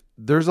that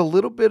there's a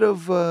little bit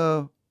of,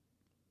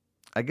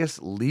 I guess,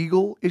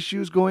 legal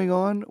issues going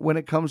on when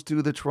it comes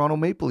to the Toronto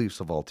Maple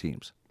Leafs of all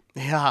teams.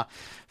 Yeah,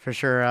 for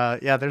sure.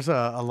 There's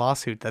a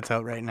lawsuit that's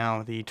out right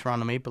now. The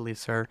Toronto Maple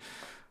Leafs are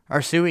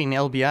suing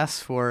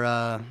LBS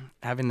for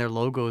having their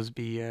logos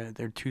be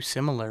they're too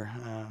similar.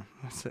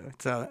 So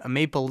it's a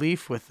maple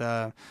leaf with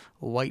a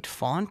white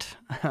font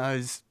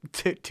is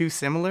too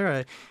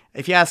similar.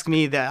 If you ask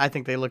me, that I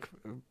think they look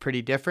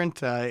pretty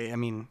different. I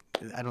mean,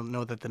 I don't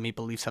know that the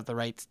Maple Leafs have the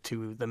rights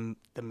to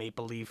the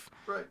maple leaf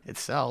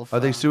itself. Are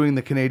they suing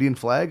the Canadian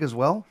flag as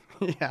well?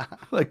 Yeah.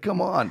 Like,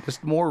 come on,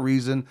 just more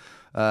reason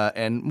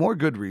and more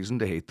good reason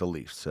to hate the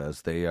Leafs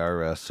as they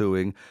are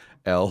suing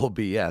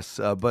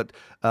LBS. But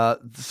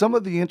some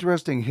of the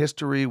interesting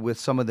history with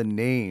some of the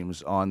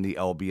names on the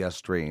LBS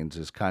strains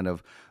is kind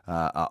of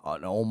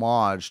an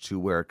homage to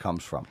where it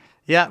comes from.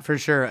 Yeah, for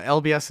sure.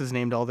 LBS has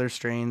named all their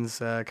strains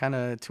kind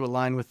of to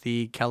align with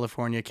the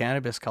California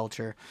cannabis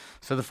culture.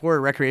 So the 4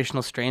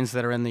 recreational strains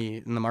that are in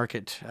the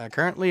market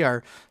currently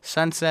are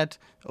Sunset,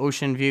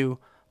 Ocean View,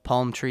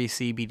 Palm Tree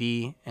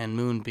CBD, and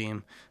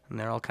Moonbeam. And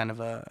they're all kind of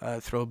a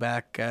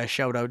throwback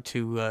shout out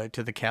to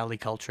the Cali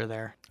culture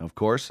there. Of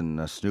course,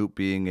 and Snoop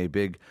being a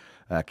big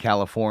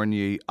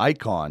California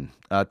icon.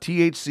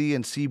 THC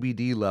and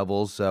CBD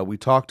levels, we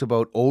talked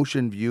about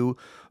Ocean View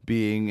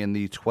being in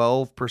the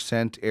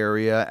 12%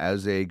 area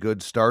as a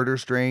good starter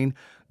strain.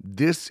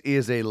 This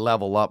is a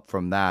level up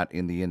from that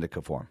in the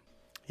indica form.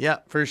 Yeah,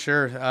 for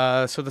sure.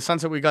 So the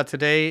Sunset we got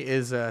today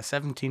is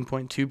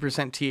 17.2%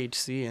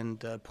 THC and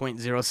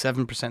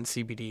 0.07%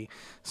 CBD.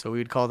 So we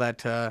would call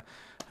that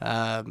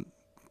high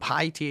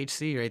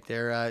THC right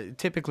there.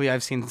 Typically,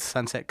 I've seen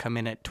Sunset come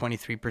in at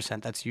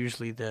 23%. That's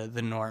usually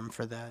the norm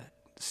for the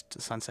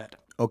Sunset.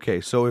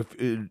 Okay, so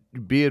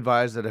be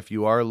advised that if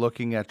you are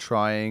looking at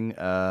trying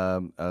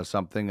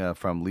something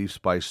from Leafs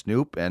by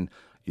Snoop and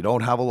you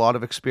don't have a lot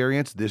of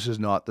experience, this is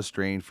not the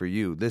strain for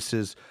you. This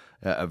is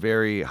a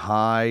very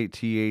high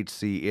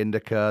THC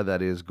indica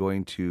that is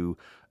going to,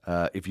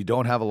 if you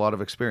don't have a lot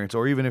of experience,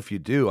 or even if you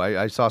do,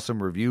 I saw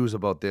some reviews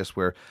about this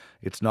where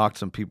it's knocked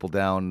some people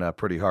down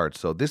pretty hard.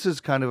 So this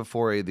is kind of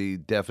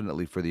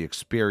definitely for the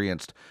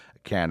experienced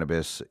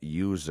cannabis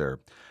user.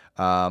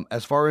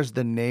 As far as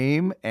the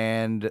name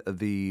and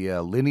the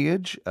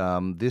lineage,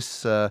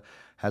 this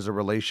has a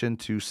relation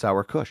to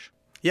Sour Kush.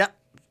 Yeah,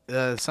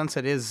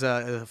 Sunset is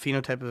a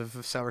phenotype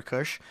of Sour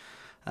Kush.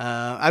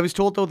 I was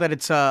told though that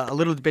it's a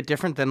little bit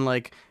different than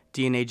like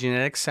DNA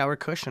genetics sour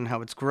kush and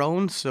how it's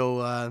grown.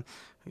 So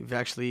we've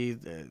actually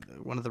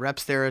one of the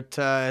reps there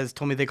has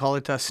told me they call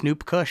it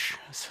Snoop Kush.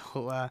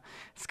 So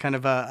it's kind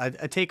of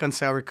a take on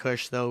sour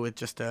kush though, with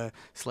just a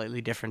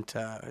slightly different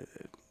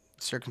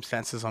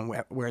circumstances on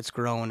where it's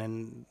grown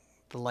and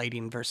the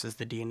lighting versus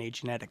the DNA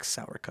genetics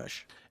sour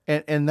kush.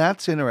 And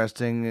that's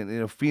interesting.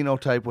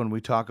 Phenotype, when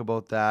we talk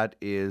about that,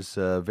 is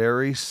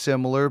very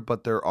similar,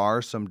 but there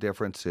are some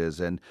differences.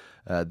 And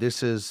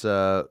this is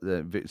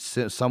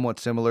somewhat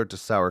similar to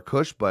Sour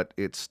Kush, but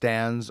it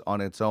stands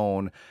on its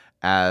own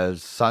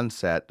as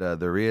Sunset.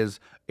 There is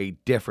a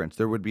difference.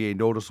 There would be a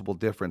noticeable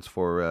difference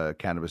for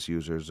cannabis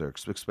users, or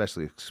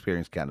especially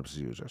experienced cannabis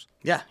users.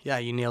 Yeah,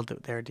 you nailed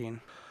it there,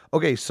 Dean.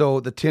 Okay, so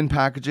the tin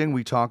packaging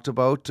we talked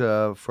about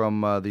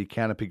from the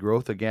Canopy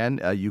Growth. Again,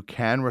 you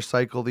can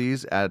recycle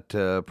these at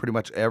pretty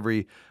much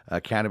every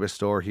cannabis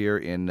store here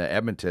in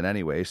Edmonton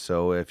anyway.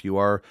 So if you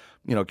are,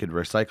 can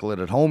recycle it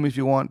at home if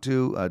you want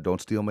to. Don't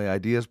steal my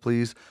ideas,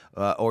 please.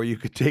 Or you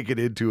could take it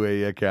into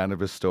a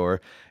cannabis store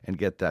and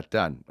get that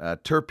done.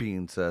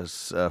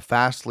 Terpenes,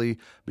 fastly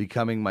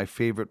becoming my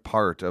favorite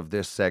part of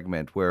this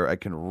segment, where I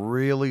can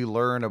really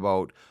learn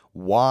about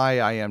why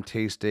I am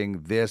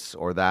tasting this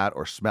or that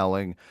or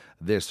smelling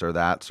this or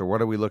that. So what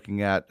are we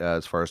looking at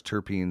as far as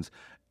terpenes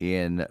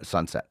in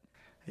Sunset?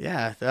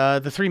 Yeah,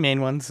 the three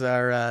main ones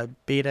are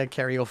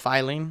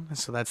beta-caryophyllene,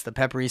 so that's the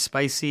peppery,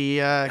 spicy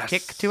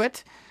kick to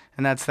it.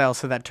 And that's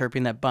also that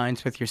terpene that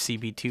binds with your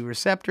CB2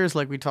 receptors,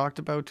 like we talked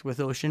about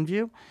with Ocean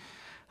View.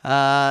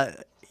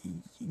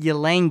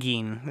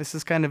 Ylang. This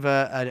is kind of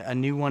a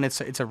new one.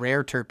 It's a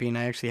rare terpene.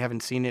 I actually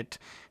haven't seen it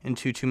in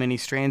too many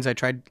strains. I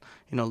tried,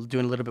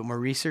 doing a little bit more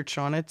research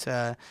on it,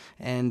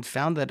 and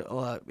found that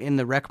in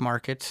the rec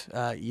market,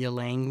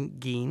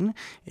 Ylang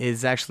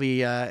is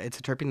actually it's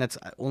a terpene that's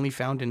only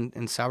found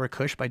in Sour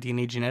Kush by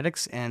DNA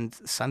Genetics and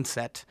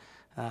Sunset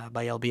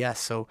by LBS.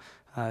 So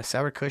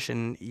Sour Kush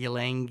and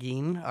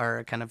Ylang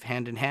are kind of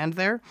hand in hand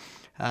there,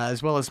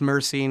 as well as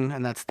myrcene,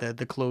 and that's the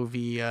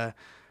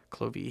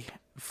clovey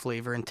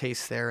flavor and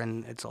taste there,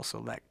 and it's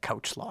also that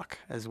couch lock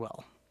as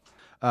well.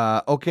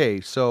 Okay,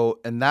 so,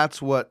 and that's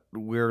what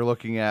we're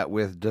looking at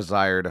with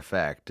desired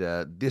effect.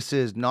 This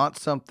is not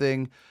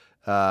something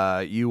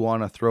you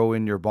want to throw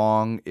in your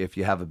bong if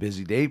you have a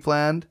busy day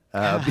planned,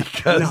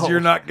 because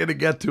you're not going to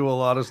get to a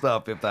lot of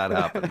stuff if that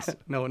happens.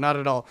 No, not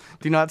at all.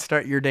 Do not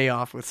start your day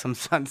off with some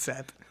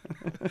Sunset.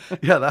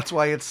 Yeah, that's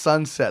why it's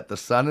sunset. The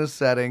sun is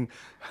setting.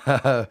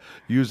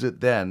 Use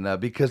it then,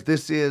 because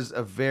this is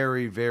a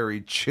very,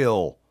 very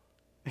chill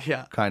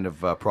kind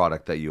of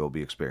product that you'll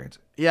be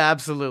experiencing. Yeah,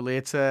 absolutely.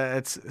 It's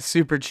a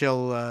super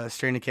chill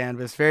strain of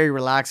cannabis. Very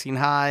relaxing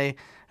high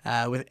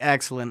with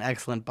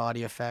excellent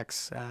body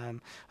effects.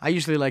 I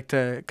usually like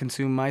to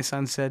consume my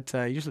Sunset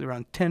usually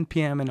around 10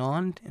 p.m. and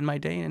on in my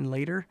day and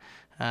later.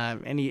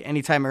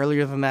 Any time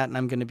earlier than that, and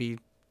I'm going to be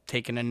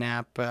taking a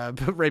nap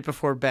right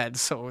before bed,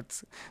 so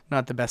it's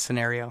not the best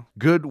scenario.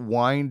 Good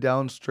wind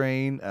down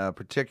strain,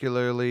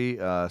 particularly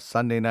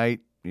Sunday night.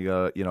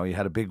 You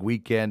had a big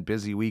weekend,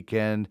 busy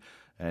weekend,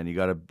 and you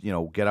got to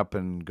get up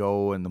and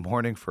go in the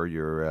morning for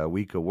your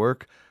week of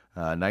work.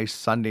 Nice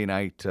Sunday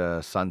night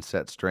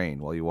Sunset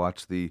strain while you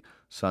watch the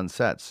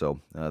sunset. So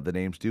the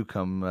names do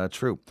come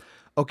true.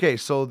 Okay,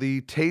 so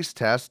the taste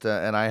test,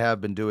 and I have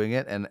been doing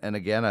it, and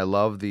again, I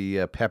love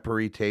the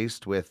peppery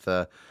taste with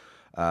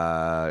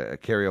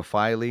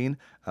caryophyllene.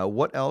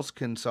 What else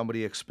can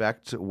somebody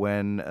expect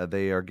when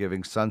they are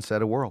giving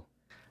Sunset a whirl?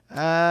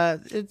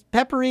 It's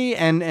peppery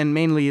and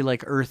mainly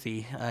like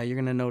earthy. You're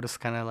gonna notice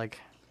kind of like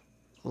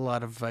a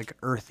lot of like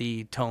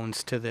earthy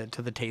tones to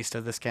the taste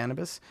of this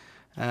cannabis,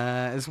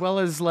 as well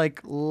as like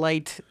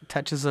light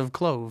touches of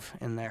clove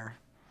in there.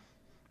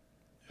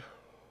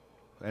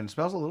 And it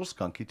smells a little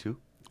skunky too.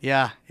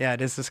 Yeah,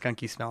 it is a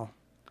skunky smell.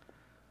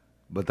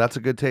 But that's a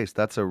good taste.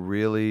 That's a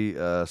really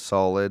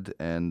solid,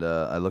 and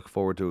I look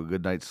forward to a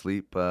good night's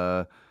sleep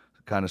kind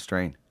of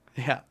strain.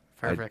 Yeah,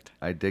 perfect.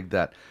 I dig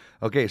that.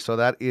 Okay, so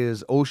that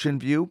is Ocean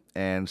View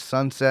and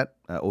Sunset.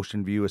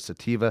 Ocean View is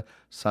sativa,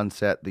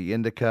 Sunset the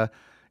indica.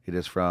 It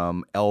is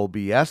from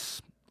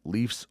LBS,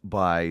 Leafs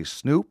by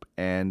Snoop.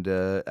 And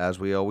as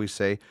we always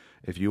say,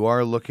 if you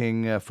are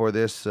looking for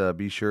this,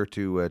 be sure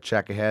to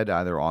check ahead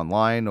either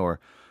online or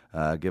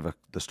give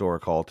the store a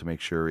call to make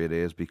sure it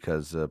is,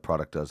 because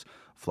product does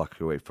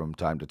fluctuate from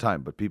time to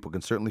time. But people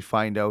can certainly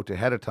find out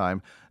ahead of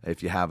time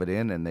if you have it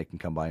in, and they can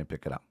come by and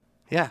pick it up.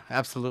 Yeah,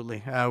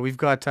 absolutely. We've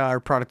got our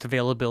product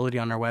availability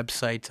on our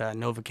website,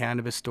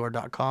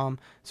 novacannabisstore.com.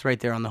 It's right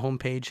there on the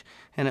homepage,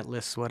 and it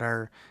lists what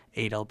our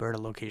 8 Alberta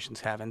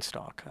locations have in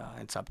stock.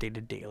 It's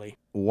updated daily.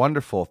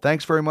 Wonderful.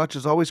 Thanks very much,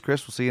 as always,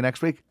 Chris. We'll see you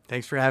next week.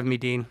 Thanks for having me,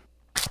 Dean.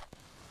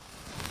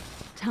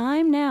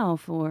 Time now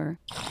for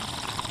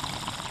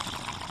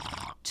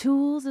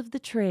Tools of the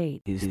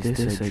Trade. Is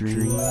this a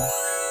dream?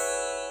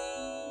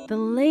 The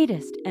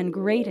latest and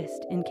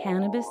greatest in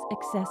cannabis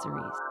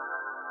accessories.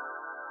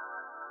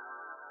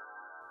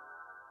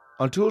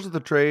 On Tools of the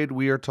Trade,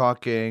 we are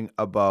talking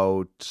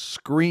about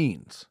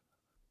screens,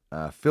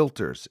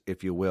 filters,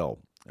 if you will.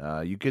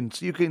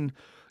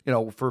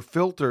 For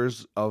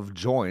filters of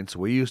joints,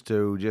 we used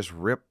to just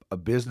rip a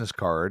business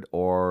card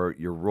or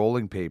your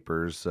rolling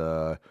papers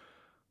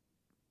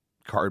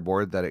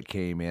cardboard that it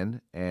came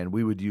in, and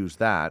we would use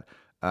that.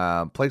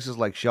 Places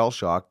like Shell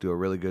Shock do a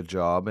really good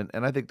job,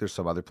 and I think there's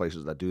some other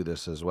places that do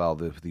this as well.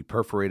 The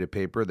perforated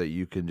paper that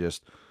you can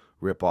just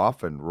rip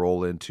off and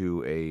roll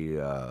into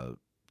a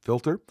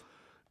filter.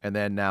 And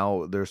then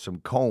now there's some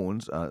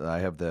cones. I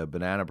have the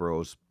Banana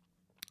Bros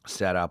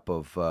setup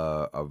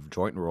of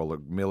joint and roller,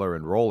 Miller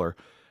and Roller,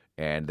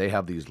 and they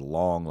have these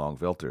long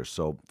filters.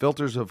 So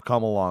filters have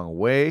come a long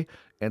way,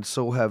 and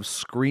so have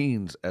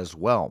screens as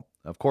well.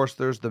 Of course,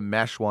 there's the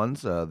mesh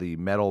ones, the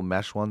metal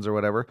mesh ones or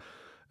whatever.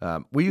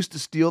 We used to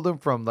steal them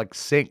from like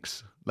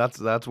sinks.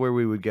 That's where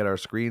we would get our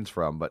screens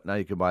from, but now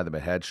you can buy them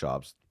at head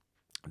shops.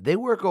 They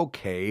work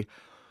okay.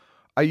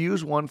 I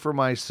use one for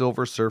my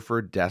Silver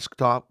Surfer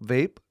desktop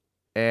vape,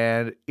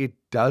 and it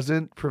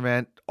doesn't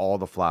prevent all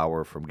the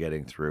flour from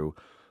getting through,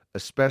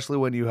 especially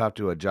when you have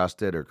to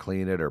adjust it or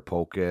clean it or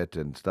poke it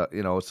and stuff,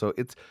 so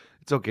it's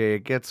okay.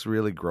 It gets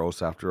really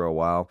gross after a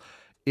while.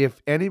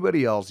 If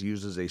anybody else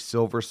uses a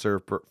Silver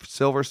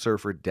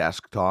Surfer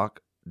desktop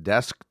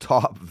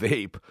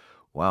vape,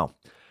 wow,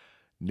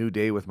 new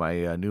day with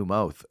my new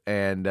mouth.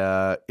 And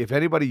if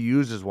anybody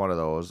uses one of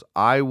those,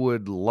 I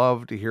would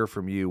love to hear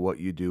from you what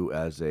you do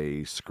as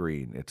a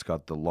screen. It's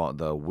got the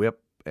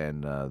whip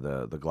and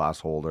the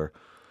glass holder.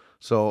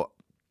 So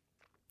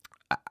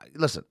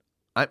listen,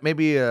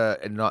 maybe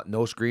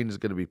no screen is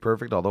going to be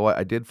perfect, although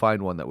I did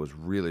find one that was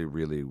really,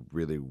 really,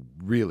 really,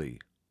 really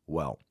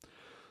well.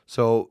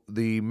 So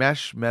the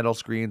mesh metal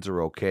screens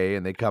are okay,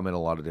 and they come in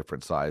a lot of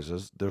different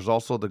sizes. There's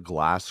also the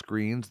glass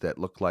screens that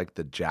look like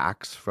the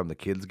jacks from the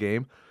kids'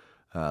 game,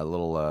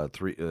 little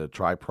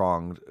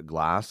tri-pronged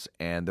glass,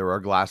 and there are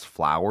glass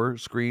flower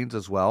screens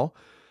as well,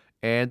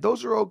 and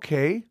those are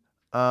okay.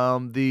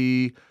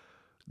 The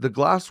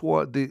glass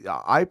one,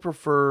 I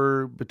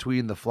prefer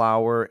between the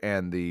flower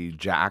and the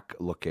jack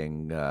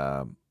looking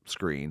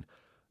screen.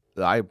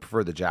 I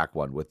prefer the jack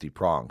one with the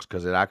prongs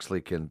because it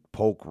actually can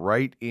poke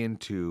right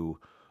into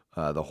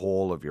the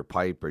hole of your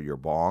pipe or your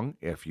bong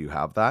if you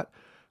have that.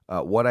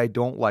 What I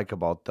don't like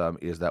about them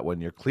is that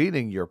when you're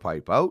cleaning your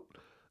pipe out,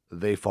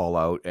 they fall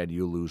out and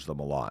you lose them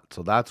a lot.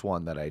 So that's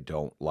one that I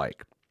don't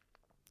like.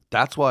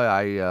 That's why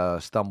I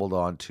stumbled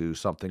onto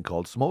something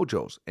called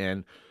Smojos.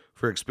 And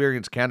for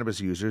experienced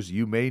cannabis users,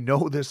 you may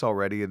know this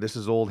already, and this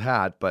is old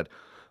hat, but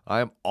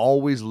I'm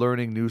always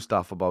learning new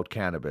stuff about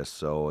cannabis.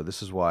 So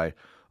this is why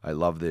I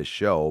love this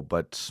show.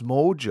 But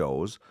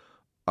Smojos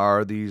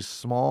are these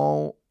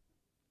small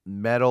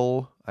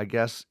metal, I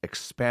guess,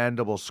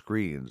 expandable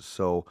screens.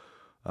 So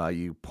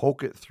you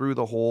poke it through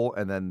the hole,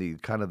 and then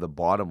the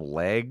bottom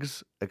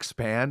legs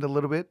expand a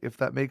little bit, if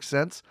that makes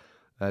sense.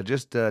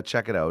 Just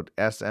check it out,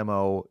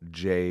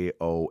 Smojos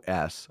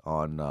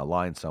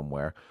online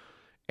somewhere.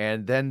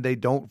 And then they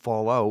don't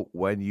fall out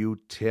when you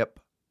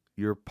tip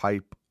your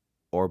pipe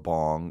or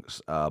bong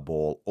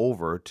bowl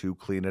over to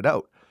clean it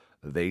out.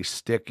 They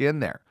stick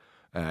in there.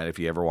 And if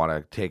you ever want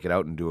to take it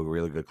out and do a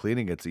really good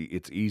cleaning,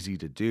 it's easy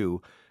to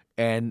do.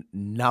 And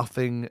next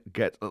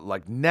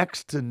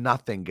to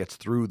nothing gets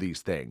through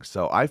these things.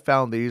 So I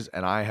found these,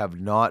 and I have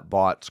not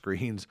bought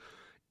screens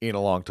in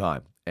a long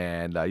time.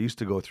 And I used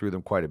to go through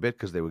them quite a bit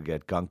because they would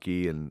get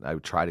gunky, and I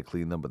would try to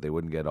clean them, but they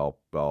wouldn't get all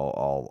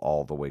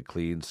the way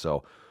clean.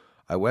 So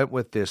I went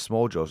with this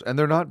Smojos, and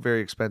they're not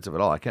very expensive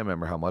at all. I can't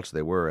remember how much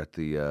they were at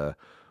the.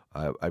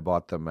 I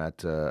bought them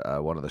at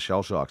one of the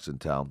Shell Shocks in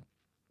town,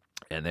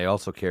 and they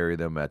also carry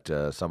them at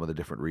some of the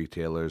different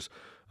retailers.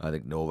 I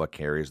think Nova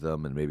carries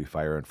them, and maybe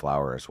Fire and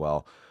Flower as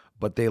well.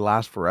 But they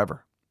last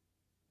forever,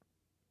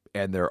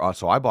 and they're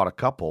so I bought a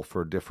couple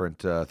for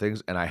different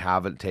things, and I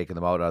haven't taken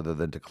them out other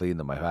than to clean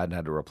them. I hadn't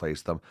had to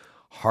replace them.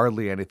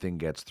 Hardly anything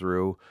gets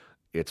through.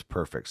 It's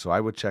perfect. So I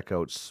would check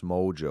out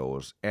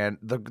Smojos. And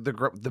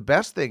the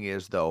best thing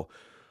is, though,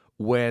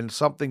 when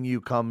something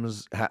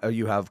comes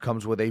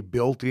with a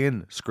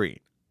built-in screen,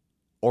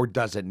 or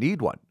doesn't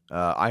need one.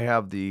 I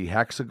have the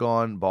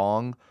Hexagon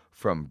Bong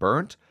from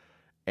Burnt,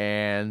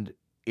 and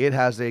it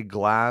has a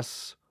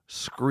glass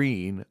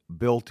screen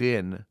built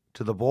in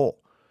to the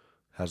bowl.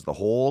 Has the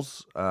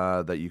holes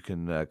that you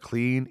can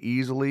clean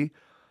easily,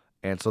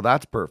 and so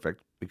that's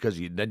perfect.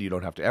 Because then you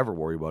don't have to ever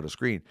worry about a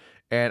screen.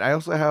 And I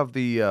also have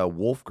the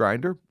Wolf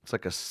grinder. It's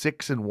like a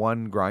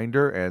 6-in-1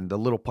 grinder, and the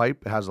little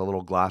pipe has a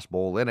little glass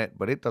bowl in it,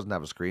 but it doesn't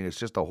have a screen. It's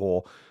just a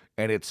hole,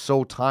 and it's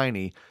so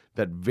tiny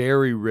that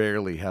very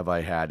rarely have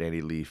I had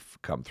any leaf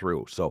come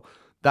through. So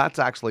that's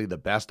actually the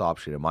best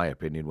option, in my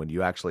opinion, when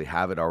you actually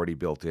have it already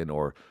built in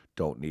or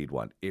don't need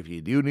one. If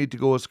you do need to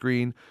go a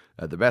screen,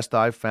 the best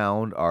I've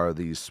found are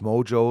these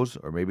Smojos,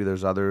 or maybe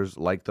there's others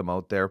like them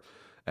out there.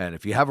 And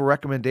if you have a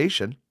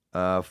recommendation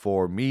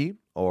for me,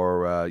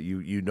 or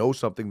you know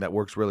something that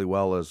works really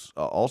well as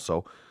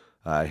also,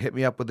 hit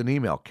me up with an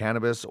email,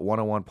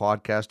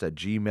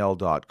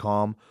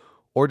 cannabis101podcast@gmail.com,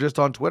 or just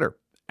on Twitter,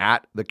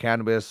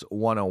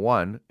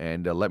 @thecannabis101,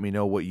 and let me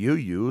know what you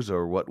use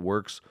or what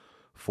works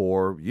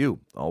for you.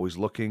 Always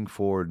looking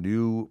for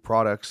new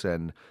products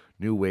and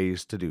new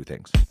ways to do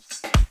things.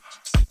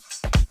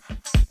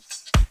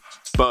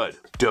 Bud,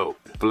 dope,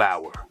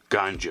 flower,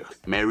 ganja,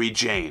 Mary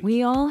Jane.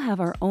 We all have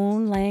our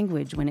own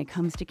language when it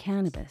comes to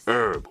cannabis.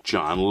 Herb,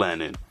 John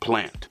Lennon,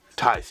 plant,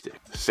 Thai stick,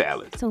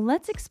 salad. So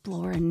let's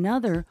explore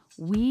another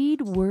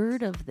weed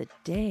word of the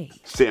day.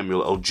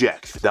 Samuel L.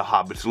 Jackson, The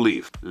Hobbit's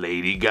Leaf,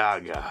 Lady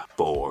Gaga,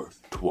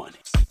 420.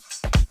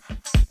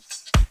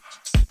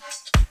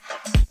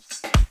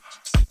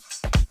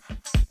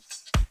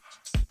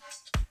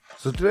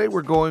 So today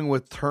we're going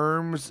with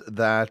terms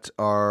that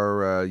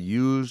are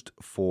used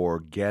for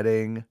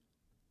getting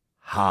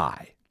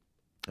high.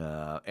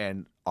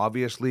 And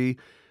obviously,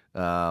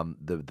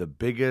 the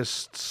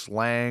biggest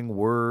slang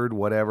word,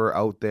 whatever,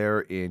 out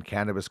there in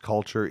cannabis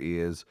culture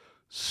is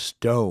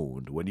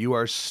stoned. When you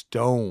are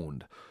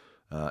stoned.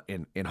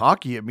 In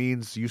hockey, it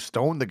means you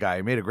stoned the guy.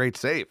 He made a great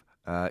save.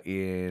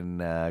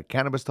 In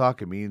cannabis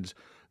talk, it means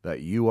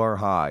that you are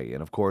high.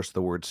 And of course,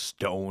 the word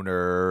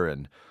stoner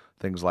and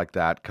things like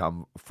that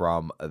come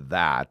from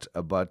that.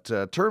 But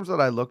terms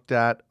that I looked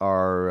at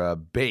are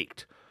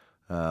baked.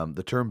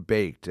 The term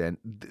baked. And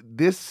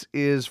this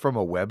is from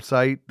a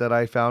website that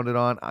I found it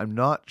on. I'm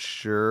not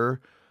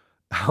sure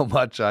how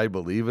much I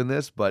believe in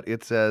this, but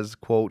it says,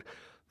 quote,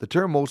 the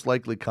term most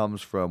likely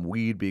comes from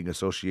weed being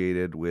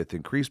associated with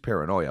increased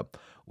paranoia,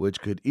 which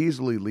could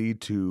easily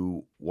lead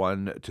to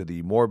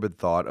the morbid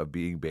thought of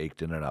being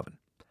baked in an oven.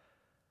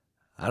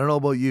 I don't know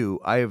about you.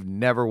 I have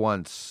never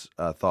once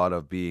thought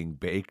of being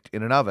baked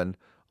in an oven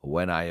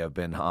when I have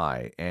been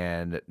high,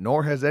 and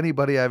nor has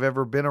anybody I've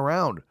ever been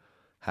around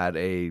had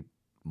a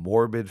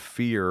morbid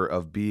fear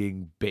of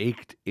being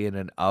baked in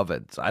an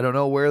oven. So I don't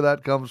know where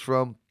that comes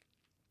from.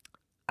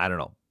 I don't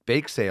know.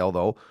 Bake sale,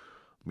 though,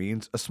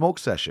 means a smoke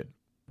session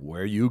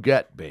where you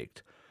get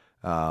baked.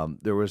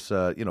 There was,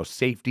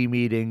 safety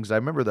meetings. I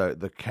remember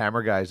the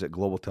camera guys at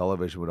Global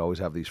Television would always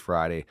have these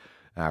Friday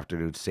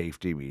afternoon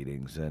safety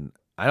meetings, and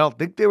I don't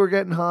think they were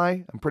getting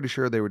high. I'm pretty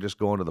sure they were just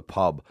going to the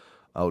pub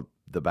out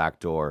the back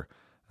door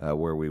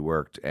where we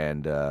worked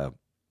and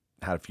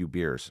had a few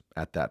beers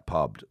at that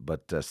pub.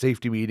 But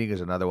safety meeting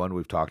is another one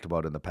we've talked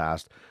about in the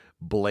past.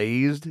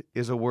 Blazed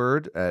is a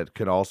word. It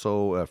could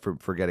also,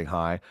 for getting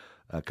high,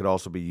 could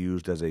also be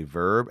used as a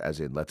verb,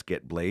 as in let's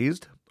get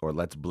blazed or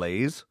let's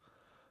blaze.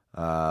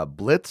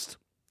 Blitzed.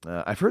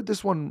 I've heard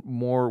this one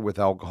more with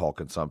alcohol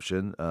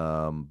consumption,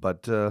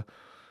 but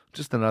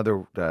just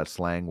another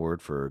slang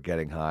word for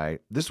getting high.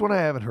 This one I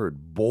haven't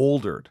heard.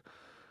 Bouldered.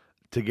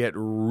 To get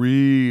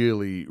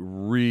really,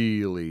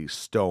 really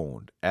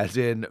stoned, as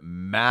in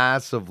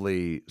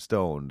massively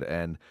stoned.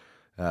 And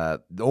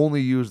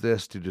only use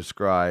this to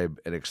describe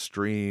an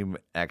extreme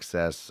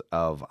excess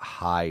of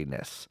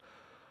highness,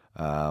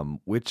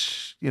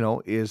 which,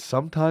 is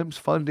sometimes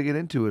fun to get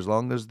into as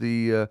long as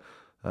the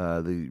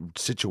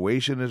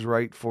situation is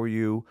right for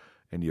you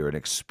and you're an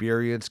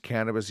experienced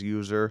cannabis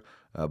user.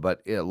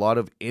 But a lot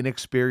of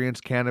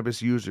inexperienced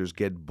cannabis users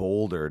get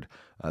bouldered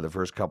the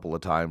first couple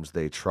of times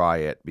they try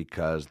it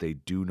because they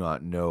do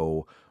not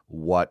know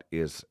what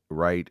is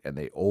right and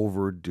they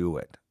overdo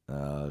it.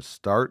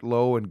 Start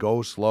low and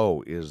go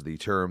slow is the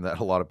term that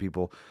a lot of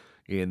people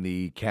in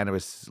the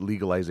cannabis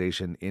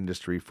legalization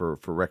industry for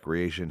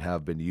recreation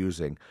have been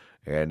using,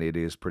 and it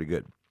is pretty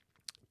good.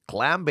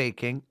 Clam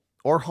baking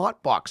or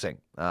hot boxing.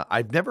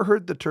 I've never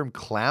heard the term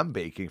clam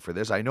baking for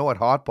this. I know what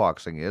hot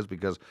boxing is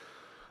because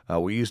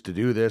we used to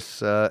do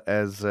this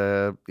as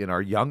in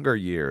our younger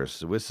years.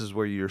 So this is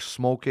where you're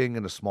smoking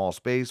in a small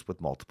space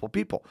with multiple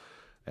people.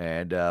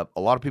 And a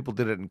lot of people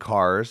did it in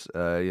cars.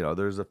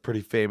 There's a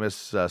pretty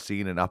famous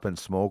scene in Up in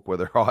Smoke where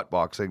they're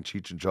hotboxing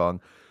Cheech and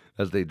Chong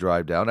as they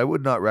drive down. I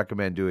would not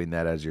recommend doing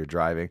that as you're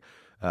driving.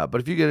 But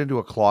if you get into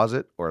a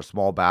closet or a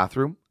small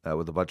bathroom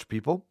with a bunch of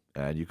people,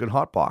 and you can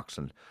hotbox,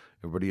 and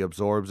everybody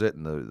absorbs it,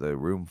 and the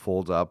room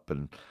folds up.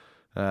 And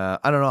I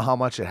don't know how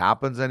much it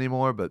happens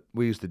anymore, but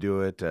we used to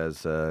do it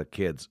as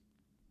kids.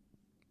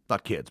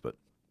 Not kids, but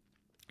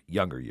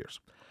younger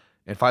years.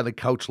 And finally,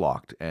 couch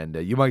locked. And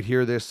you might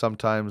hear this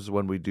sometimes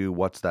when we do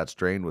What's That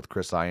Strain with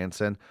Chris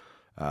Ianson.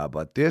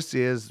 But this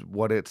is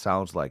what it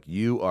sounds like.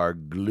 You are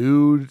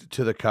glued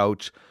to the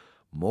couch,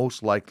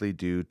 most likely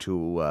due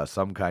to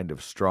some kind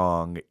of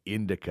strong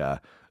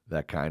indica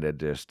that kind of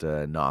just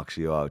knocks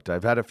you out.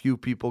 I've had a few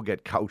people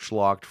get couch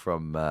locked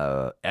from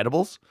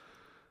edibles.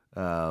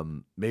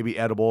 Maybe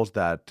edibles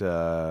that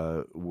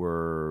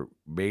were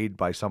made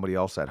by somebody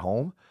else at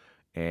home.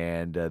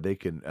 And they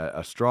can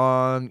a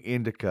strong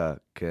indica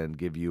can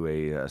give you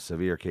a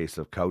severe case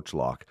of couch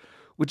lock,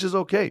 which is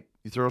okay.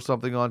 You throw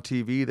something on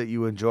TV that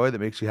you enjoy that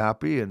makes you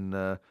happy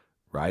and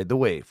ride the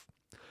wave.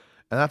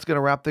 And that's going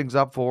to wrap things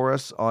up for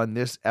us on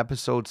this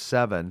episode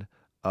 7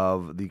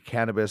 of the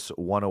Cannabis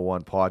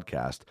 101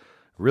 podcast.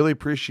 Really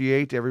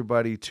appreciate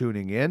everybody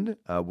tuning in.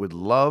 Would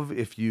love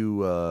if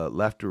you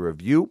left a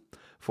review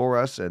for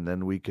us, and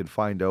then we can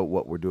find out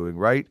what we're doing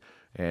right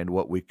and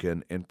what we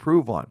can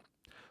improve on.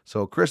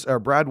 So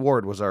Brad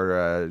Ward was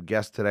our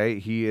guest today.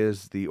 He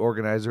is the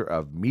organizer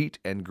of Meat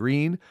and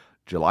Green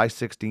July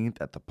 16th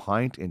at the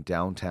Pint in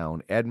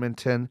downtown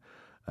Edmonton.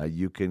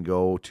 You can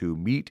go to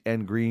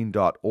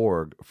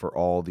meetandgreen.org for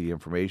all the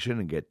information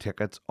and get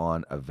tickets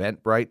on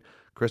Eventbrite.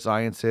 Chris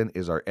Ianson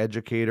is our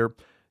educator.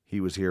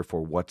 He was here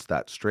for What's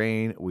That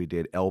Strain? We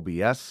did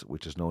LBS,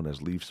 which is known as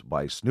Leafs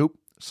by Snoop,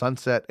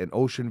 Sunset and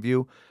Ocean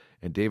View,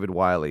 and David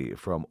Wylie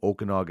from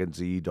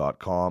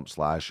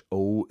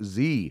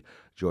OkanaganZ.com/OZ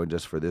joined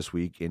us for This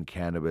Week in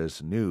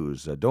Cannabis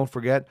News. Don't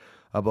forget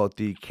about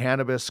the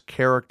Cannabis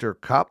Character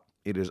Cup.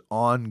 It is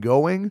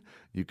ongoing.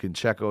 You can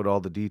check out all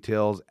the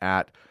details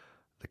at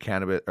the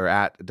cannabis or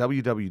at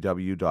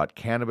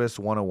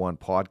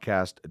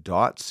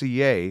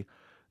www.cannabis101podcast.ca.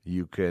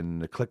 You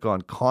can click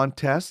on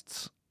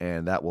contests,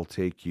 and that will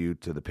take you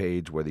to the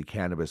page where the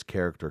Cannabis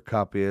Character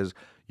Cup is.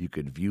 You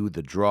can view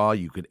the draw.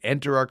 You can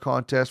enter our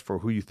contest for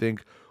who you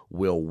think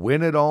will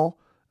win it all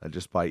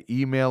just by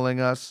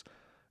emailing us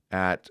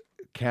at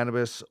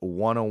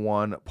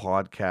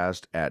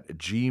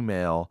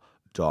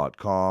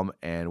cannabis101podcast@gmail.com.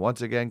 And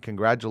once again,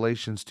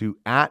 congratulations to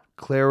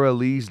Clara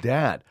Lee's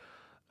dad.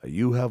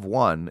 You have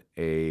won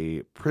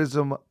a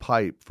Prism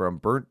pipe from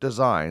Burnt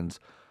Designs,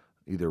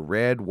 either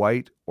red,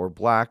 white, or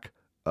black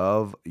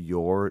of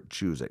your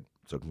choosing.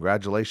 So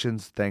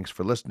congratulations. Thanks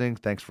for listening.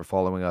 Thanks for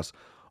following us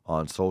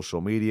on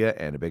social media.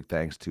 And a big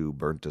thanks to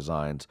Burnt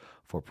Designs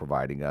for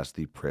providing us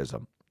the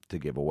Prism to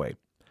give away.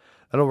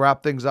 That'll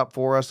wrap things up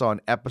for us on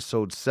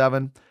episode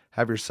 7.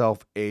 Have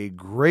yourself a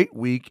great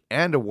week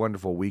and a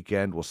wonderful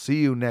weekend. We'll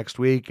see you next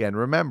week. And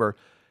remember,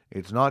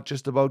 it's not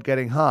just about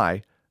getting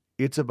high,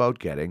 it's about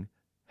getting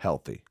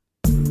healthy.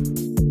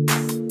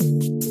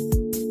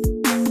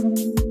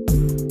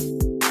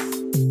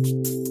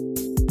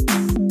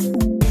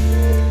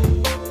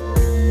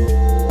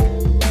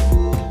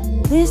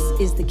 This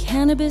is the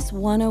Cannabis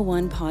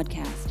 101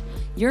 podcast,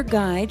 your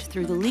guide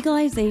through the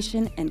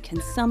legalization and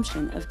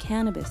consumption of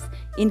cannabis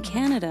in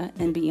Canada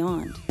and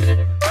beyond.